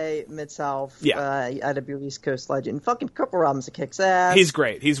IWA Mid-South, Yeah. IWA East Coast legend. Fucking Corporal Robinson kicks ass. He's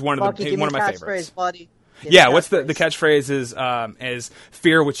great. He's one of Fucking give me one of a my catchphrase, favorites. buddy. Give me Yeah, a what's the catchphrase is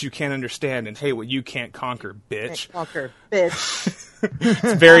fear what you can't understand and hate what you can't conquer, bitch. Conquer, bitch.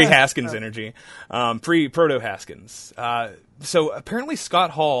 It's very Haskins energy. Proto Haskins. So apparently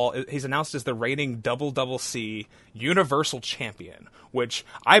Scott Hall, he's announced as the reigning CCC Universal Champion, which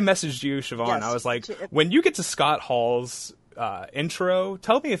I messaged you, Siobhan. Yes. I was like, when you get to Scott Hall's intro,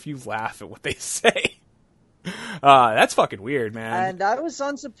 tell me if you laugh at what they say. That's fucking weird, man. And I was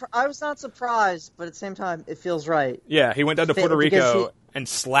not surprised, but at the same time, it feels right. Yeah, he went down to Puerto Because Rico and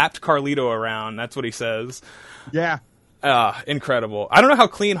slapped Carlito around. That's what he says. Yeah. Incredible. I don't know how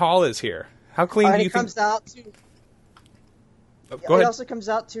clean Hall is here. How clean do you It think? comes out to. Go It ahead. also comes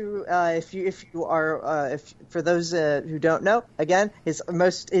out to if you are for those who don't know, again, his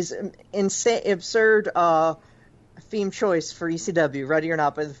insane absurd theme choice for ECW, Ready or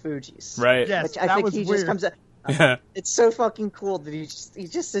Not by the Fugees. Right. Yes, Which I that think was he weird. just comes out. Yeah. It's so fucking cool that he just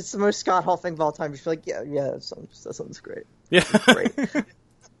it's the most Scott Hall thing of all time. You feel like yeah, that sounds great. Yeah. Great.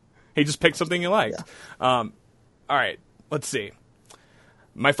 He just picked something you liked. All right. Let's see.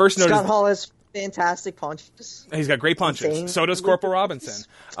 My first note Scott is Hall has fantastic punches. he's got great punches. Insane. So does Corporal Robinson.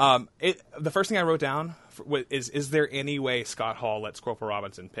 The first thing I wrote down is there any way Scott Hall lets Corporal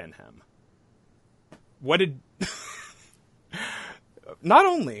Robinson pin him? What did... Not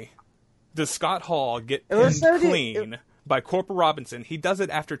only does Scott Hall get It was pinned so clean by Corporal Robinson, he does it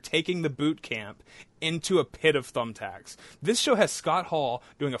after taking the boot camp into a pit of thumbtacks. This show has Scott Hall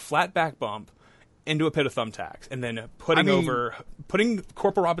doing a flat back bump into a pit of thumbtacks and then putting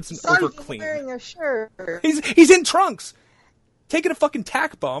Corporal Robinson Sorry, over he's clean. wearing a shirt. He's in trunks, taking a fucking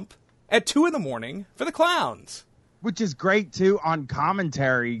tack bump at 2 a.m. for the clowns. Which is great too. On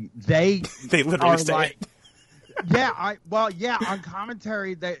commentary, they literally are say like, it. on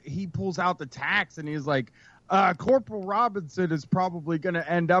commentary that he pulls out the tacks and he's like, Corporal Robinson is probably going to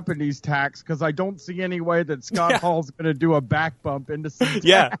end up in these tacks because I don't see any way that Scott Hall's going to do a back bump into some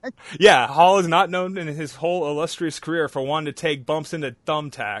Yeah, tacks. yeah. Hall is not known in his whole illustrious career for wanting to take bumps into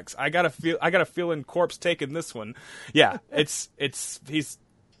thumbtacks. I got a feeling Corp's taking this one. Yeah, he's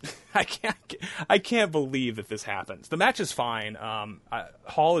I can't believe that this happens. The match is fine.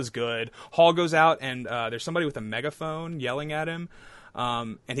 Hall is good. Hall goes out and there's somebody with a megaphone yelling at him.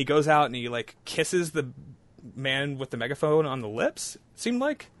 And he goes out and he like kisses the man with the megaphone on the lips. It seemed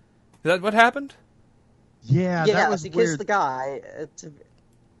like. Is that what happened? Yeah, that was he weird. kissed the guy.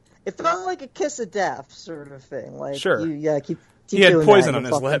 It felt like a kiss of death sort of thing. Like, sure. Keep he had doing poison that, on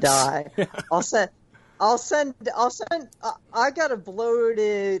his you'll fucking lips. Die. I'll send. I got a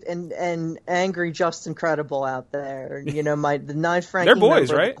bloated and angry Justin Credible out there. You know, the 9th ranking. They're boys,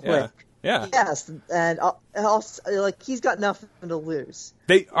 member right? of the Clique. Yeah. Yes, and I'll like he's got nothing to lose.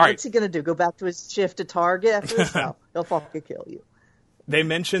 All right. What's he gonna do? Go back to his shift at Target after this? No, he'll fucking kill you. They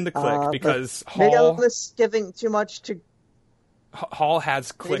mentioned the Clique because maybe Hall. I'm just giving too much to. Hall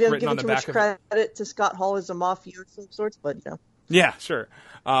has Clique Maybe I'm written on giving the too back much of. credit to Scott Hall as a mafia of some sorts, but you know. Yeah, sure.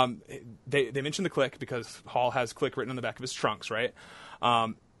 They mentioned the Clique because Hall has Clique written on the back of his trunks, right?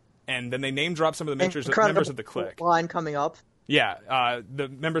 And then they name drop some of the members of the Clique. Line coming up. Yeah, the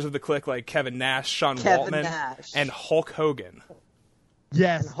members of the Clique like Kevin Nash, Sean Waltman, and Hulk Hogan.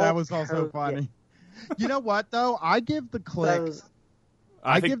 Yes, And that Hulk was also Hogan. funny. You know what though? I give the Clique.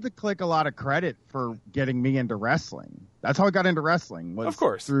 I give the Clique a lot of credit for getting me into wrestling. That's how I got into wrestling. Was of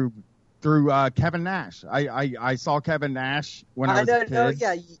course through Kevin Nash. I saw Kevin Nash when I was a kid.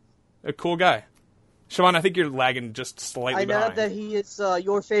 Yeah. A cool guy. Siobhan, I think you're lagging just slightly I know behind. that he is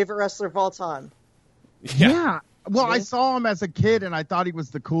your favorite wrestler of all time. Yeah. Well, I Yeah. saw him as a kid, and I thought he was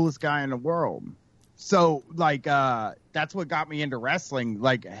the coolest guy in the world. So, like, that's what got me into wrestling,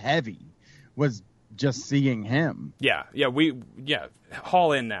 like, heavy, was just seeing him. Yeah.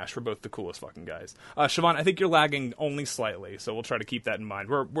 Hall and Nash were both the coolest fucking guys. Siobhan, I think you're lagging only slightly, so we'll try to keep that in mind.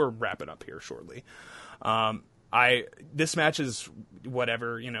 We're wrapping up here shortly. This match is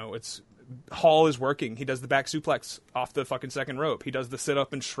whatever, you know, it's Hall is working. He does the back suplex off the fucking second rope. He does the sit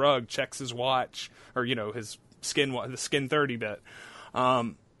up and shrug, checks his watch, or, you know, his the skin 30 bit.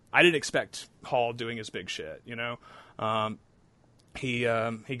 I didn't expect Hall doing his big shit, you know. He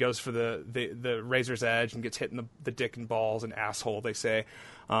goes for the razor's edge and gets hit in the dick and balls and asshole, they say.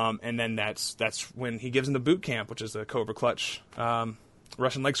 And then that's when he gives him the boot camp, which is the Cobra Clutch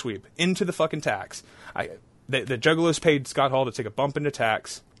Russian leg sweep into the fucking tacks. The Juggalos paid Scott Hall to take a bump into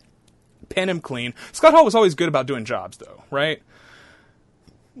tacks, pin him clean. Scott Hall was always good about doing jobs, though, right?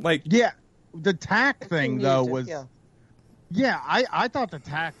 Like, yeah, the tack thing though was. Yeah, I thought the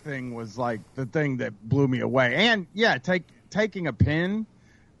tack thing was like the thing that blew me away. And yeah, taking a pin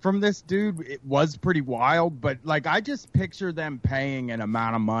from this dude, it was pretty wild. But like, I just picture them paying an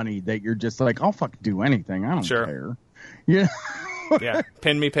amount of money that you're just like, I'll fucking do anything. I don't care. Yeah. Yeah,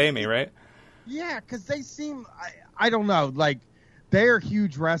 pin me, pay me, right? Yeah, because they seem, I don't know, like they're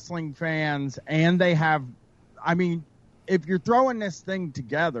huge wrestling fans, and they have, I mean, if you're throwing this thing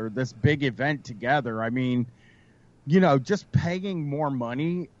together, this big event together, I mean, you know, just paying more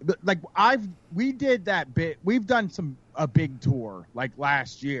money. Like we did that bit. We've done a big tour like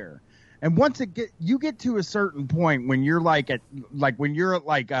last year, and once you get to a certain point when you're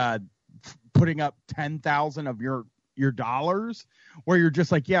putting up 10,000 of your dollars, where you're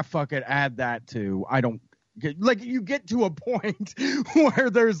just like, yeah, fuck it, add that to. I don't like, you get to a point where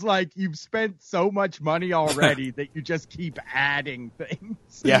there's like, you've spent so much money already that you just keep adding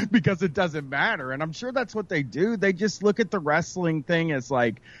things, yeah, because it doesn't matter. And I'm sure that's what they do. They just look at the wrestling thing as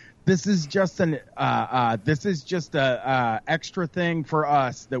like, this is just a extra thing for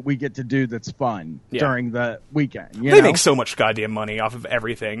us that we get to do that's fun during the weekend. They make so much goddamn money off of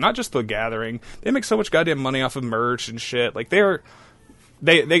everything, not just the gathering. They make so much goddamn money off of merch and shit. Like they're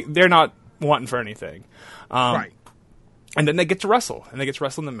not wanting for anything. Right. And then they get to wrestle, and they get to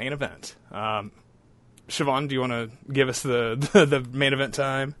wrestle in the main event. Siobhan, do you want to give us the main event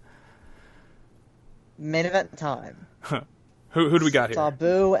time? Main event time. Who do we got here?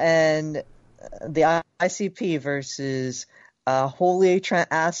 Sabu and the ICP versus Holy Trent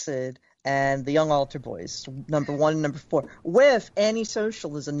Acid and the Young Altar Boys, number 1 and number 4, with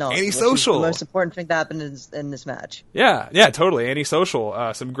Antisocial as a nut. Antisocial, the most important thing that happened in this match. Yeah, totally.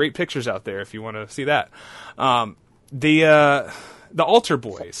 Antisocial. Some great pictures out there if you want to see that. The Altar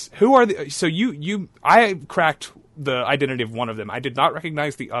Boys. Who are the? So I cracked the identity of one of them. I did not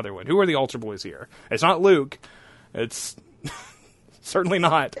recognize the other one. Who are the Altar Boys here? It's not Luke. It's certainly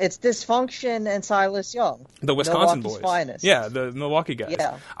not. It's Dysfunction and Silas Young, the Wisconsin Milwaukee's boys. finest. Yeah, the Milwaukee guys.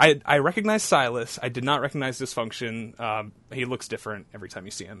 Yeah. I recognize Silas. I did not recognize Dysfunction. He looks different every time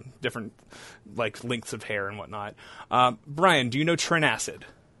you see him. Different, like, lengths of hair and whatnot. Brian, do you know Trent Acid?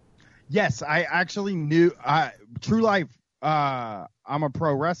 Yes, I actually knew. True Life. I'm a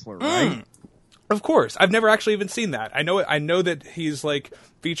pro wrestler, right? Of course. I've never actually even seen that. I know that he's like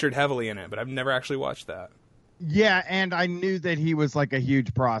featured heavily in it, but I've never actually watched that. Yeah, and I knew that he was like a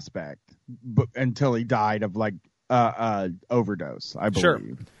huge prospect until he died of like overdose, I believe. Sure.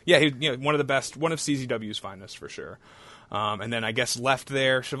 Yeah, one of the best, one of CZW's finest for sure. And then I guess left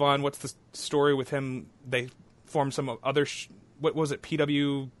there. Siobhan, what's the story with him? They formed some other, what was it,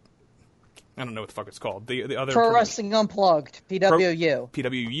 PW? I don't know what the fuck it's called. The other Pro Wrestling Unplugged, PWU.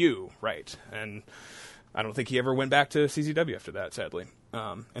 PWU, right. And I don't think he ever went back to CZW after that, sadly.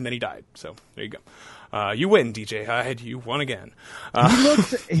 And then he died. So there you go. You win, DJ Hyde. You won again.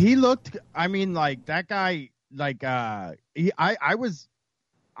 He looked. I mean, like that guy. Like I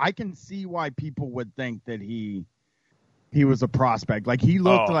can see why people would think that he was a prospect. Like he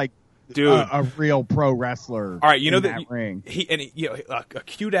looked like dude, a real pro wrestler. All right, you know that ring. He a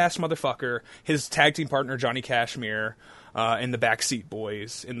cute ass motherfucker. His tag team partner Johnny Cashmere. In the Backseat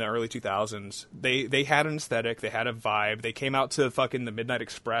Boys in the early 2000s, they had an aesthetic, they had a vibe. They came out to fucking the Midnight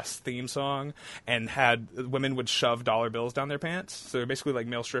Express theme song and had women would shove dollar bills down their pants. So they're basically like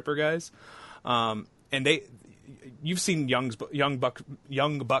male stripper guys. And you've seen Young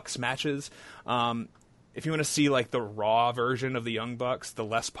Bucks matches. If you want to see like the raw version of the Young Bucks, the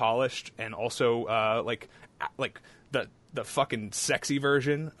less polished, and also like the fucking sexy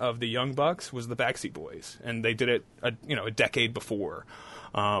version of the Young Bucks was the Backseat Boys, and they did it a decade before.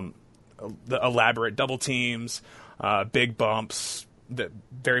 The elaborate double teams, big bumps,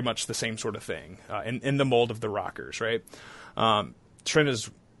 very much the same sort of thing in the mold of the Rockers, right? Trent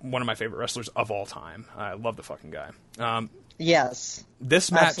is one of my favorite wrestlers of all time. I love the fucking guy. Yes,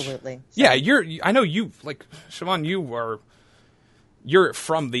 this match, absolutely. Yeah, I know you like Siobhan. You're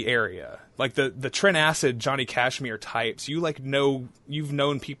from the area. Like the Trent Acid, Johnny Cashmere types, you've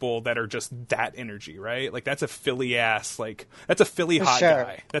known people that are just that energy, right? Like that's a Philly ass, like that's a Philly hot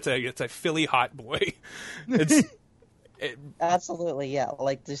guy. It's a Philly hot boy. Absolutely, yeah.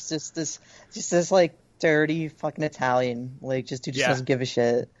 Like there's just this like dirty fucking Italian, like just who just doesn't give a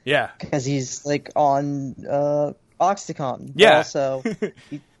shit. Yeah. Because he's like on Oxycontin. Yeah. Also,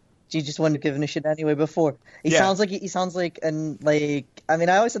 he just wasn't giving a shit anyway before. He sounds like I mean,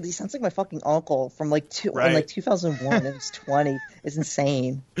 I always said he sounds like my fucking uncle from like 2001 and he's 20. It's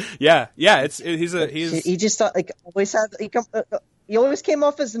insane. Yeah. He just like always had he always came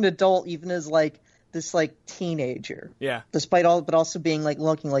off as an adult, even as like this like teenager. Yeah. Despite all, but also being like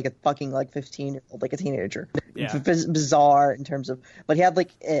looking like a fucking like 15-year-old, like a teenager. Yeah. Bizarre in terms of, but he had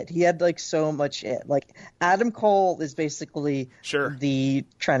like it. He had like so much it. Like Adam Cole is basically the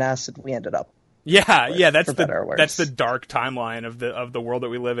Trent Acid we ended up. Yeah, with, that's the dark timeline of the world that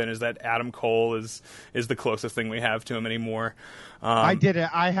we live in. Is that Adam Cole is the closest thing we have to him anymore.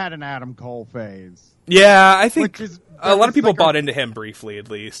 I had an Adam Cole phase. Yeah, I think a lot of people bought into him briefly,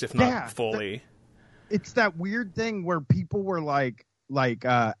 at least, if not fully. It's that weird thing where people were like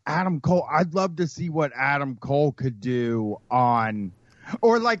Adam Cole. I'd love to see what Adam Cole could do on,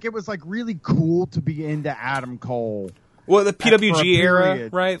 or like it was like really cool to be into Adam Cole. Well, the PWG era,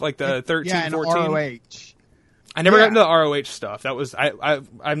 right? Like the 13, 14. ROH. I never got into the ROH stuff. That was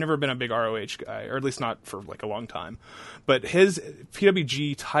I've never been a big ROH guy, or at least not for like a long time. But his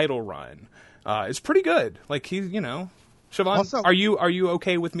PWG title run is pretty good. Like Siobhan, also, are you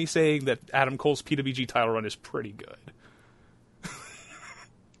okay with me saying that Adam Cole's PWG title run is pretty good?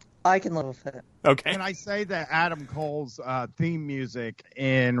 I can live with it. Okay. Can I say that Adam Cole's theme music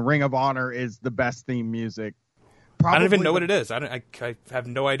in Ring of Honor is the best theme music? I don't even know what it is. I have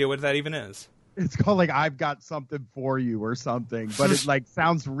no idea what that even is. It's called like "I've Got Something for You" or something, but it like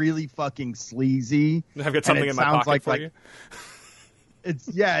sounds really fucking sleazy. I've got something in my pocket for you.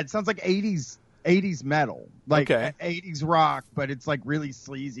 It sounds like 80s metal, like 80s rock, but it's like really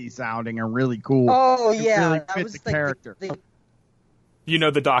sleazy sounding and really cool. Oh it really fits the character. You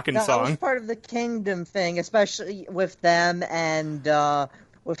know the Dawkins song. That was part of the Kingdom thing, especially with them and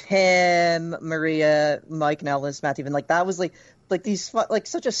with him, Maria, Mike Nellis, Matt Even. Like that was like these like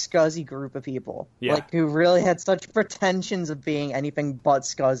such a scuzzy group of people, like who really had such pretensions of being anything but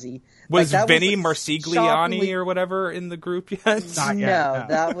scuzzy. Was like, Vinny Marsigliani or whatever in the group yet? Not yet, no,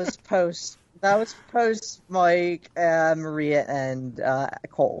 that was post. That was post Mike, Maria, and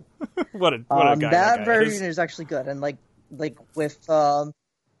Cole. what a guy that version is actually good, and like with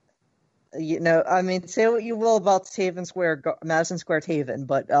I mean, say what you will about Madison Square Taven,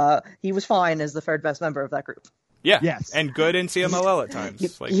 but he was fine as the third best member of that group. Yeah, yes, and good in CMLL at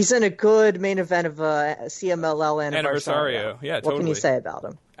times. He's in a good main event of CMLL Anniversario. Yeah, totally. What can you say about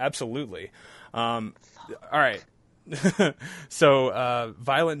him? Absolutely. All right. So,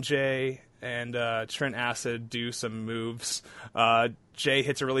 Violent J and Trent Acid do some moves. Jay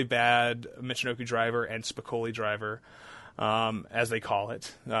hits a really bad Michinoku driver and Spicoli driver, as they call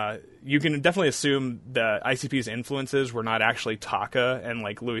it. You can definitely assume the ICP's influences were not actually Taka and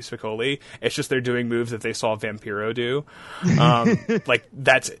like Louis Spicoli. It's just they're doing moves that they saw Vampiro do. Like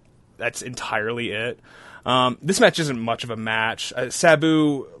that's entirely it. This match isn't much of a match.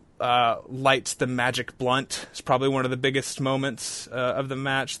 Sabu lights the magic blunt. It's probably one of the biggest moments of the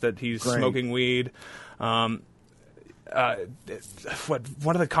match, that he's smoking weed. One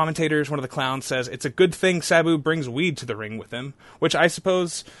of the commentators, one of the clowns says, it's a good thing Sabu brings weed to the ring with him, which I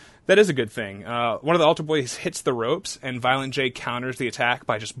suppose that is a good thing. One of the Altar Boys hits the ropes, and Violent J counters the attack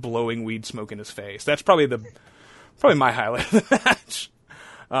by just blowing weed smoke in his face. That's probably my highlight of the match.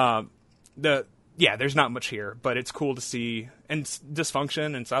 There's not much here, but it's cool to see. And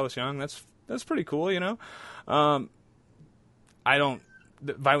Dysfunction and Silas Young, that's pretty cool, you know?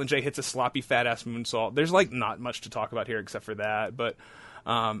 Violent J hits a sloppy fat-ass moonsault. There's, like, not much to talk about here except for that, but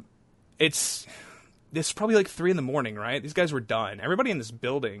it's probably, like, 3 a.m, right? These guys were done. Everybody in this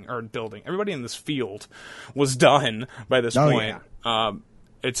everybody in this field was done by this point. Yeah.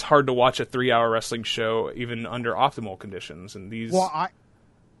 It's hard to watch a 3-hour wrestling show even under optimal conditions, and these... Well,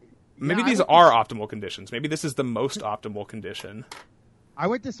 Maybe these are optimal conditions. Maybe this is the most optimal condition. I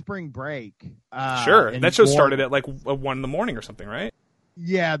went to spring break. Sure. That show started at like 1 a.m. or something, right?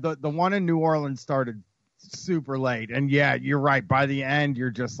 Yeah, the one in New Orleans started super late. And yeah, you're right. By the end,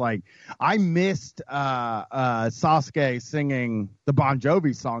 you're just like, I missed Sasuke singing the Bon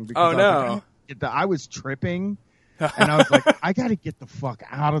Jovi song. Because I was tripping. And I was like, I got to get the fuck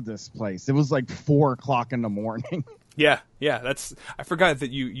out of this place. It was like 4:00 in the morning. Yeah. I forgot that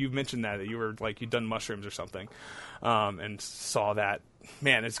you mentioned that you were like, you'd done mushrooms or something, and saw that.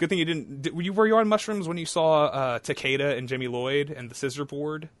 Man, it's a good thing you didn't. Were you on mushrooms when you saw Takeda and Jamie Lloyd and the Scissor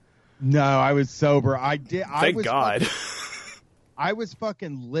Board? No, I was sober. I did. Thank God. I was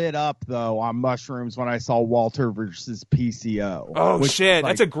fucking lit up though on mushrooms when I saw Walter versus PCO. Oh shit,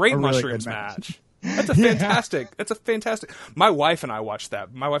 that's a great mushrooms match. That's a fantastic. Yeah. That's a fantastic. My wife and I watched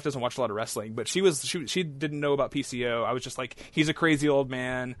that. My wife doesn't watch a lot of wrestling, but she didn't know about PCO. I was just like, he's a crazy old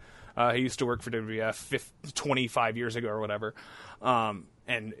man. He used to work for WWF 25 years ago or whatever.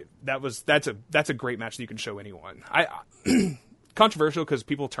 And that's a great match that you can show anyone. Controversial because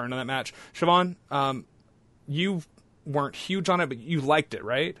people turned on that match. Siobhan, you weren't huge on it, but you liked it,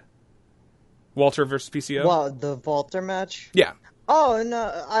 right? Walter versus PCO. Well, the Walter match. Yeah. Oh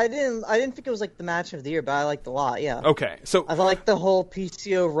no, I didn't think it was like the match of the year, but I liked it a lot. Yeah. Okay, so I like the whole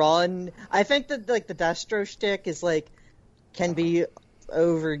PCO run. I think that like the Destro shtick is like can be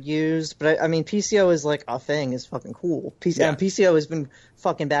overused, but I mean PCO is like a thing. Is fucking cool. And PCO has been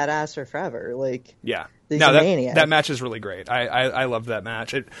fucking badass for forever. Like that match is really great. I love that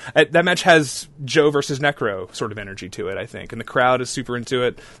match. That match has Joe versus Necro sort of energy to it, I think, and the crowd is super into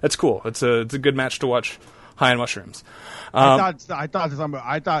it. That's cool. It's a good match to watch. High on mushrooms. I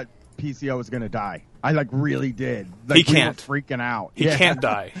thought PCO was gonna die. I like really did. Like, he can't. We were freaking out. He can't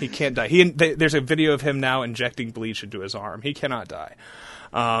die. He can't die. There's a video of him now injecting bleach into his arm. He cannot die.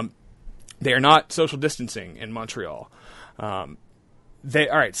 They are not social distancing in Montreal. All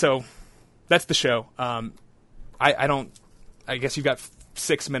right. So that's the show. I guess you've got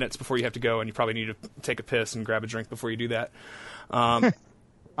 6 minutes before you have to go, and you probably need to take a piss and grab a drink before you do that.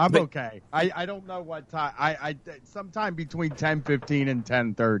 I'm okay. I don't know what time. I sometime between 10:15 and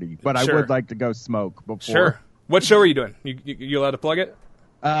 10:30. But I would like to go smoke before. Sure. What show are you doing? You allowed to plug it?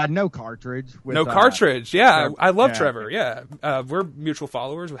 No cartridge. No cartridge. Yeah, I love Trevor. Yeah, we're mutual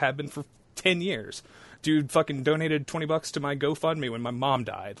followers. We have been for 10 years. Dude fucking donated $20 to my GoFundMe when my mom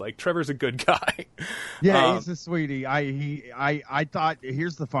died. Like, Trevor's a good guy. Yeah, he's a sweetie. I thought,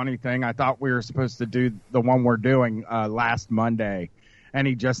 here's the funny thing. I thought we were supposed to do the one we're doing last Monday. And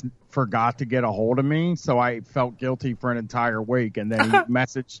he just forgot to get a hold of me, so I felt guilty for an entire week. And then he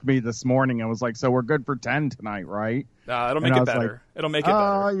messaged me this morning and was like, "So we're good for 10 tonight, right?" It'll make it better. Like, it'll make it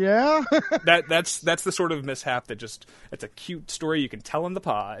better. Yeah. That's the sort of mishap that it's a cute story you can tell in the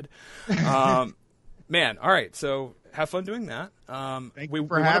pod. Man, all right. So have fun doing that. Thank you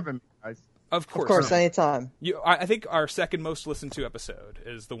for having me, guys. Of course. Of course, anytime. I think our second most listened to episode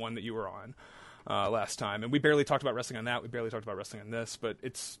is the one that you were on. Last time, and we barely talked about wrestling on that. We barely talked about wrestling on this, but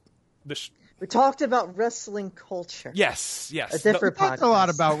it's we talked about wrestling culture. Yes. A different podcast. We talked a lot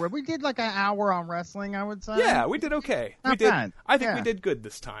about. We did like an hour on wrestling, I would say. Yeah, we did okay. Not bad. I think we did good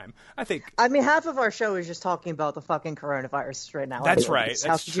this time. I mean, half of our show is just talking about the fucking coronavirus right now. That's right.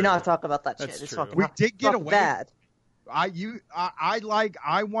 How could you not talk about that That's shit? It's true. fucking We did get away. Bad.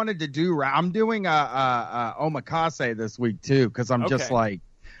 I wanted to do. I'm doing a omakase this week too because I'm just like.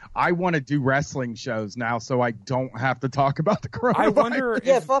 I want to do wrestling shows now, so I don't have to talk about the coronavirus. I wonder if,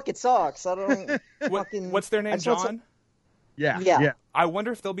 Yeah, fuck, it sucks. I don't fucking. what's their name, John? Yeah. I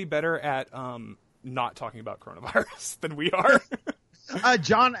wonder if they'll be better at not talking about coronavirus than we are.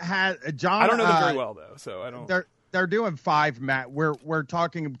 John. I don't know them very well though, so I don't. They're doing 5 We're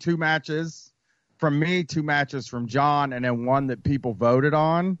talking 2 matches from me, 2 matches from John, and then 1 that people voted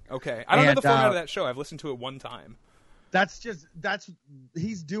on. Okay, I don't know the format of that show. I've listened to it 1 time.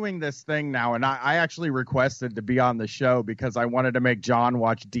 He's doing this thing now, and I actually requested to be on the show because I wanted to make John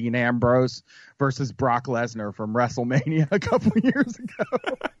watch Dean Ambrose versus Brock Lesnar from WrestleMania a couple years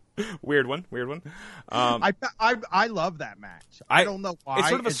ago. Weird one. I love that match. I don't know why. It's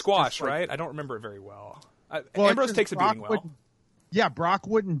sort of a squash, right? I don't remember it very well. Ambrose takes a beating well. Brock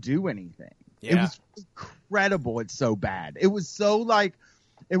wouldn't do anything. Yeah. It was incredible. It's so bad. It was so like.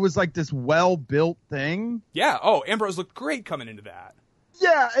 It was like this well-built thing. Yeah. Oh, Ambrose looked great coming into that.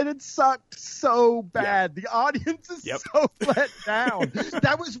 Yeah, and it sucked so bad. Yeah. The audience is so let down.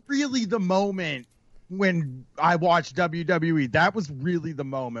 That was really the moment when I watched WWE. That was really the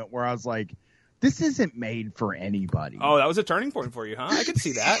moment where I was like, this isn't made for anybody. Oh, that was a turning point for you, huh? I could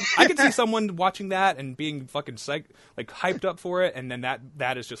see that. I could see someone watching that and being fucking hyped up for it, and then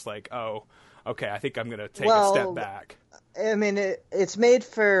that is just like, oh, okay, I think I'm going to take a step back. I mean, it's made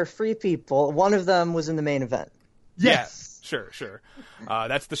for free people. One of them was in the main event. Yes. Yeah, sure.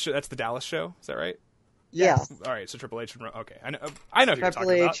 That's the Dallas show. Is that right? Yeah. All right. So Triple H. Okay. I know who you're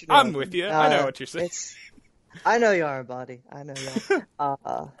talking about. No. I'm with you. I know what you're saying. I know you are, buddy. I know you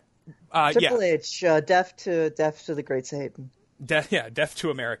are. Triple H, deaf to the great Satan. Deaf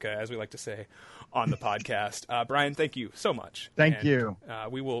to America, as we like to say on the podcast. Brian, thank you so much. Thank you.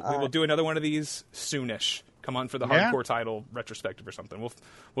 We will do another one of these soonish. Come on for the hardcore title retrospective or something.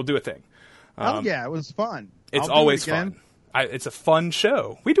 We'll do a thing. It was fun. It's always fun. It's a fun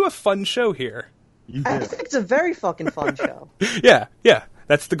show. We do a fun show here. You do. I think it's a very fucking fun show. Yeah.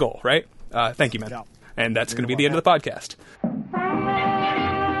 That's the goal, right? Thank you, man. Yeah. And that's going to be the end of the podcast.